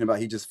was talking about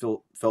he just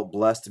felt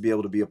blessed to be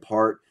able to be a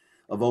part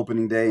of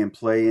opening day and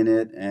play in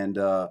it, and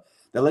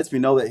that lets me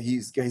know that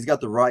he's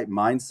got the right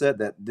mindset,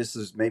 that this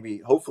is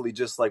hopefully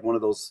just like one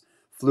of those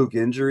fluke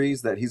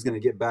injuries, that he's going to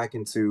get back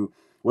into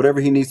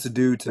whatever he needs to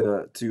do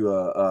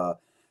to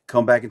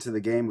come back into the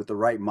game with the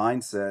right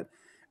mindset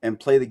and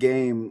play the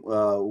game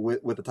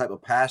with the type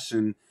of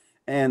passion.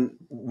 And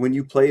when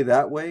you play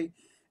that way,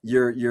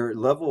 your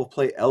level of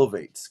play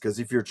elevates, because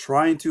if you're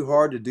trying too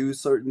hard to do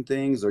certain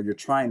things, or you're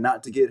trying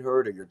not to get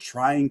hurt, or you're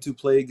trying to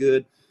play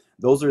good,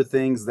 those are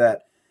things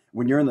that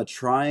when you're in the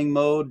trying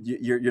mode,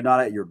 you're not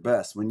at your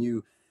best. When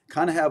you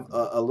kind of have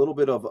a little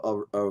bit of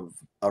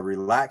a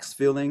relaxed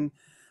feeling,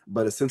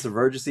 but a sense of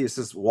urgency, it's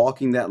just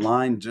walking that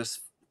line, just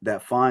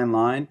that fine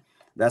line.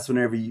 That's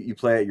whenever you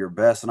play at your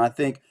best. And I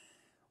think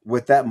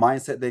with that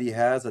mindset that he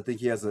has, I think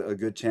he has a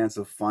good chance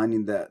of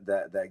finding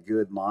that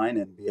good line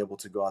and be able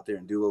to go out there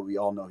and do what we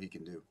all know he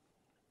can do.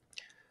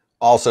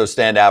 Also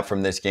stand out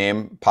from this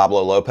game,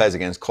 Pablo Lopez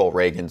against Cole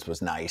Ragans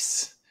was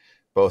nice.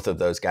 Both of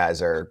those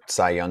guys are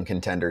Cy Young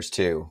contenders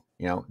too.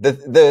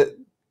 The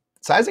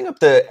sizing up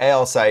the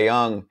AL Cy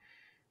Young,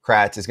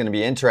 Kratz, is going to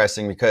be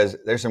interesting because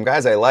there's some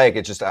guys I like.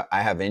 It's just I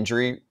have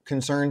injury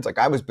concerns. Like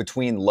I was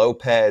between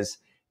Lopez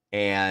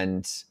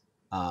and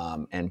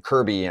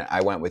Kirby, and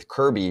I went with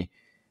Kirby.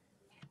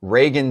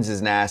 Ragans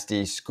is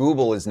nasty.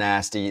 Skubal is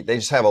nasty. They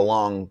just have a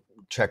long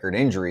checkered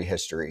injury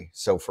history.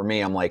 So for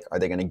me, I'm like, are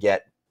they going to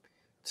get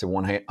to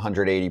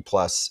 180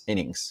 plus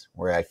innings,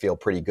 where I feel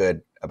pretty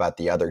good about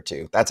the other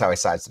two? That's how I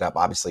sized it up.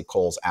 Obviously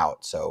Cole's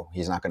out, so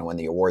he's not going to win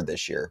the award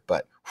this year,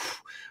 but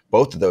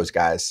both of those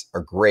guys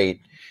are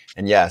great.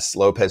 And yes,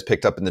 Lopez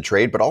picked up in the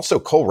trade, but also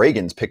Cole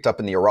Ragans picked up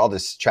in the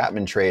Aroldis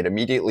Chapman trade,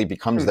 immediately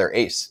becomes their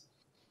ace.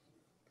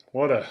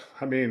 What a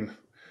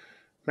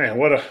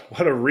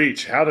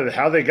reach.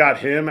 How they got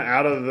him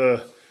out of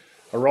the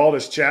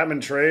Aroldis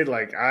Chapman trade,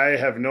 like I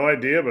have no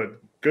idea,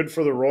 but good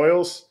for the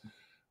Royals.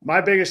 My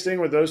biggest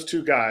thing with those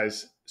two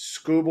guys,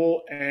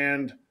 Skubal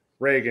and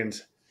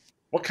Ragans,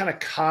 what kind of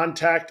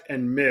contact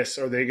and miss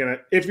are they going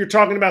to, if you're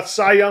talking about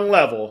Cy Young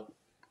level,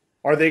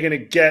 are they going to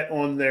get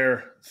on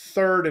their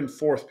third and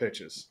fourth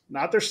pitches?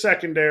 Not their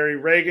secondary.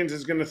 Ragans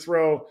is going to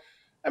throw,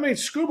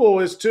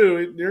 Skubal is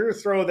too. They're going to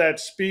throw that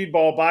speed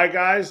ball by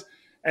guys,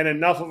 and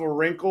enough of a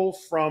wrinkle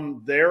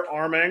from their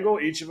arm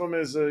angle. Each of them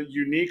is a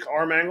unique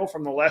arm angle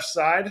from the left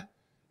side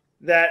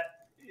that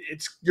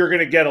you're going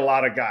to get a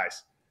lot of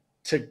guys.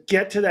 To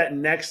get to that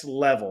next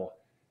level,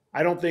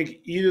 I don't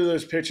think either of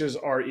those pitches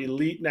are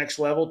elite next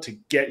level to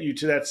get you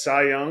to that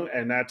Cy Young,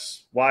 and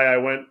that's why I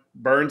went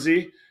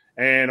Burnesy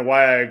and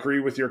why I agree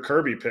with your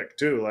Kirby pick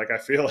too. Like I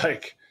feel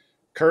like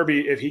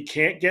Kirby, if he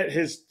can't get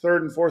his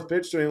third and fourth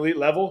pitch to an elite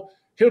level,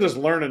 he'll just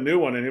learn a new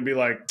one and he'll be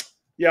like,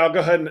 yeah, I'll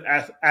go ahead and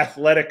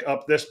athletic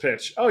up this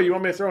pitch. Oh, you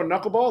want me to throw a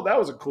knuckleball? That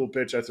was a cool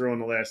pitch I threw on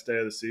the last day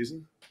of the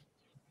season.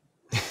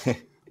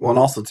 Well, and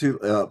also too,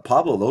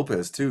 Pablo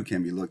Lopez too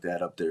can be looked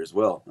at up there as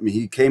well. I mean,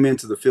 he came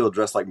into the field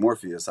dressed like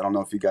Morpheus. I don't know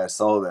if you guys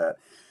saw that,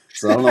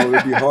 so I don't know.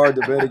 It'd be hard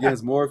to bet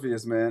against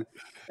Morpheus, man.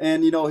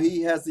 And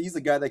he's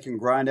a guy that can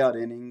grind out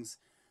innings.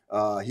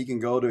 He can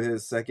go to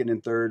his second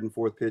and third and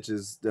fourth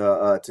pitches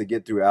to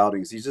get through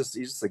outings. He's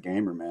just a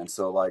gamer, man.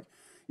 So like,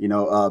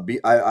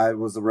 I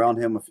was around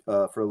him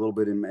for a little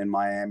bit in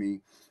Miami,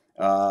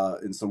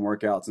 in some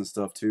workouts and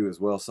stuff too as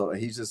well. So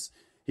he's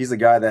a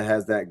guy that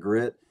has that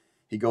grit.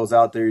 He goes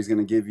out there, he's going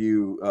to give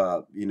you,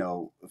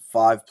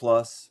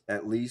 5+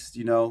 at least,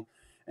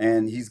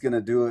 and he's going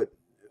to do it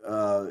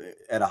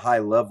at a high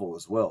level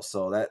as well.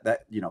 So that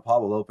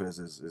Pablo Lopez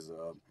is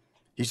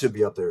he should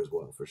be up there as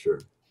well for sure.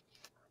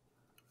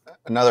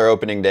 Another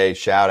opening day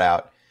shout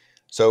out.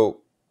 So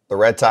the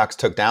Red Sox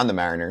took down the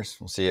Mariners.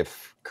 We'll see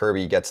if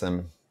Kirby gets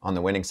them on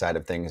the winning side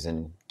of things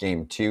in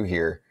game 2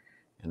 here.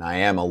 And I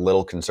am a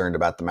little concerned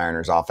about the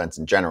Mariners offense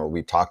in general.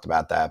 We've talked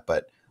about that,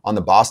 but on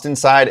the Boston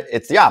side,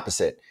 it's the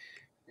opposite.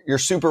 You're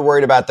super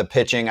worried about the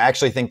pitching. I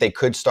actually think they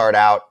could start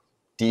out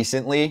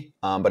decently,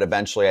 but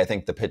eventually I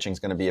think the pitching is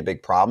going to be a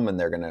big problem and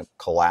they're going to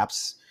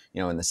collapse.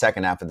 In the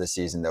second half of the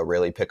season, they'll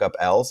really pick up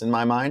L's in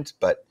my mind.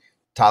 But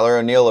Tyler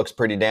O'Neill looks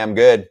pretty damn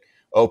good.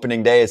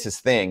 Opening day is his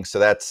thing. So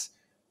that's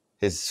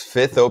his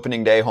 5th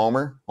opening day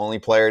homer. Only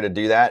player to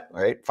do that,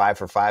 right? 5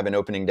 for 5 in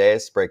opening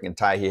days, breaking a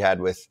tie he had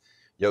with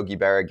Yogi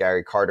Berra,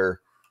 Gary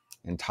Carter,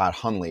 and Todd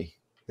Hundley.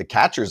 The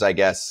catchers, I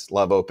guess,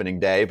 love opening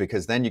day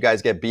because then you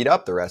guys get beat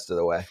up the rest of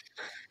the way.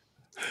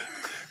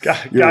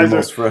 Guys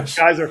are fresh.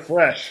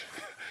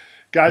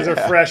 Guys are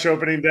fresh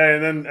opening day,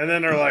 and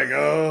then they're like,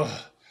 oh,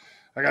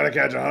 I got to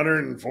catch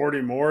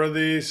 140 more of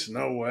these.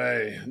 No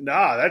way.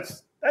 Nah,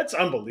 that's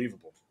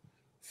unbelievable.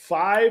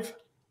 5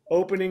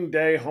 opening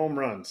day home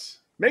runs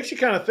makes you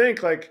kind of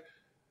think like,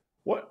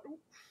 what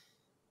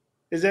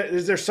is that?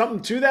 Is there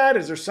something to that?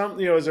 Is there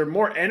something? Is there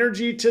more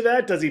energy to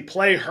that? Does he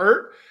play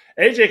hurt?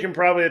 AJ can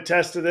probably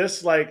attest to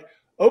this. Like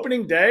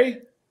opening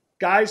day,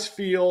 guys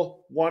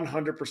feel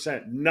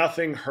 100%.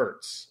 Nothing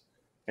hurts.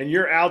 And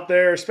you're out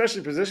there,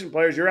 especially position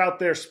players, you're out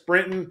there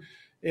sprinting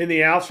in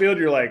the outfield.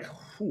 You're like,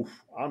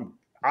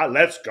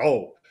 let's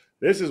go.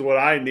 This is what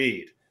I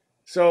need.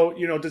 So,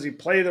 does he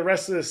play the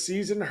rest of the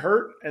season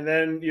hurt? And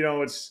then,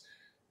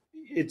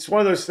 it's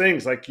one of those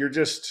things like you're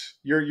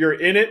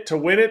in it to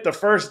win it the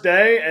first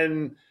day.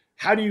 And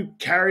how do you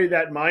carry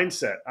that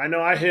mindset? I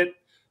know I hit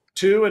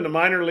 2 in the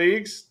minor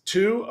leagues,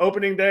 2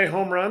 opening day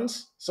home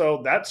runs.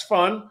 So that's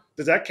fun.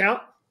 Does that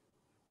count?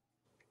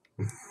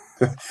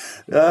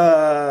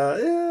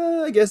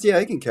 Yeah, I guess, yeah,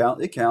 it can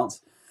count. It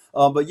counts.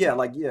 But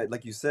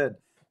like you said,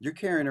 you're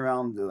carrying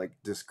around like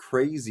this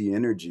crazy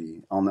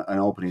energy on an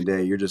opening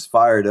day. You're just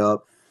fired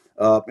up.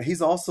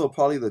 He's also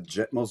probably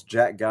the most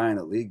jacked guy in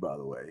the league, by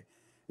the way.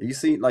 You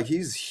see, like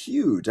he's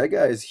huge. That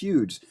guy is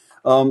huge.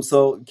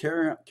 So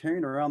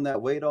carrying around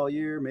that weight all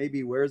year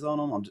maybe wears on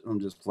him. I'm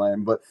just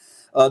playing, but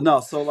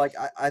no. So like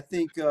I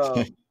think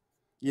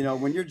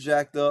when you're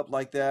jacked up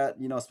like that,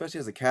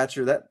 especially as a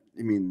catcher,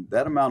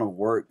 that amount of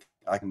work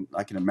I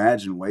can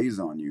imagine weighs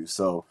on you.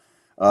 So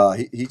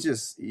he's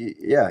just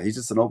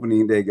an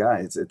opening day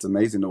guy. It's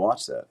amazing to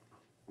watch that.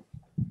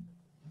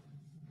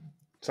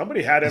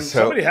 Somebody had him.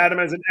 Somebody had him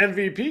as an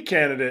MVP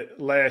candidate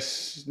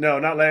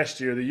not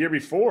last year, the year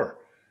before.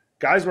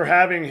 Guys were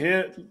having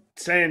him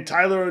saying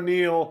Tyler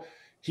O'Neill,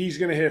 he's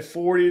going to hit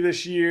 40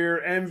 this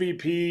year,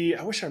 MVP.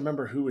 I wish I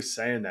remember who was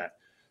saying that.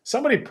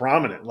 Somebody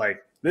prominent,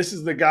 like this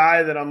is the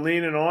guy that I'm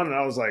leaning on, and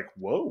I was like,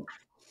 whoa.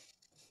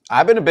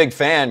 I've been a big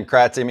fan,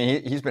 Kratz. I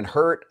mean, he's been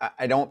hurt.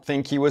 I don't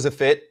think he was a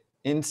fit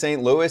in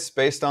St. Louis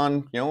based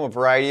on a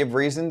variety of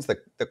reasons.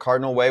 The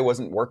Cardinal way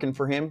wasn't working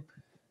for him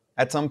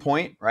at some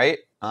point, right?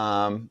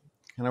 Kind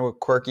of a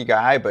quirky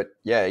guy, but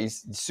yeah,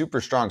 he's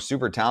super strong,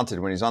 super talented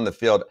when he's on the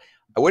field.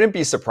 I wouldn't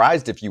be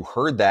surprised if you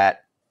heard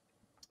that.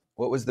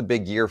 What was the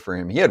big year for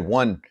him? He had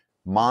one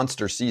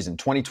monster season,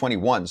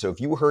 2021. So if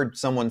you heard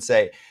someone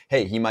say,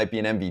 hey, he might be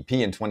an MVP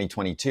in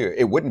 2022,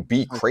 it wouldn't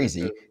be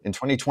crazy. In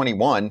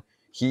 2021,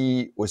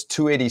 he was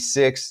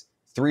 286,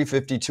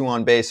 352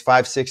 on base,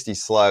 560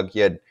 slug. He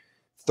had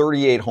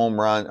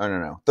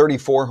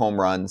 34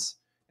 home runs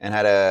and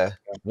had a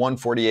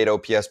 148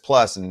 OPS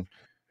plus. And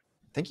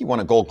I think he won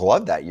a Gold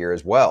Glove that year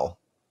as well.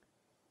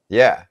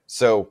 Yeah.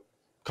 So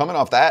coming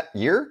off that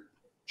year,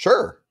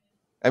 sure.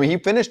 I mean, he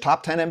finished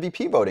top 10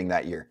 MVP voting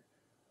that year.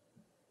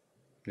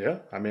 Yeah.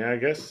 I mean, I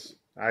guess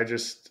I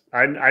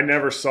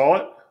never saw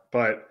it,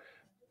 but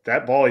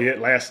that ball he hit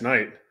last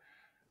night,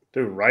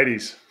 dude,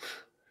 righties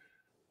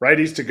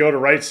to go to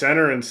right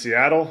center in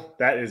Seattle,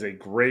 that is a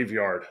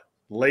graveyard.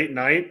 Late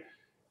night,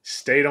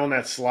 stayed on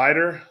that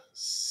slider,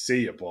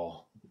 see ya,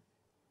 ball.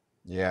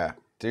 Yeah,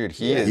 dude,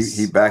 he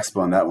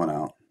backspun that one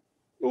out.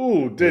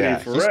 Ooh,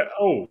 did he?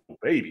 Oh,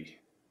 baby.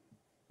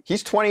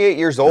 He's 28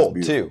 years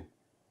old too.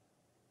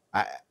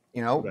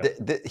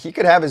 He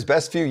could have his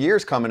best few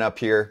years coming up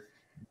here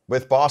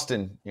with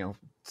Boston.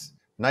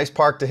 Nice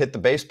park to hit the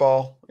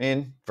baseball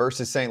in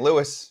versus St.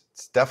 Louis.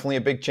 It's definitely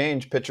a big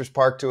change. Pitcher's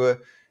park to a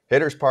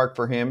hitter's park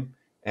for him.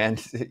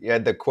 And you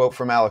had the quote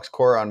from Alex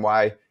Cora on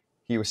why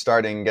he was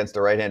starting against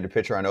a right-handed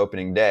pitcher on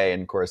opening day,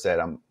 and of course said,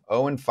 I'm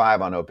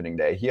 0-5 on opening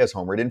day. He has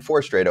homered in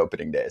 4 straight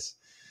opening days.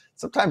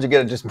 Sometimes you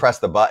got to just press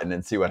the button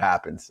and see what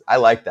happens. I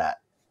like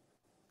that.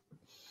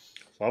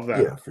 Love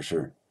that. Yeah, for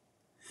sure.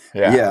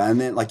 Yeah, and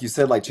then like you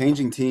said, like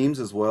changing teams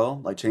as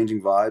well, like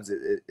changing vibes.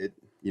 It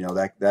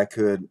that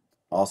could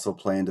also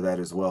play into that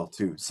as well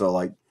too. So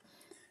like,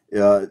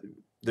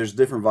 there's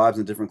different vibes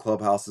in different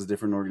clubhouses,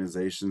 different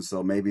organizations.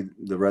 So maybe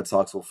the Red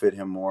Sox will fit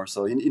him more.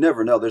 So you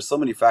never know. There's so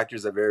many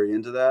factors that vary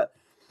into that.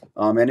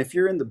 And if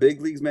you're in the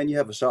big leagues, man, you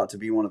have a shot to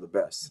be one of the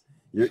best.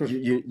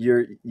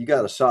 You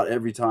got a shot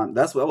every time.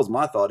 That was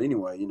my thought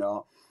anyway.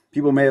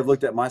 People may have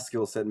looked at my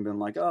skill set and been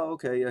like, oh,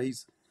 okay, yeah,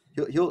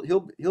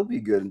 he'll be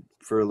good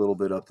for a little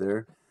bit up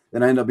there.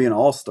 Then I end up being an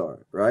all-star,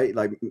 right?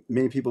 Like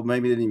many people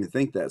maybe didn't even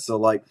think that. So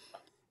like,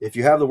 if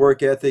you have the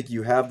work ethic,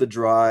 you have the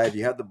drive,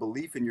 you have the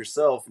belief in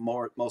yourself.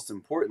 Most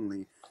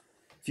importantly,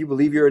 if you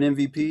believe you're an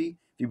MVP, if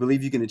you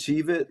believe you can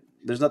achieve it,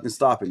 there's nothing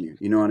stopping you.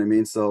 You know what I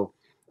mean? So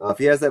if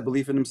he has that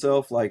belief in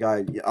himself, like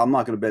I'm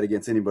not going to bet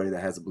against anybody that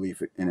has a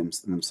belief in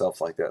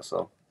himself like that.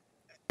 So,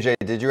 AJ,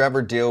 did you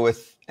ever deal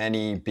with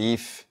any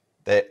beef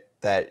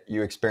that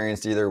you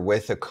experienced either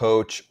with a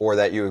coach or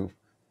that you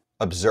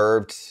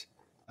observed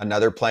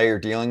another player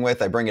dealing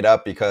with? I bring it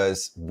up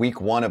because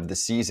week 1 of the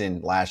season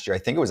last year, I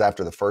think it was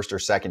after the first or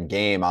second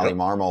game, Ollie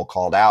Marmol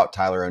called out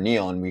Tyler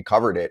O'Neill, and we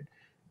covered it,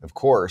 of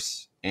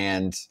course.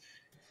 And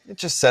it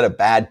just set a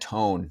bad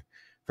tone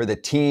for the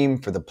team,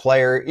 for the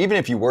player, even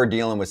if you were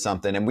dealing with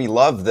something. And we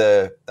love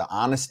the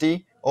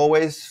honesty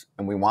always,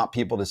 and we want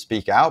people to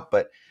speak out,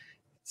 but it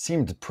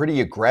seemed pretty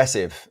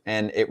aggressive.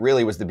 And it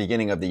really was the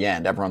beginning of the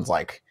end. Everyone's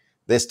like,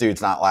 this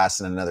dude's not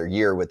lasting another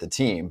year with the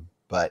team.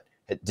 But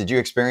did you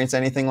experience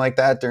anything like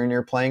that during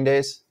your playing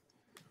days?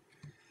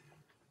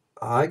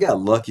 I got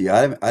lucky.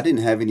 I didn't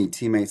have any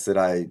teammates that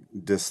I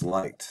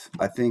disliked.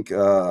 I think,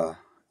 so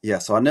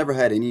I never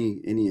had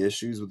any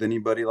issues with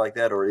anybody like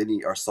that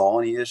or saw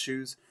any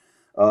issues.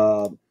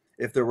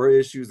 If there were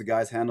issues, the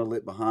guys handled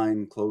it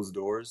behind closed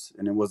doors,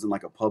 and it wasn't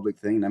like a public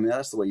thing. I mean,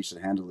 that's the way you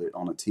should handle it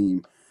on a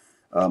team.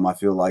 I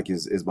feel like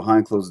is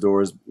behind closed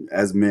doors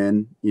as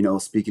men,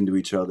 speaking to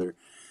each other.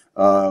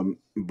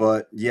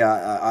 But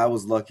yeah, I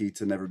was lucky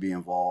to never be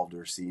involved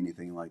or see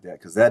anything like that,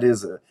 because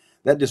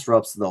that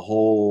disrupts the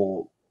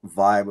whole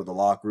vibe of the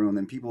locker room,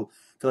 and people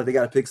feel like they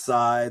got to pick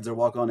sides or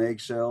walk on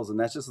eggshells, and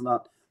that's just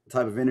not the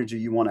type of energy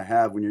you want to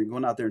have when you're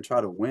going out there and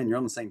try to win. You're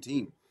on the same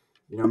team.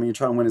 I mean, you're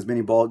trying to win as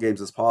many ball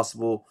games as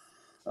possible.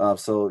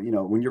 So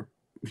when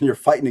you're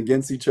fighting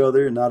against each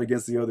other and not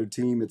against the other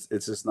team,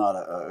 it's just not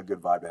a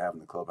good vibe to have in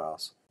the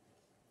clubhouse.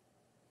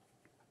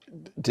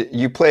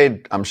 You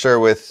played, I'm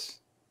sure,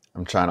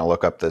 I'm trying to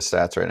look up the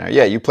stats right now.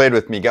 Yeah, you played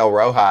with Miguel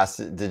Rojas.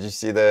 Did you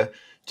see the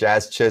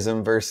Jazz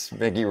Chisholm versus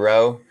Miggy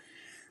Rowe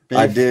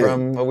beef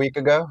from a week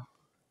ago?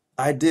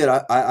 I did.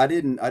 I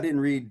didn't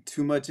read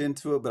too much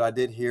into it, but I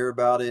did hear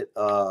about it.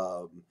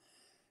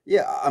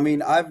 Yeah, I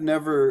mean, I've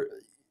never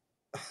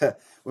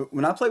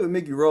when I played with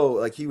Miggy Rowe,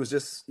 like he was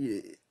just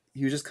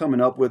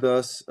coming up with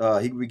us.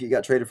 We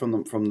got traded from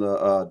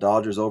the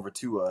Dodgers over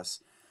to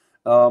us.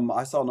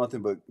 I saw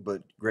nothing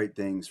but great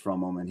things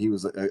from him, and he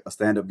was a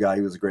stand-up guy.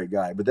 He was a great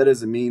guy, but that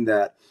doesn't mean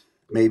that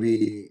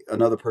maybe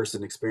another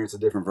person experienced a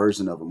different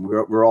version of him.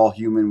 We're all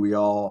human. We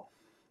all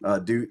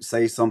do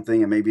say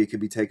something, and maybe it could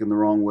be taken the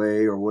wrong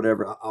way or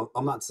whatever.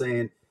 I'm not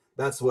saying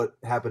that's what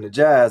happened to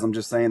Jazz. I'm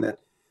just saying that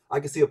I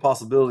could see a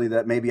possibility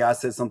that maybe I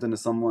said something to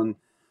someone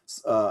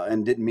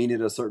and didn't mean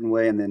it a certain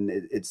way, and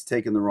then it's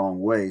taken the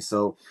wrong way.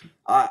 So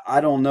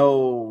I don't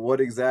know what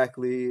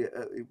exactly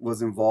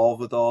was involved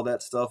with all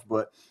that stuff,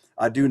 but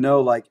I do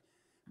know, like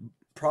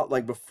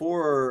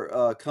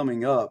before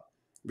coming up,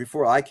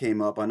 before I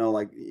came up, I know,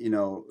 like,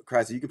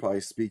 Kratz, you could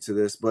probably speak to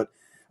this, but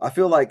I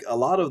feel like a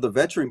lot of the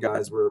veteran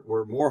guys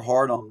were more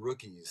hard on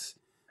rookies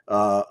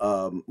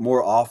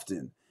more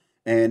often,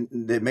 and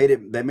they made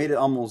it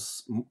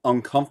almost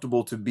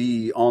uncomfortable to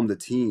be on the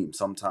team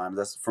sometimes.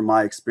 That's from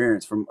my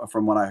experience,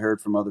 from what I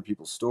heard from other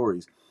people's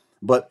stories.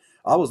 But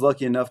I was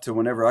lucky enough to,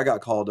 whenever I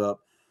got called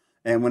up,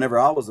 and whenever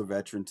I was a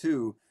veteran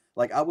too,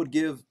 like I would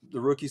give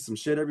the rookies some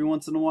shit every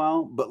once in a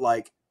while, but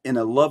like in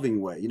a loving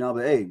way,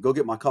 but hey, go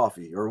get my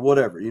coffee or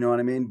whatever, you know what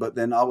I mean? But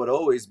then I would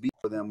always be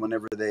for them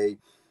whenever they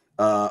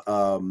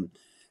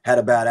had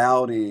a bad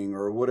outing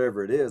or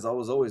whatever it is. I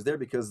was always there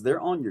because they're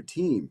on your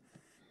team.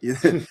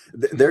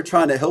 They're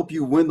trying to help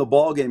you win the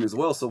ball game as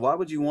well. So why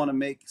would you want to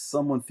make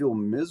someone feel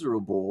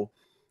miserable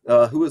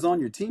who is on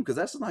your team? Because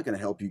that's not going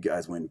to help you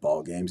guys win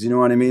ball games. You know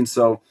what I mean?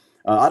 So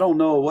I don't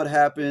know what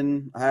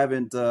happened. I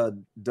haven't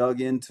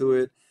dug into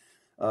it.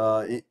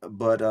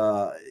 But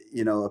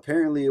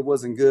apparently it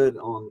wasn't good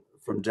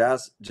from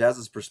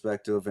Jazz's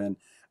perspective, and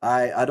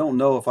I don't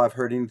know if I've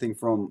heard anything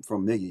from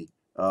Miggy.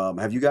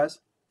 Have you guys?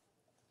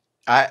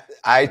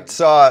 I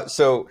saw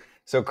so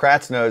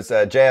Kratz knows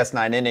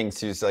JS9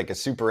 Innings, who's like a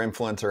super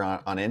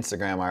influencer on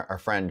Instagram. Our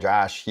friend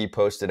Josh, he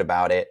posted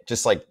about it,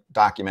 just like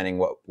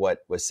documenting what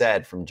was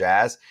said from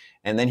Jazz,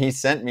 and then he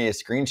sent me a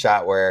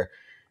screenshot where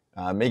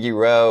Miggy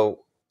Rowe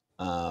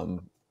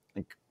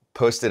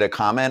posted a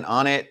comment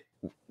on it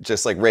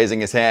just like raising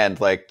his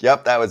hand, like,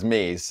 "Yep, that was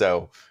me."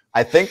 So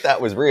I think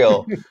that was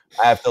real.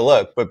 I have to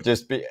look, but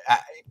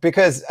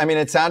because I mean,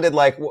 it sounded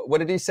like what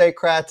did he say,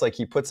 Kratz? Like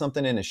he put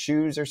something in his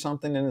shoes or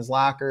something in his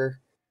locker,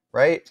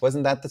 right?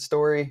 Wasn't that the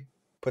story?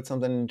 Put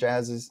something in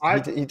Jazz's.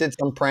 He did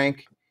some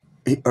prank.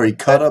 Or he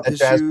cut up his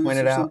Jazz shoes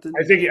pointed or out. something.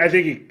 I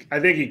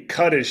think he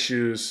cut his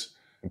shoes.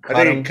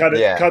 I think he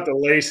cut the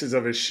laces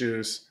of his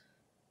shoes.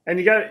 And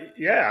you got,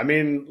 yeah, I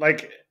mean,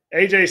 like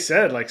AJ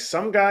said, like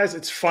some guys,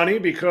 it's funny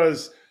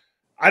because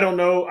I don't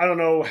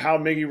know how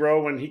Miggy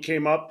Rowe, when he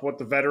came up, what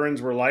the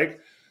veterans were like,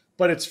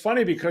 but it's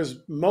funny because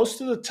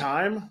most of the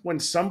time when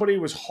somebody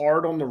was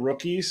hard on the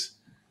rookies,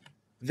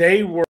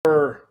 they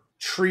were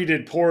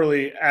treated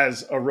poorly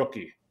as a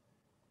rookie.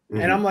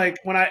 Mm-hmm. And I'm like,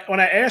 when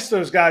I asked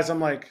those guys, I'm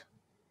like,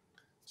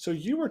 so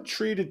you were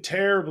treated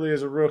terribly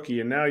as a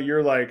rookie, and now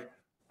you're like,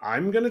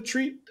 I'm going to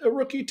treat a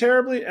rookie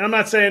terribly? And I'm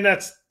not saying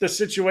that's the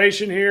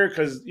situation here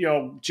because,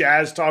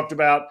 Jazz talked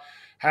about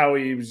how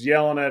he was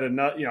yelling at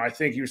I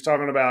think he was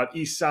talking about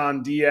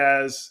Isan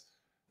Diaz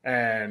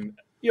and,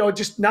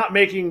 just not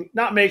making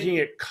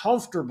it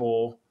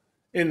comfortable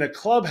in the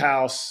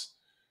clubhouse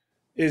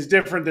is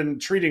different than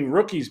treating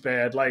rookies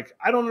bad. Like,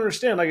 I don't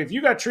understand. Like, if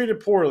you got treated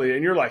poorly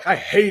and you're like, I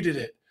hated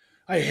it.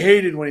 I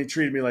hated when he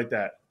treated me like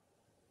that.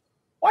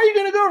 Why are you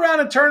going to go around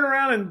and turn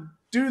around and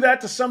do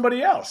that to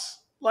somebody else?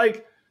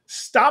 Like,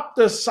 stop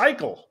the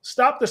cycle.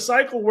 Stop the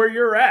cycle where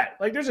you're at.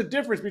 Like, there's a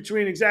difference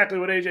between exactly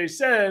what AJ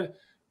said,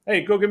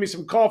 hey, go get me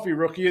some coffee,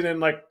 rookie, and then,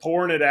 like,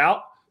 pouring it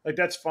out. Like,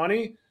 that's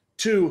funny.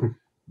 To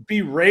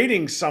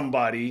berating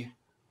somebody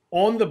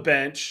on the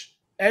bench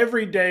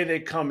every day they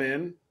come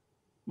in.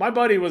 My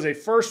buddy was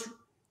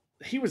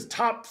he was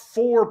top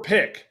 4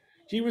 pick.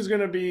 He was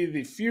going to be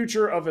the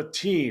future of a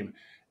team.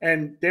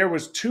 And there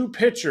was 2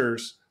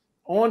 pitchers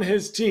on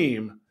his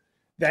team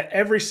that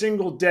every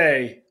single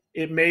day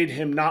it made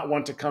him not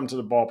want to come to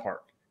the ballpark.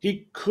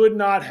 He could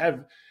not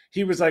have.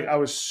 He was like, I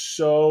was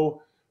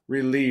so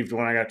relieved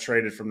when I got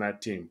traded from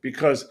that team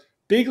because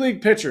big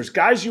league pitchers,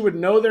 guys you would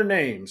know their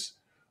names,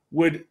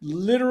 would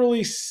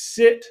literally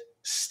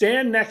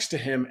stand next to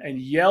him and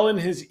yell in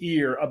his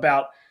ear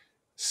about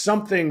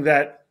something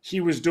that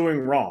he was doing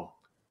wrong.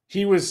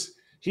 He was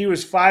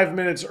 5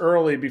 minutes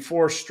early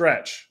before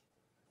stretch.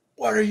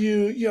 What are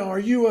you?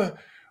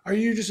 Are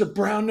you just a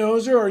brown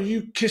noser? Are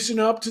you kissing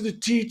up to the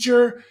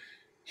teacher?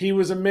 He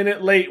was a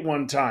minute late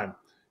one time.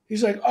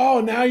 He's like,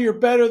 oh, now you're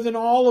better than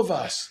all of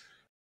us.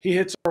 He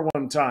hits her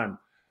one time.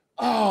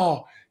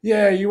 Oh,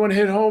 yeah, you want to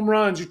hit home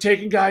runs. You're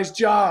taking guys'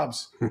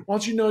 jobs. Why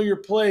don't you know your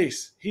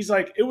place? He's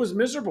like, it was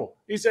miserable.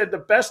 He said the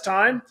best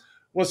time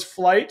was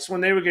flights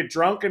when they would get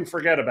drunk and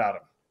forget about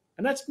him.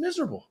 And that's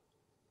miserable.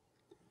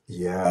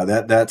 Yeah,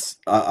 that's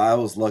I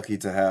was lucky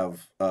to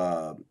have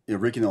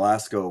Ricky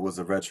Nolasco was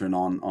a veteran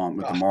on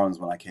with the Marlins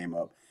when I came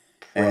up.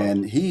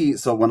 And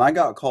so when I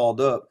got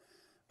called up,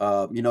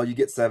 you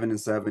get 7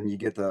 and 7, you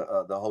get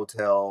the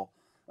hotel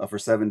for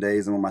 7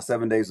 days. And when my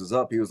 7 days was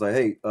up, he was like,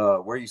 hey,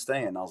 where are you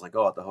staying? I was like,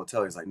 oh, at the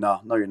hotel. He's like, no,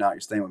 you're not.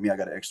 You're staying with me. I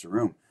got an extra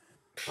room.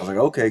 I was like,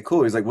 okay,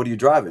 cool. He's like, what are you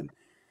driving?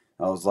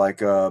 I was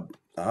like, a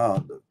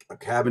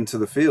cabin to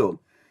the field.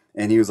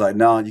 And he was like,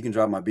 no, you can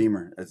drive my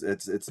Beamer.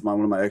 It's one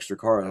of my extra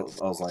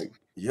cars. I was like,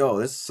 yo,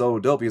 this is so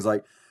dope. He's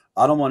like,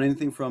 I don't want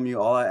anything from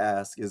you. All I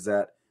ask is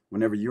that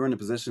whenever you're in a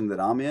position that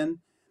I'm in,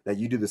 that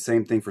you do the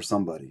same thing for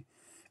somebody.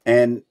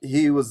 And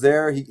he was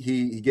there.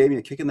 He gave me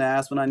a kick in the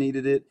ass when I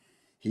needed it.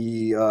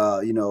 He,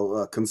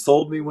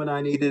 consoled me when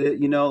I needed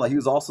it. Like he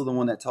was also the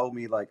one that told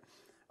me, like,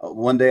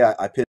 one day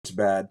I pitched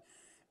bad,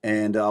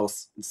 and I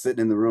was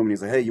sitting in the room, and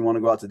he's like, hey, you want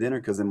to go out to dinner?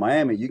 Because in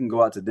Miami, you can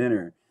go out to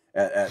dinner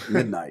at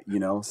midnight,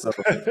 So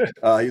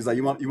he was like,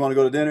 you want to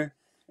go to dinner?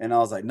 And I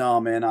was like, no,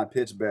 man, I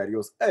pitched bad. He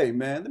goes, hey,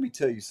 man, let me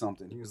tell you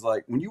something. He was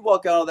like, when you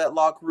walk out of that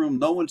locker room,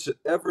 no one should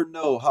ever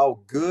know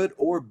how good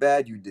or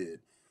bad you did.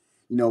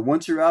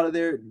 Once you're out of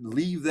there,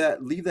 leave that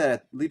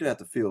at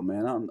the field,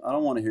 man. I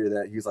don't want to hear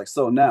that. He was like,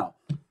 so now,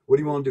 what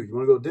do you want to do? You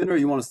want to go to dinner or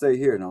you want to stay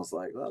here? And I was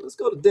like, well, let's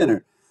go to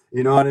dinner.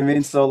 You know what I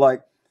mean? So,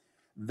 like,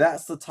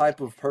 that's the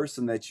type of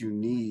person that you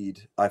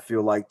need, I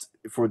feel like,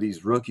 for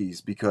these rookies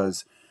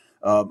because –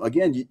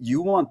 again, you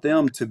want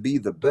them to be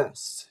the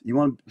best. You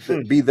want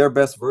to be their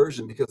best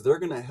version because they're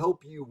going to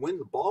help you win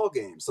the ball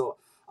game. So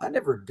I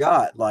never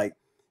got like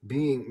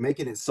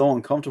making it so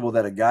uncomfortable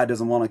that a guy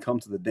doesn't want to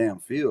come to the damn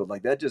field.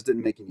 Like that just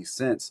didn't make any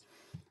sense.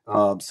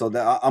 So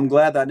that I'm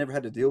glad that I never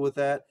had to deal with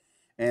that.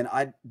 And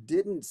I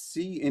didn't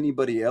see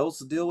anybody else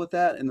deal with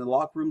that in the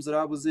locker rooms that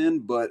I was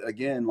in. But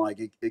again, like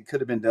it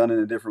could have been done in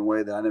a different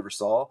way that I never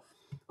saw.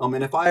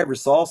 And if I ever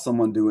saw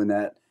someone doing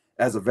that,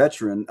 as a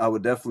veteran, I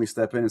would definitely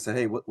step in and say,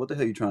 hey, what the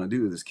hell are you trying to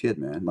do with this kid,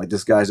 man? Like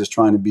this guy's just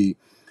trying to be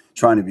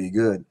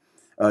good,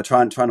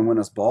 trying to win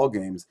us ball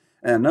games.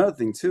 And another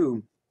thing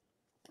too,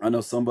 I know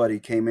somebody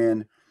came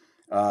in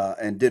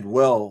and did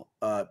well,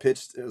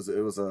 pitched. It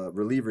was a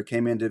reliever,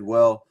 came in, did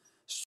well,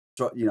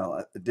 got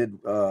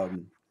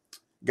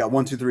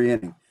 1, 2, 3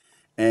 inning.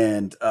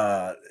 And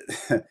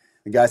the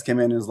guys came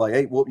in and was like,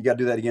 hey, well, you got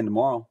to do that again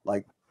tomorrow.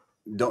 Like,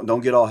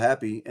 don't get all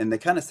happy. And they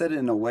kind of said it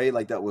in a way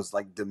like that was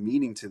like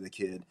demeaning to the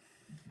kid.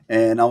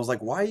 And I was like,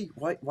 why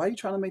are you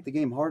trying to make the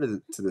game harder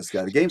to this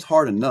guy? The game's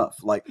hard enough.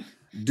 Like,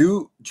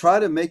 try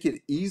to make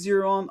it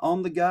easier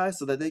on the guy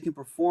so that they can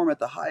perform at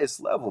the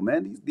highest level,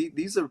 man.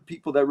 These are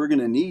people that we're going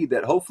to need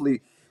that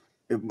hopefully.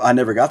 I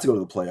never got to go to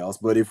the playoffs,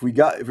 but if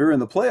we're in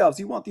the playoffs,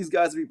 you want these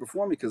guys to be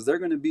performing because they're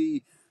going to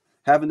be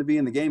having to be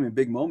in the game in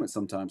big moments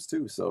sometimes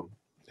too. So,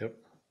 yep.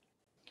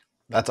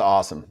 That's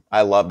awesome.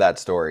 I love that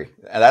story.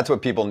 And that's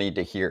what people need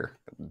to hear.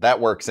 That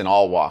works in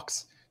all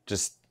walks.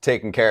 Just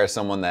taking care of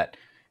someone that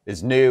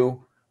is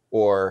new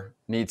or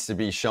needs to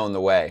be shown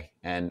the way.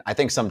 And I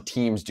think some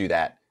teams do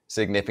that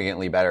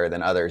significantly better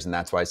than others. And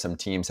that's why some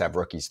teams have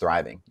rookies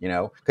thriving,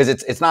 because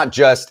it's not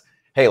just,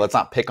 hey, let's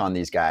not pick on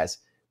these guys.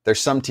 There's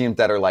some teams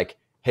that are like,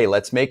 hey,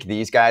 let's make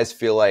these guys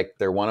feel like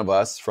they're one of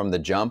us from the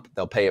jump.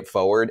 They'll pay it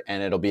forward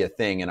and it'll be a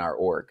thing in our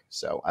org.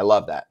 So I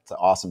love that. It's an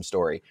awesome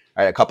story.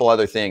 All right, a couple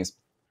other things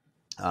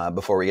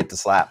before we get to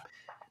slap.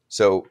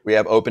 So we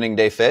have opening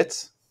day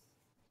fits,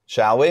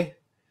 shall we?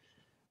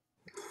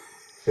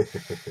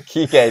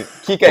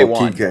 Kike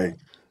won. Kike.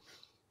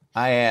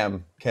 I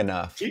am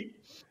Knuff.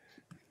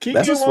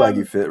 That's a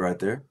swaggy fit right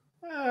there.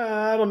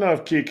 I don't know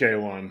if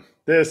Kike won.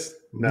 That's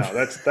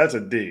a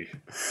D.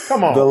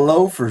 Come on. The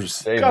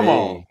loafers. Come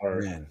on.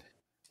 Man.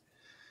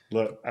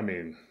 Look, I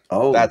mean.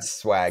 Oh,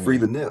 that's swaggy. Free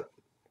the nip.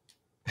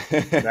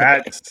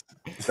 That's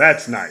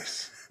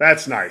nice.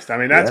 That's nice. I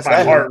mean, that's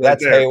my heart right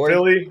there. Hayward.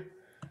 Philly.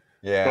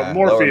 Yeah.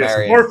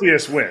 But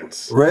Morpheus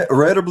wins.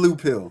 Red or blue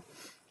pill?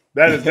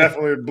 That is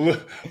definitely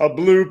a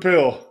blue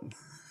pill.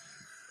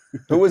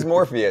 Who was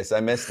Morpheus? I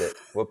missed it.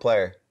 What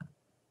player?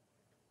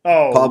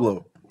 Oh,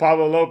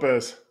 Pablo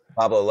Lopez.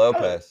 Pablo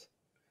Lopez.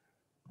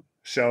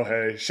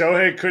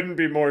 Shohei couldn't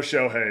be more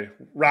Shohei.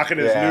 Rocking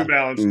his New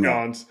Balance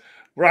gons.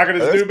 Rocking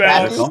his New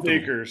Balance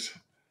sneakers.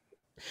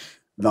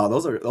 No,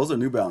 those are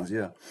New Balance,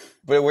 yeah.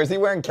 But was he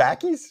wearing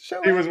khakis?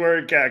 Shohei? He was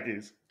wearing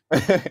khakis.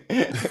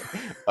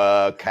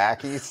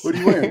 Khakis? What are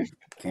you wearing?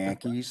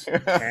 Khakis.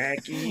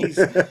 Khakis.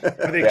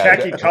 Are they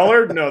khaki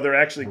colored? No, they're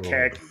actually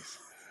khakis.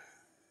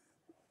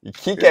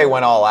 Kike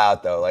went all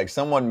out, though. Like,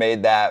 someone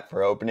made that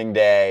for opening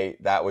day.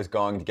 That was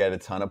going to get a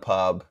ton of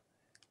pub.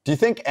 Do you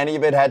think any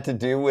of it had to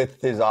do with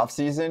his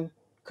offseason,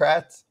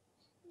 Kratz?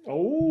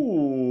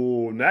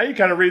 Oh, now you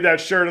kind of read that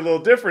shirt a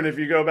little different if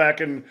you go back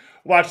and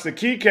watch the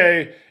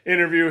Kike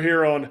interview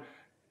here on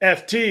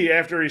FT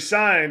after he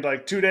signed,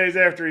 like 2 days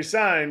after he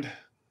signed.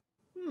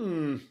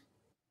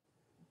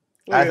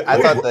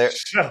 I thought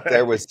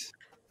there was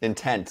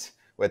intent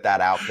with that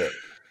outfit,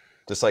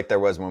 just like there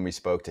was when we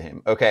spoke to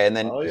him. Okay, and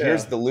then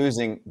here's the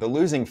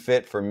losing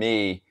fit for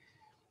me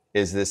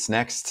is this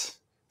next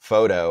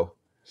photo.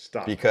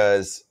 Stop.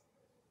 Because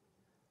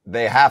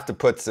they have to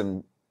put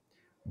some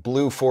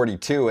blue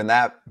 42 in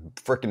that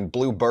freaking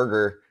blue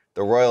burger.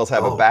 The Royals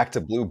have a back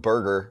to blue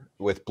burger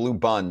with blue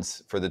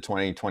buns for the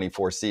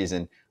 2024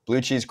 season. Blue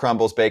cheese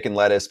crumbles, bacon,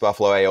 lettuce,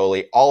 buffalo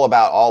aioli, all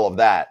about all of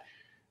that.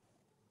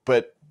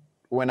 But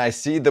when I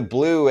see the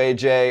blue,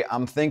 AJ,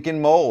 I'm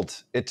thinking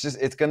mold.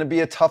 It's going to be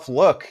a tough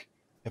look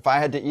if I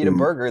had to eat a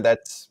burger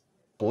that's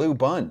blue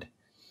bunned.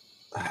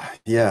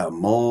 Yeah,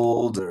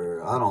 mold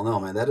or I don't know,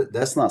 man.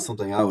 That's not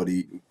something I would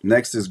eat.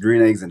 Next is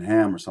green eggs and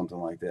ham or something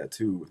like that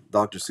too.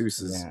 Dr. Seuss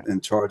is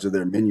in charge of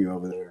their menu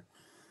over there.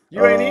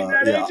 You ain't eating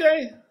that,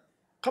 AJ?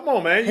 Come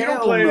on, man. You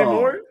don't play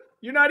anymore.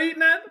 You're not eating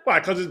that? Why?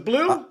 Because it's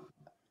blue?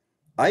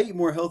 I eat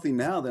more healthy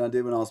now than I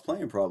did when I was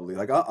playing, probably.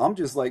 Like I'm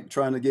just like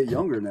trying to get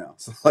younger now.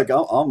 So like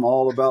I'm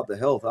all about the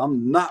health.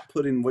 I'm not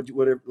putting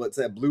what's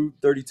that blue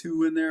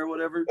 32 in there or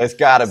whatever. That's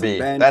gotta be.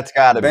 That's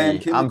gotta be.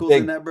 Banned chemicals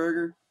in that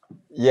burger.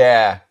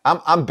 Yeah,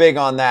 I'm big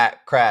on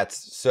that, Kratz.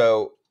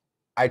 So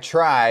I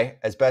try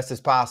as best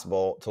as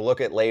possible to look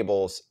at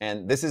labels,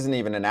 and this isn't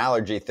even an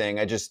allergy thing.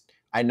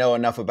 I know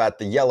enough about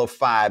the yellow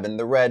 5 and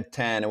the red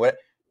 10 and what.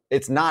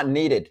 It's not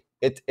needed.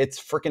 It's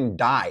freaking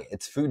dye.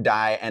 It's food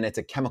dye, and it's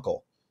a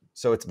chemical.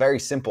 So it's very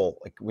simple.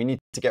 Like, we need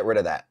to get rid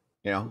of that.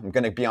 I'm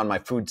going to be on my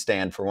food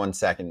stand for 1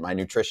 second, my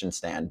nutrition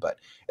stand, but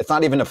it's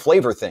not even a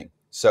flavor thing.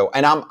 So,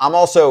 and I'm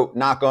also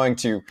not going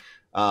to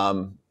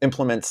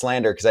implement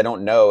slander because I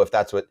don't know if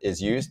that's what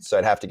is used. So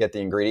I'd have to get the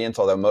ingredients,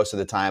 although most of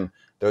the time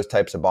those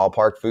types of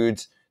ballpark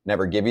foods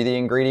never give you the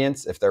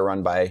ingredients if they're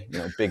run by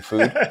big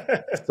food.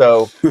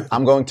 So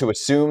I'm going to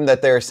assume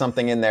that there's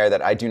something in there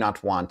that I do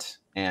not want,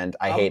 and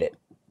I hate it.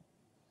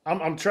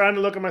 I'm trying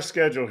to look at my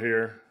schedule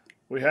here.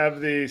 We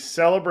have the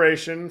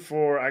celebration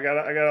for I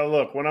gotta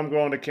look when I'm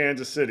going to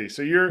Kansas City.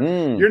 So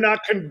you're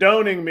not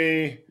condoning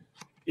me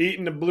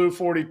eating the blue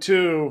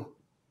 42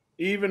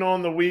 even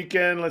on the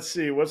weekend. Let's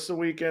see, what's the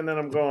weekend that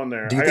I'm going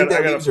there? Do you think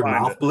that leaves your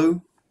mouth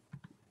blue?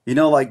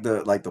 Like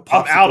the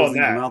popsicles I'm out on in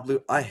that. your mouth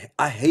blue.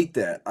 I hate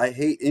that. I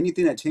hate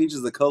anything that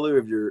changes the color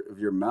of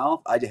your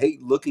mouth. I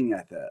hate looking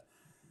at that.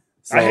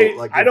 So,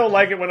 I don't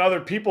like it when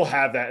other people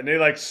have that and they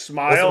like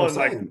smile and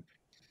like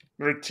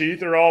their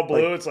teeth are all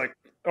blue. It's like,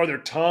 or their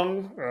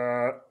tongue.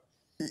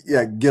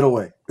 Yeah, get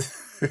away.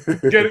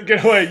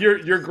 get away.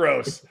 You're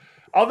gross.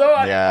 Although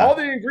all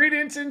the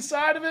ingredients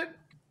inside of it,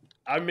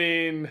 I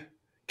mean,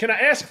 can I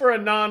ask for a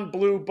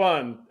non-blue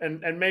bun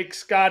and make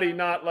Scotty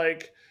not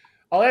like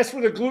I'll ask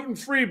for the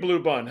gluten-free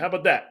blue bun. How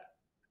about that?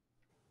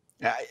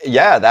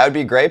 Yeah, that would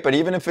be great. But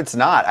even if it's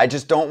not, I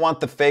just don't want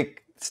the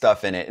fake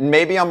stuff in it. And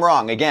maybe I'm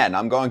wrong. Again,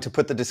 I'm going to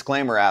put the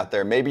disclaimer out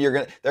there. Maybe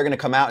they're gonna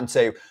come out and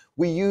say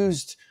we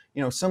used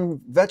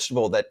some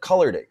vegetable that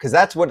colored it, because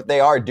that's what they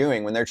are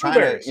doing when they're trying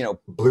to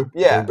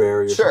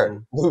blueberry.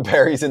 Sure,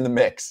 blueberries in the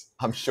mix.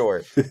 I'm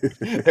sure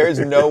there's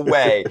no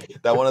way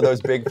that one of those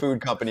big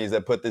food companies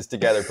that put this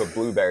together put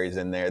blueberries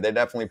in there. They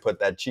definitely put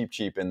that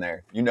cheap in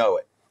there. You know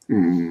it.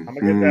 I'm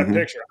gonna get that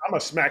picture. I'm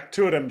gonna smack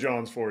 2 of them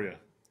Jones for you.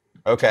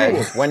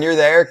 Okay. When you're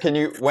there, can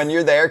you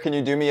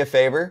do me a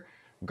favor?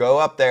 Go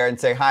up there and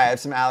say, hi, I have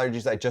some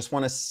allergies. I just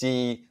want to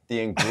see the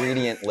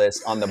ingredient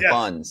list on the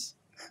buns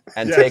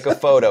and take a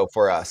photo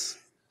for us.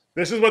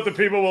 This is what the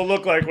people will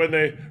look like when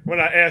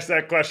I ask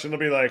that question. They'll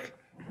be like,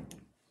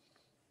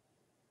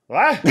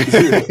 what?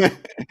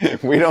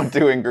 We don't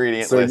do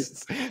ingredient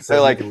lists.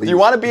 They're like, do you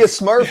want to be a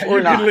Smurf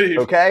or not?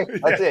 Okay,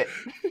 that's it.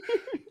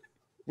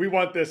 We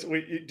want this.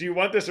 Do you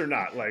want this or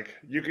not? Like,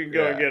 you can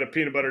go and get a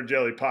peanut butter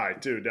jelly pie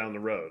too down the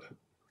road.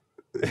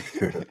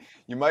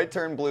 You might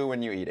turn blue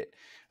when you eat it.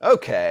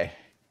 Okay,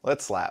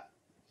 let's slap.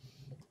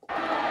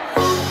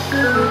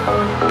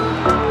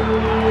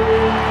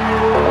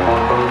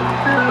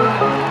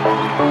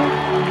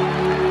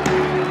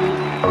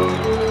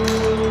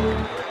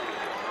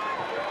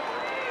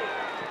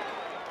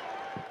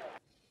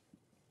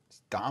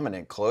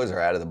 Dominant closer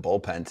out of the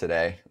bullpen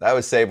today. That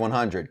was save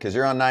 100 because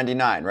you're on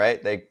 99,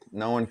 right?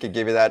 No one could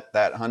give you that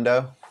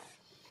hundo.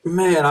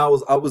 Man, I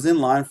was in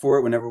line for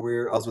it whenever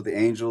I was with the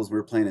Angels. We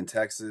were playing in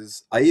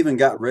Texas. I even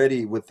got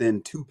ready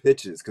within 2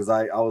 pitches because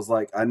I was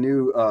like, I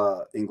knew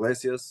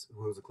Iglesias,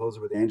 who was a closer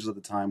with the Angels at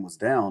the time, was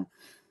down,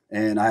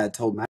 and I had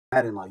told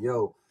Madden like,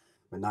 yo,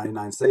 with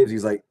 99 saves,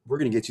 he's like, we're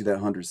gonna get you that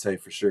 100 save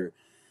for sure.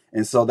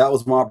 And so that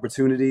was my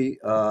opportunity.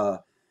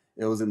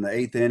 It was in the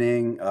 8th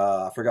inning.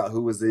 I forgot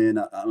who was in.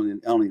 I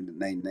don't even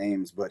name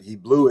names, but he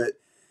blew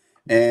it,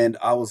 and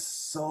I was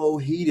so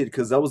heated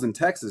because I was in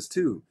Texas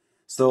too.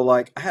 So,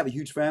 like, I have a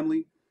huge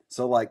family.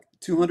 So, like,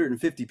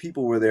 250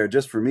 people were there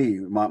just for me,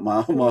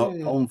 my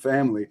own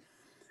family.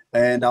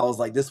 And I was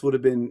like, this would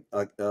have been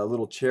a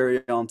little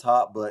cherry on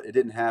top, but it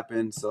didn't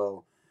happen.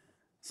 So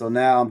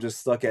now I'm just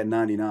stuck at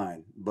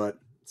 99. But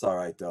it's all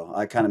right, though.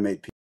 I kind of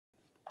made peace.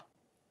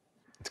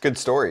 It's a good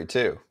story,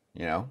 too.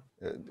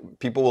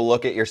 People will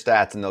look at your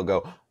stats and they'll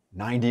go,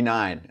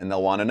 99, and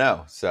they'll want to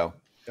know. So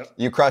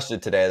you crushed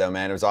it today, though,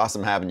 man. It was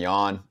awesome having you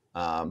on.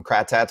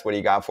 Kratz Hats, what do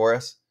you got for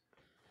us?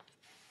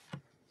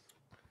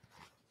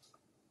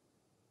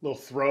 Little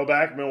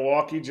throwback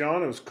Milwaukee,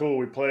 John. It was cool.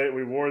 We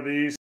wore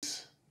these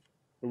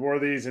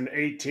in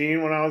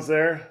 18 when I was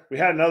there. We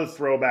had another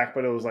throwback,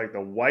 but it was like the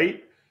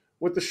white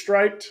with the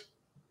striped.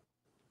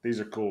 These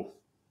are cool.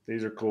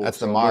 That's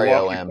the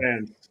Mario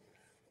M.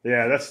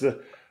 Yeah, that's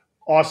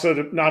also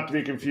not to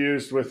be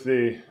confused with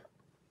the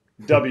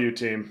W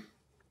team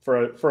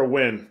for a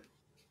win.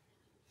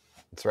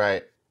 That's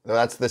right.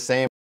 That's the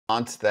same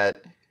font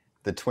that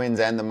the Twins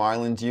and the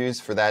Marlins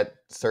use for that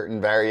certain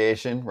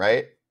variation,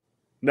 right?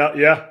 No,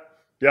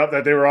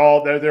 that they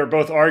were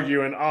both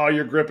arguing, oh,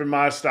 you're gripping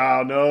my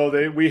style. No,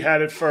 we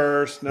had it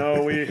first.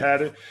 No, we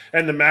had it.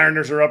 And the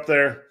Mariners are up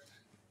there.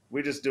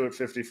 We just do it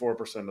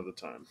 54% of the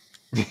time.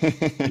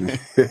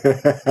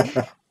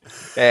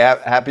 Hey,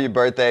 happy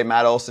birthday,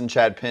 Matt Olson,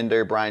 Chad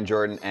Pinder, Brian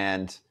Jordan,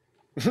 and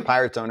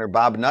Pirates owner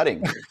Bob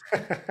Nutting.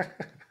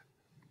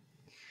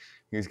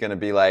 He's going to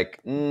be like,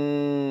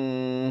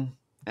 anyone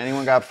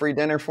got free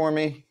dinner for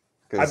me?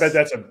 I bet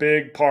that's a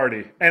big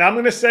party. And I'm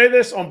going to say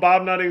this on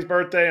Bob Nutting's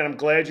birthday, and I'm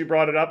glad you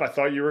brought it up. I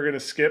thought you were going to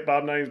skip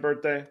Bob Nutting's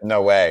birthday.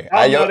 No way.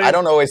 I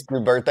don't always do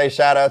birthday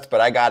shout-outs,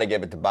 but I got to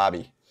give it to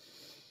Bobby.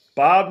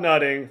 Bob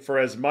Nutting, for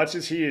as much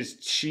as he is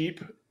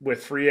cheap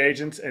with free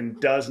agents and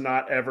does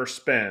not ever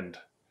spend,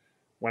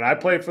 when I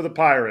played for the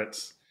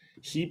Pirates,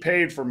 he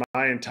paid for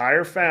my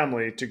entire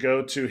family to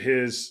go to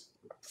his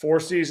Four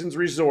Seasons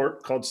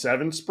resort called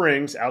Seven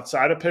Springs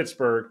outside of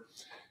Pittsburgh,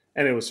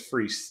 and it was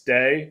free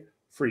stay,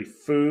 free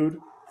food,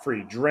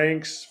 free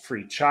drinks,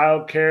 free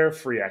childcare,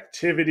 free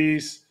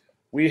activities.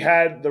 We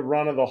had the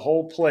run of the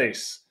whole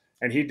place,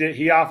 and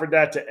he offered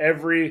that to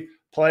every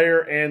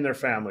player and their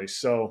families.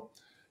 So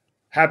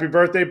happy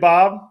birthday,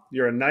 Bob.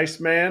 You're a nice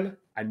man.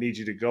 I need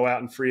you to go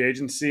out in free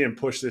agency and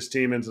push this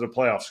team into the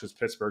playoffs because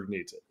Pittsburgh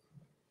needs it.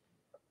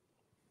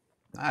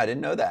 I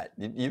didn't know that.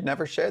 You've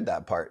never shared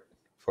that part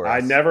for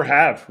us. I never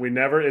have.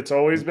 It's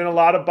always been a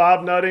lot of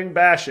Bob Nutting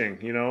bashing,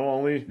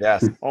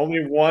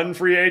 only one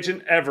free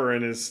agent ever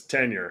in his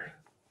tenure.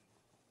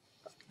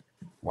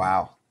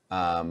 Wow.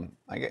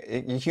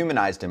 You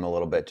humanized him a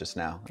little bit just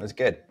now. It was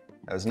good.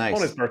 That was nice.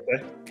 On his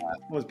birthday.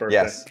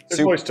 Yes. His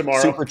voice tomorrow.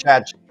 Super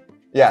chat.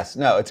 Yes.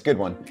 No, it's a good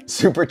one.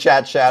 Super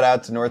chat shout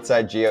out to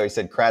Northside Geo. He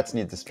said, Kratz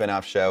needs a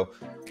spinoff show.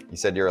 He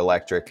said, you're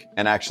electric.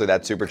 And actually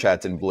that super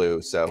chat's in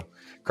blue. So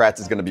Kratz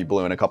is going to be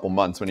blue in a couple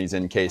months when he's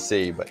in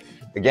KC. But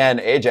again,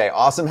 AJ,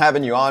 awesome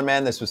having you on,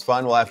 man. This was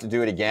fun. We'll have to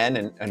do it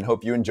again and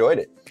hope you enjoyed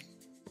it.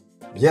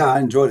 Yeah, I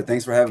enjoyed it.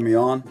 Thanks for having me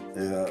on.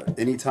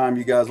 Anytime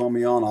you guys want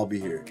me on, I'll be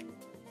here.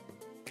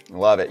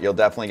 Love it. You'll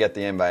definitely get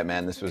the invite,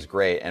 man. This was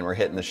great. And we're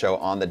hitting the show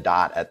on the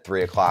dot at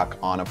 3 o'clock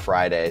on a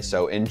Friday.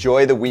 So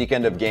enjoy the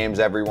weekend of games,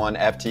 everyone.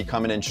 FT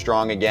coming in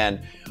strong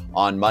again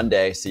on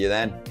Monday. See you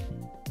then.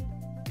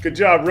 Good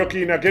job,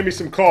 rookie. Now give me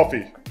some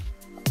coffee.